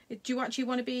 Do you actually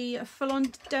want to be a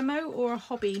full-on demo or a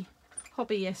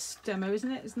hobbyist demo,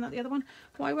 isn't it? Isn't that the other one?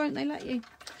 Why won't they let you?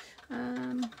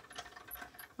 I'm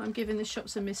giving the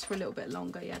shops a miss for a little bit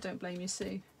longer. Yeah, don't blame you,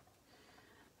 Sue.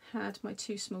 Had my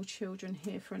 2 small children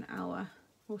here for an hour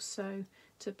or so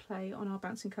to play on our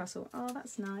bouncing castle. Oh,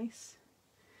 that's nice.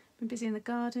 Been busy in the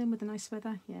garden with the nice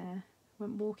weather. Yeah.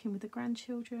 Went walking with the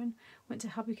grandchildren, went to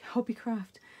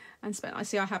Hobbycraft and spent, I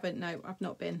see I haven't, no, I've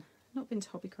not been to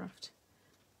Hobbycraft.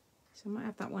 So I might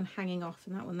have that one hanging off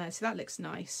and that one there. So that looks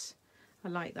nice. I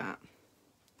like that.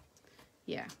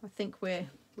 Yeah, I think we're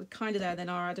kind of there. Then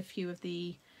I'll add a few of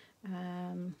the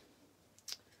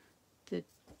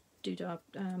doodah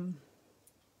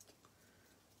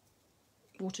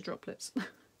water droplets.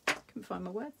 Couldn't find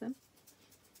my words then.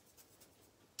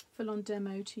 Full-on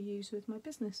demo to use with my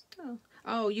business.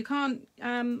 Oh, you can't.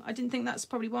 I didn't think that's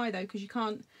probably why though, because you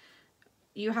can't.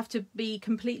 You have to be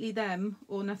completely them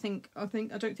or nothing. I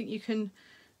don't think you can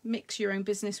mix your own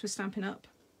business with Stampin' Up.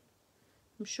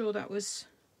 I'm sure that was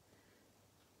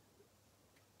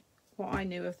what I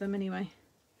knew of them anyway.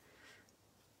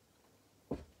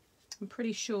 I'm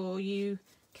pretty sure you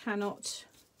cannot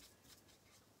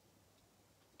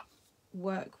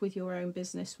work with your own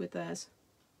business with theirs,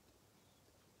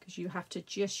 because you have to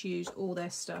just use all their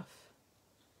stuff.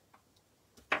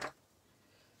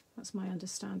 That's my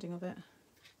understanding of it.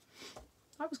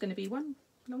 I was going to be one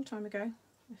a long time ago.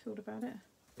 I thought about it.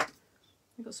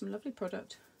 I got some lovely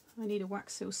product. I need a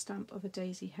wax seal stamp of a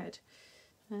daisy head.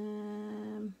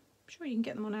 I'm sure you can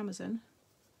get them on Amazon.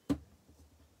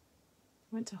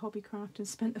 Went to Hobbycraft and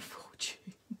spent a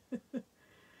fortune.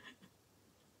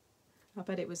 I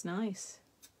bet it was nice.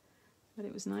 But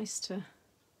it was nice to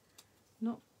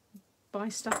not buy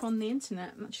stuff on the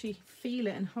internet and actually feel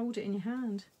it and hold it in your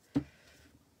hand.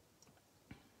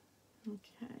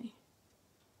 Okay.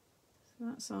 So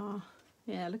that's our,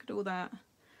 yeah, look at all that.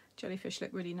 Jellyfish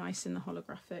look really nice in the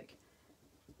holographic.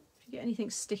 If you get anything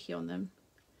sticky on them,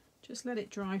 Just let it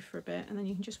dry for a bit and then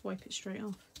you can just wipe it straight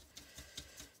off.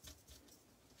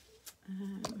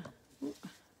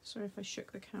 Sorry if I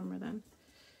shook the camera then.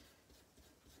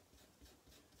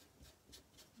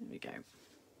 There we go.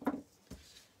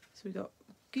 So we've got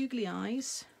googly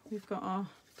eyes. We've got our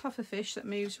pufferfish that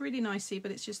moves really nicely,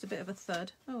 but it's just a bit of a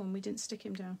thud. Oh, and we didn't stick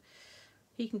him down.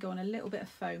 He can go on a little bit of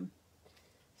foam.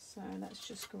 So let's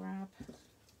just grab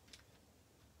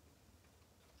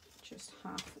just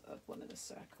half of one of the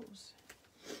circles.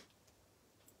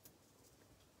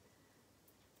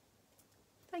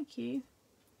 Thank you.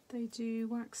 They do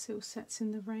wax seal sets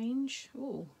in the range.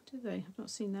 Oh, do they? I've not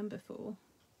seen them before.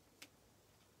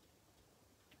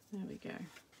 There we go.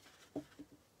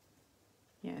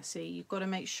 Yeah, see, you've got to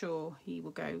make sure he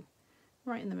will go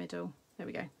right in the middle. There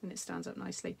we go, and it stands up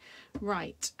nicely.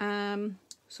 Right,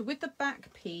 so with the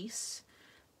back piece,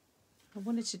 I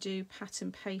wanted to do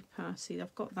pattern paper. See,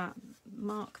 I've got that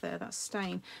mark there, that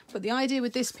stain. But the idea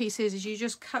with this piece is you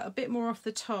just cut a bit more off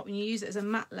the top and you use it as a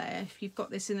matte layer if you've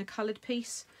got this in a coloured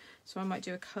piece. So I might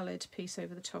do a coloured piece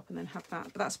over the top and then have that.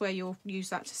 But that's where you'll use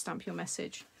that to stamp your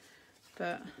message.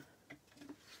 But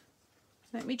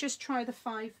let me just try the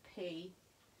 5p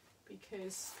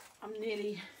because I'm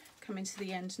nearly coming to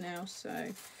the end now. So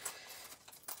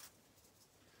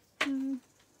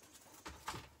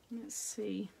let's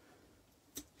see.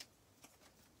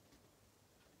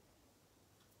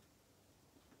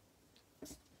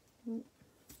 Ooh.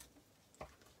 That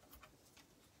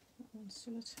one's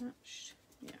still attached.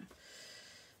 Yeah.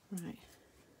 Right.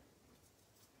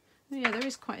 Oh yeah, there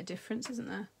is quite a difference, isn't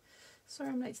there? Sorry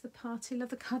I'm late to the party. Love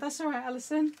the card. That's all right,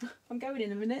 Alison. I'm going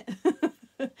in a minute.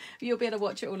 You'll be able to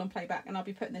watch it all on playback, and I'll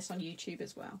be putting this on YouTube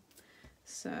as well.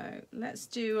 So let's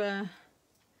do a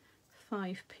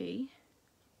 5p.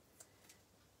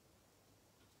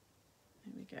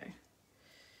 There we go.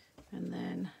 And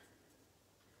then,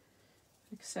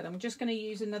 like I said, I'm just going to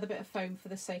use another bit of foam for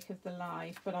the sake of the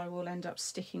live, but I will end up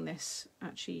sticking this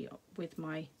actually with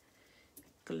my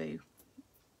glue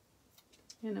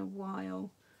in a while.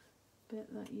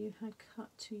 Bit that you had cut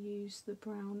to use the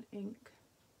brown ink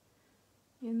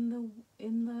in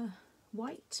the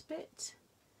white bit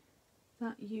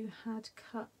that you had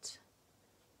cut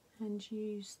and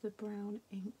use the brown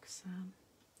ink, Sam.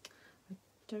 I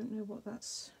don't know what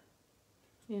that's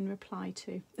in reply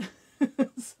to.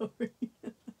 Sorry.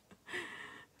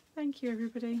 Thank you,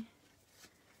 everybody.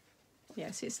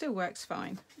 Yes, it still works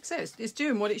fine. So it's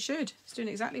doing what it should. It's doing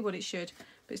exactly what it should,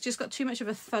 but it's just got too much of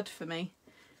a thud for me.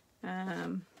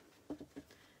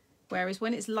 Whereas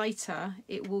when it's lighter,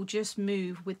 it will just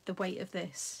move with the weight of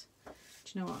this.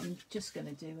 Do you know what? I'm just going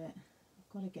to do it.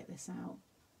 I've got to get this out.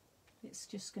 It's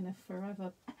just going to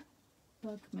forever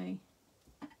bug me.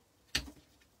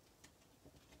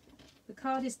 The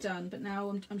card is done, but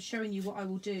now I'm showing you what I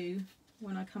will do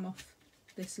when I come off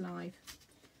this live.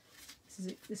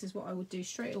 This is what I will do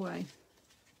straight away.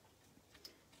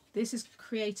 This has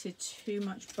created too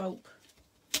much bulk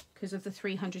because of the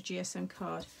 300 GSM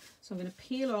card. So I'm going to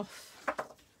peel off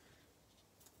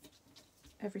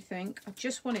everything. I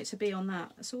just want it to be on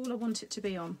that. That's all I want it to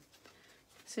be on.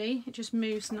 See, it just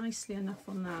moves nicely enough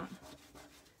on that.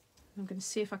 I'm going to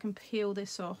see if I can peel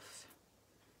this off.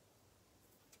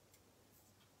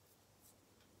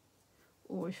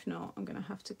 Or if not, I'm going to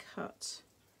have to cut.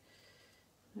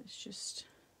 Let's just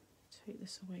take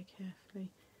this away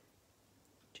carefully.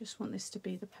 Just want this to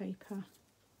be the paper.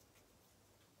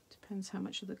 Depends how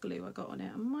much of the glue I got on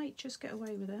it. I might just get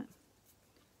away with it.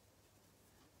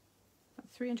 That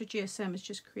 300 GSM has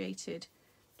just created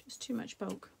just too much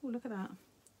bulk. Oh, look at that.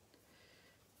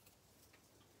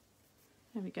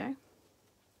 There we go.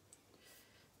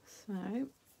 So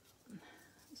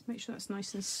let's make sure that's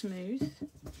nice and smooth.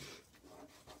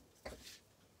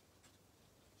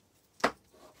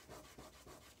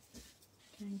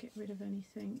 And get rid of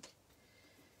anything.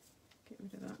 Get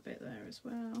rid of that bit there as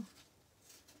well.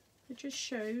 It just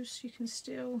shows you can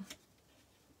still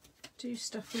do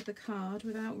stuff with the card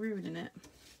without ruining it.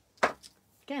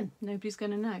 Again, nobody's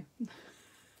going to know.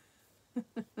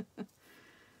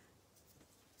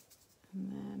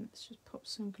 And then let's just pop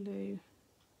some glue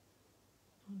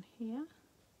on here.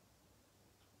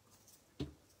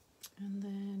 And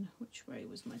then, which way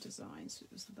was my design? So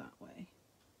it was that way.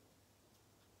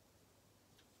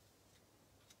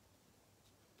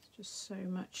 It's just so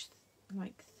much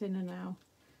like thinner now.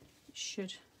 It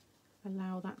should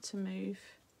allow that to move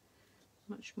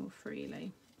much more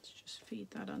freely. Let's just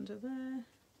feed that under there.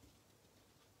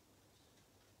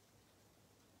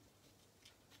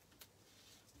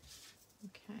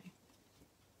 Okay.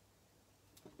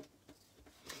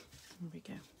 There we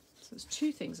go. So there's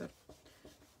two things I've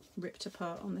ripped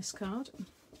apart on this card.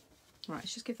 Right,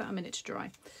 let's just give that a minute to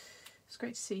dry. It's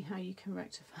great to see how you can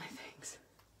rectify things.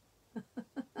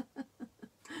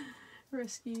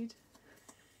 Rescued.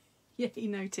 Yay,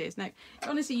 no tears. No,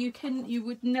 honestly, you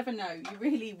would never know. You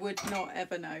really would not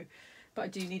ever know. But I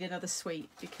do need another sweet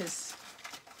because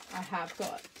I have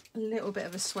got a little bit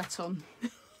of a sweat on.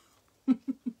 It's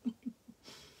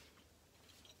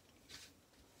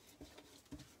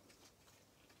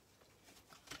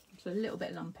a little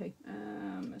bit lumpy.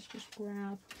 Let's just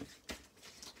grab.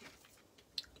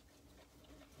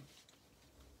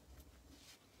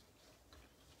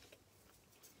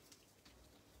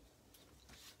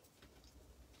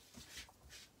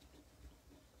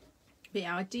 But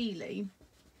yeah, ideally,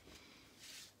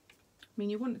 I mean,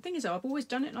 you want, the thing is, I've always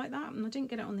done it like that and I didn't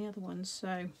get it on the other ones,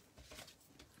 so,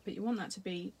 but you want that to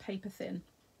be paper thin.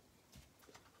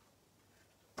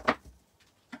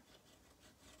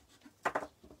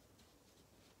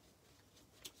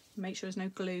 Make sure there's no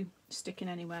glue sticking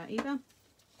anywhere either.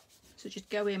 So just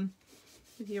go in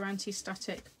with your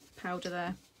anti-static powder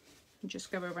there and just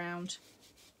go around.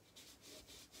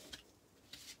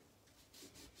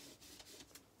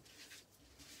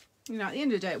 You know, at the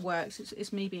end of the day it works.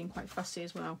 It's me being quite fussy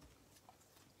as well.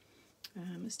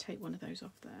 Let's take one of those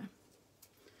off there.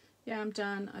 Yeah, I'm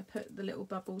done. I put the little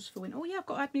bubbles for when. Oh yeah, I've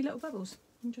got to add me little bubbles.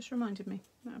 You just reminded me.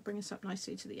 That'll bring us up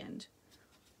nicely to the end.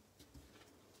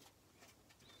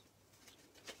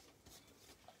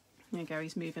 There you go,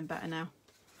 he's moving better now.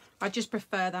 I just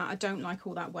prefer that. I don't like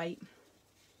all that weight.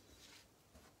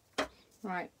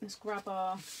 Right, let's grab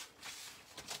our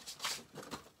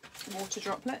water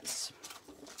droplets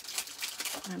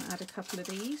and add a couple of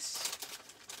these.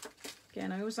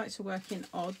 Again, I always like to work in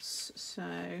odds, so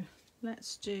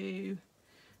let's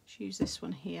use this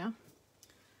one here.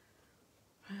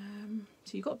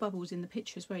 So you've got bubbles in the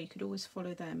picture as well, you could always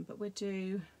follow them, but we'll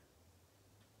do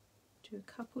a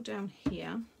couple down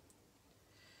here.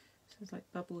 So there's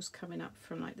like bubbles coming up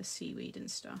from like the seaweed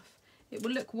and stuff. It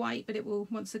will look white, but it will,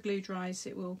 once the glue dries,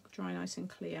 it will dry nice and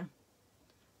clear.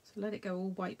 So let it go all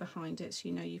white behind it so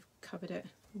you know you've covered it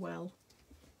well.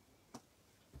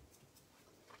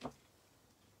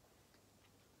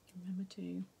 Remember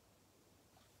to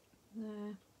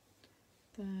there,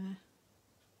 there,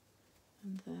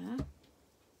 and there.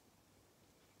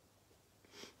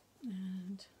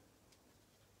 And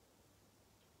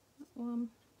that one,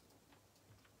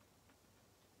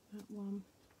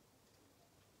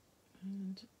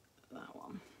 and that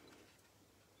one.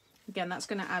 Again, that's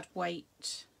going to add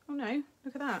weight. Oh no,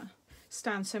 look at that.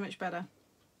 Stands so much better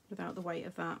without the weight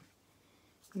of that.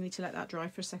 We need to let that dry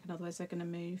for a second, otherwise they're going to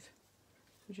move.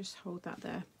 So just hold that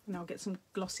there, and I'll get some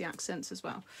glossy accents as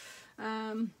well.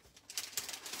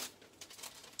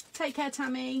 Take care,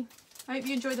 Tammy. I hope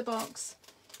you enjoy the box.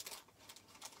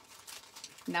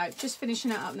 No, just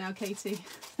finishing it up now, Katie.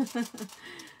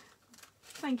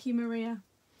 Thank you, Maria.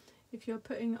 If you're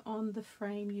putting on the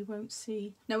frame, you won't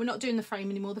see... No, we're not doing the frame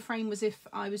anymore. The frame was if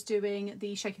I was doing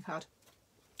the shaker card.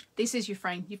 This is your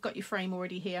frame. You've got your frame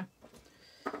already here.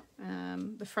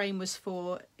 The frame was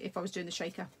for if I was doing the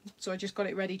shaker. So I just got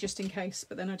it ready just in case.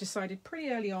 But then I decided pretty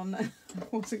early on that I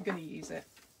wasn't going to use it.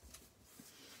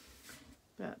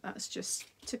 But that's just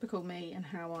typical me and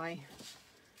how I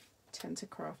tend to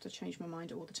craft. I change my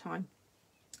mind all the time.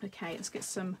 Okay, let's get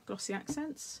some glossy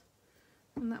accents.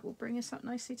 And that will bring us up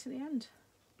nicely to the end.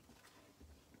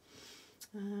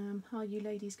 Are you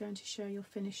ladies going to share your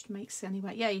finished makes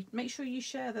anyway? Yeah, make sure you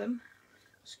share them,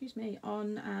 excuse me,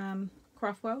 on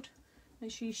Craft World.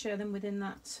 Make sure you share them within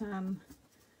that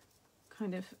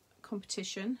kind of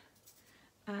competition.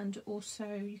 And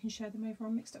also you can share them over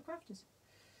on Mixed Up Crafters.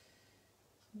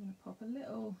 I'm going to pop a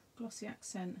little glossy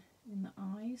accent in the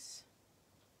eyes.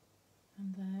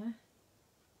 And there.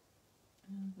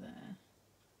 And there.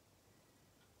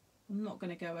 I'm not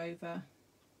going to go over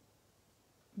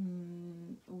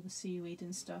all the seaweed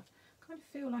and stuff. I kind of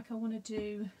feel like I want to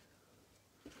do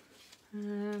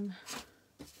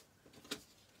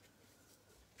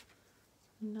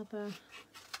another.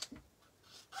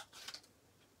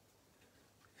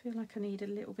 I feel like I need a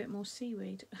little bit more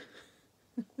seaweed.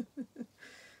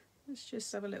 Let's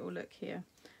just have a little look here.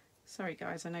 Sorry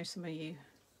guys, I know some of you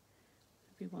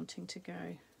will be wanting to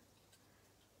go.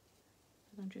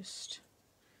 But I'm just...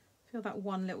 feel that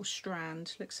one little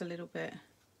strand looks a little bit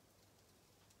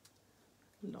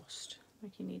lost,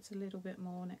 like he needs a little bit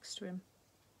more next to him.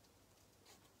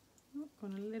 Oh,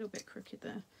 gone a little bit crooked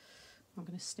there. I'm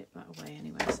going to snip that away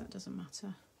anyway, so that doesn't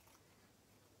matter.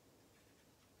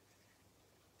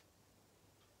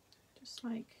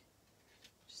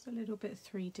 Just a little bit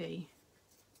 3D.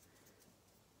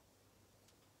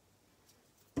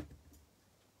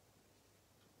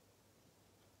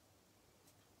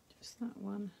 that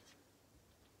one.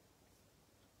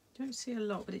 Don't see a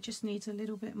lot, but it just needs a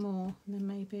little bit more. And then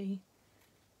maybe,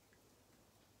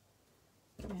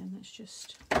 again, let's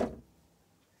just,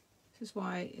 this is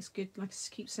why it's good, like I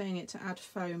keep saying it, to add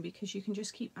foam, because you can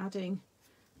just keep adding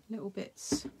little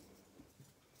bits,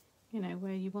 you know,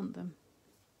 where you want them.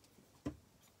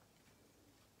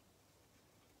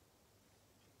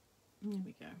 There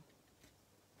we go.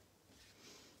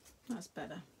 That's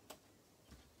better.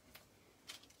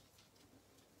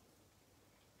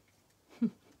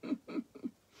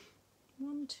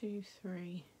 One, two,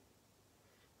 three,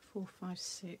 4, 5,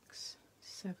 6,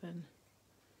 7.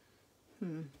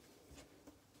 I've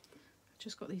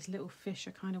just got these little fish.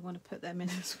 I kind of want to put them in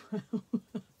as well.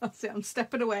 That's it. I'm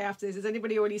stepping away after this. Has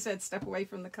anybody already said step away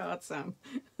from the card, Sam?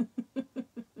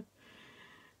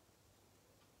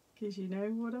 Because you know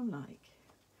what I'm like.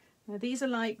 Now these are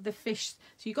like the fish.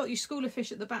 So you've got your school of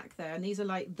fish at the back there, and these are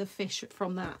like the fish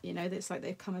from that. You know, it's like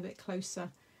they've come a bit closer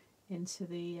into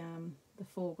the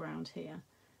foreground here.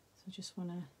 So I just want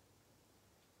to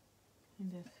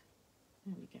kind of,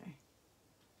 there we go.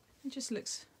 It just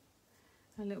looks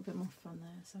a little bit more fun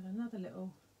there. So another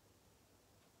little,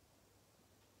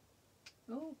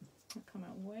 oh, that come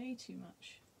out way too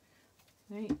much.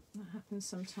 Right, that happens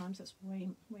sometimes. That's way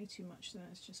too much there.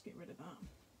 Let's just get rid of that.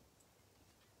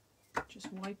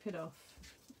 Just wipe it off.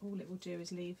 All it will do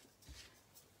is leave,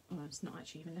 well, it's not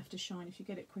actually even left a shine. If you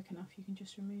get it quick enough, you can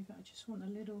just remove it. I just want a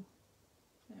little,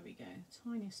 there we go,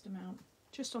 tiniest amount,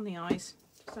 just on the eyes.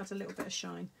 Just adds a little bit of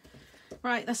shine.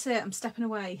 Right, that's it. I'm stepping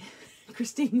away.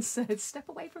 Christine said, step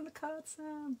away from the card,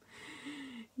 Sam.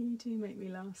 You do make me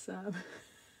laugh, Sam.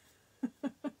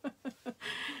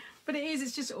 But it is,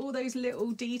 it's just all those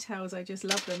little details. I just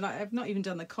love them. Like, I've not even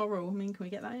done the coral. I mean, can we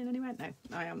get that in anywhere?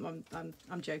 No,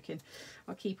 I'm joking.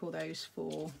 I'll keep all those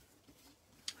for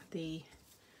the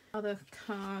other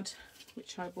card,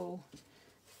 which I will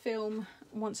film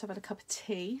once I've had a cup of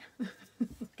tea.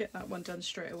 Get that one done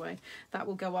straight away. That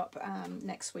will go up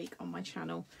next week on my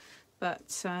channel.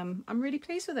 But I'm really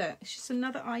pleased with it. It's just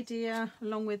another idea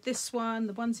along with this one,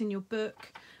 the ones in your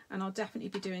book, and I'll definitely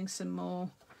be doing some more.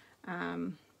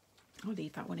 I'll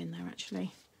leave that one in there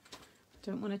actually. I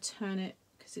don't want to turn it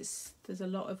because there's a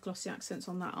lot of glossy accents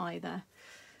on that eye there.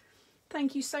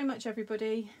 Thank you so much,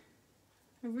 everybody.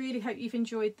 I really hope you've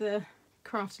enjoyed the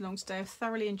Craftalong today. I've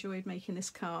thoroughly enjoyed making this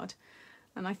card,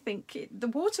 and I think the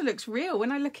water looks real.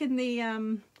 When I look in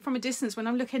the from a distance, when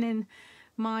I'm looking in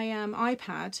my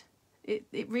iPad,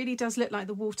 it really does look like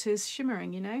the water's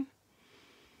shimmering, you know.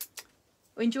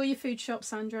 Enjoy your food shop,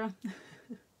 Sandra.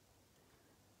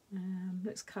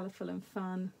 Looks colourful and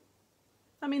fun.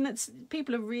 I mean,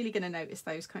 people are really going to notice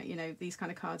those kind, you know, these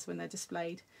kind of cards when they're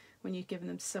displayed, when you've given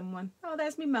them to someone. Oh,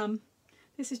 there's me mum.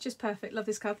 This is just perfect. Love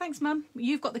this card. Thanks, mum.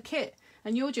 You've got the kit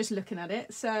and you're just looking at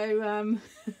it, so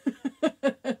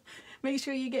make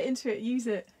sure you get into it. Use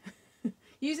it.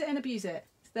 Use it and abuse it.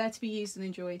 It's there to be used and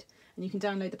enjoyed, and you can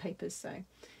download the papers. So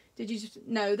did you just,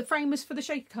 no, the frame was for the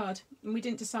shaker card, and we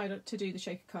didn't decide to do the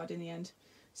shaker card in the end.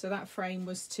 So that frame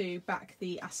was to back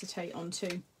the acetate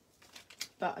onto,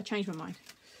 but I changed my mind.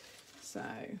 So,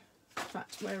 in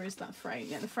fact, where is that frame?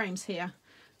 Yeah, the frame's here.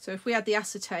 So if we had the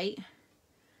acetate,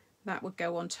 that would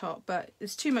go on top, but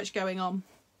there's too much going on.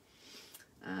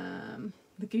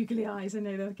 The googly eyes, I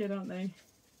know they're good, aren't they?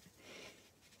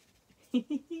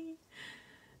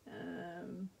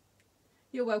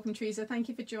 You're welcome, Teresa. Thank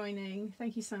you for joining.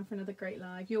 Thank you, Sam, for another great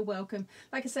live. You're welcome.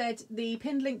 Like I said, the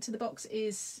pinned link to the box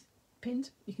is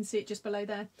pinned. You can see it just below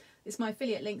there. It's my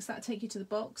affiliate links that take you to the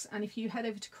box, and if you head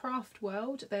over to Craft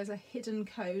World, there's a hidden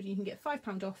code. You can get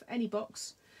 £5 off any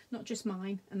box, not just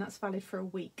mine, and that's valid for a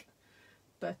week.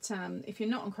 But if you're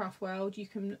not on Craft World, you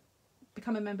can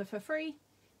become a member for free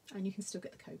and you can still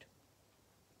get the code.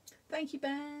 Thank you,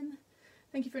 Ben.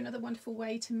 Thank you for another wonderful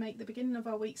way to make the beginning of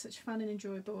our week such fun and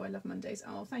enjoyable. I love Mondays.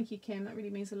 Oh, thank you, Kim. That really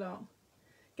means a lot.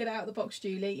 Get out of the box,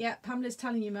 Julie. Yeah, Pamela's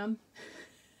telling you, Mum.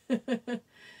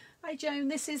 Hi, Joan.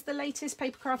 This is the latest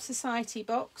Papercraft Society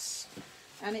box,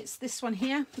 and it's this one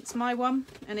here. It's my one,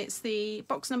 and it's the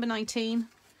box number 19,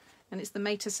 and it's the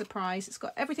Mater Surprise. It's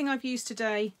got everything I've used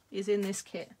today is in this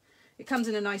kit. It comes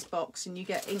in a nice box, and you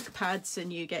get ink pads,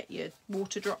 and you get your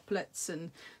water droplets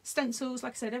and stencils.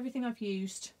 Like I said, everything I've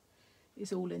used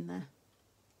is all in there.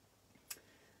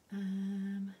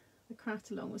 The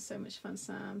Craftalong was so much fun,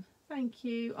 Sam. Thank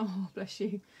you. Oh, bless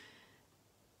you.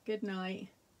 Good night.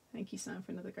 Thank you, Sam,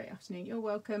 for another great afternoon. You're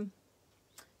welcome.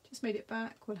 Just made it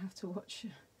back. We'll have to watch.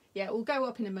 Yeah, it will go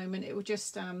up in a moment. It will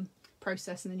just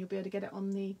process, and then you'll be able to get it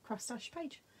on the CraftStash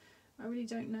page. I really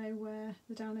don't know where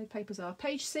the download papers are.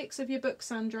 Page 6 of your book,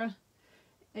 Sandra.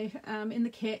 in the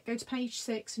kit, go to page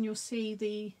 6 and you'll see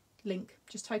the link.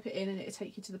 Just type it in and it'll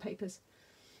take you to the papers.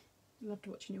 Loved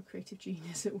watching your creative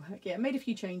genius at work. Yeah, made a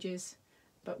few changes,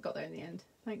 but got there in the end.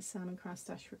 Thanks Sam and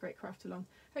CraftStash for a great craft along.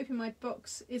 Hoping my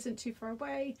box isn't too far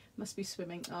away. Must be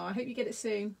swimming. Oh, I hope you get it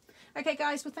soon. Okay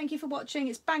guys, well thank you for watching.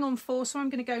 It's bang on 4, so I'm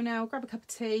going to go now, grab a cup of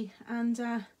tea and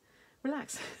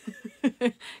relax.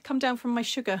 Come down from my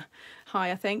sugar high,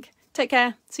 I think. Take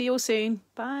care. See you all soon.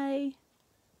 Bye.